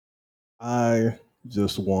 I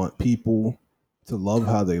just want people to love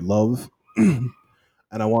how they love. And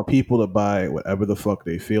I want people to buy whatever the fuck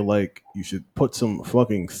they feel like. You should put some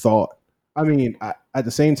fucking thought. I mean, at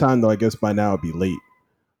the same time, though, I guess by now it'd be late.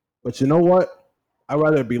 But you know what? I'd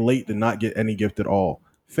rather be late than not get any gift at all.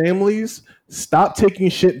 Families, stop taking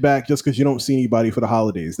shit back just because you don't see anybody for the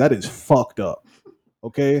holidays. That is fucked up.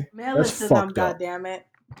 Okay? Mail That's it to them, fucked up. goddammit.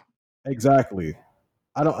 Exactly.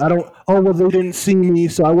 I don't, oh, well, they didn't see me,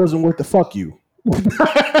 so I wasn't worth the fuck you.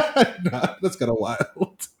 Nah, that's kind of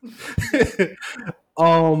wild.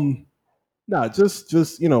 Nah, just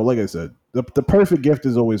like I said, the perfect gift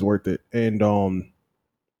is always worth it. And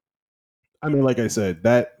I mean, like I said,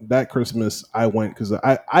 that Christmas I went because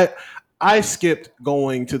I skipped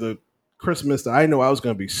going to the Christmas that I know I was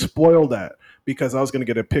going to be spoiled at because I was going to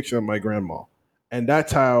get a picture of my grandma, and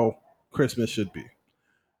that's how Christmas should be.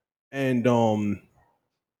 And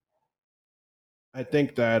I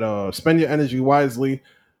think that spend your energy wisely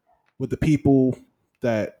with the people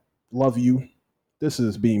that love you. This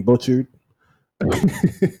is being butchered.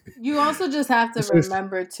 You also just have to This is-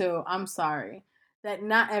 remember too. I'm sorry that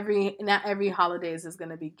not every holidays is going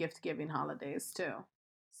to be gift giving holidays too.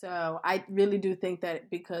 So I really do think that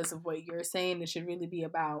because of what you're saying, it should really be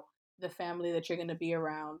about the family that you're going to be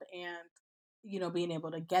around, and being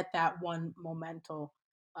able to get that one momental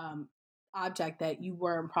um, object that you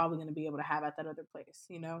weren't probably going to be able to have at that other place.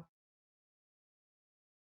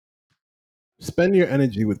 Spend your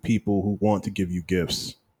energy with people who want to give you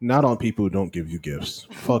gifts, not on people who don't give you gifts.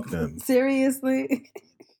 Fuck them. Seriously,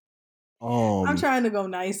 I'm trying to go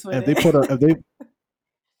nice with if it. they put a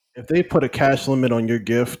if they put a cash limit on your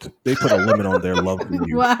gift, they put a limit on their love for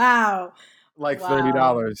you. Wow. Like Wow.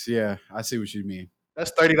 $30. Yeah, I see what you mean.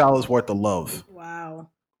 That's $30 worth of love. Wow.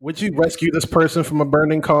 Would you rescue this person from a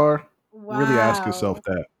burning car? Wow. Really ask yourself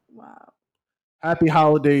that. Wow. Happy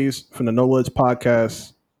holidays from the Knowledge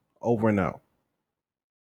Podcast. Over and out.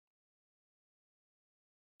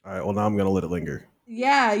 All right. Well, now I'm gonna let it linger.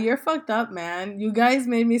 Yeah, you're fucked up, man. You guys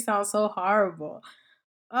made me sound so horrible.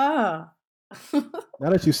 Ugh. Now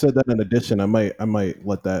that you said that in addition, I might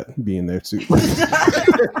let that be in there too.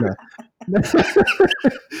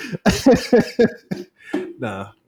 Nah.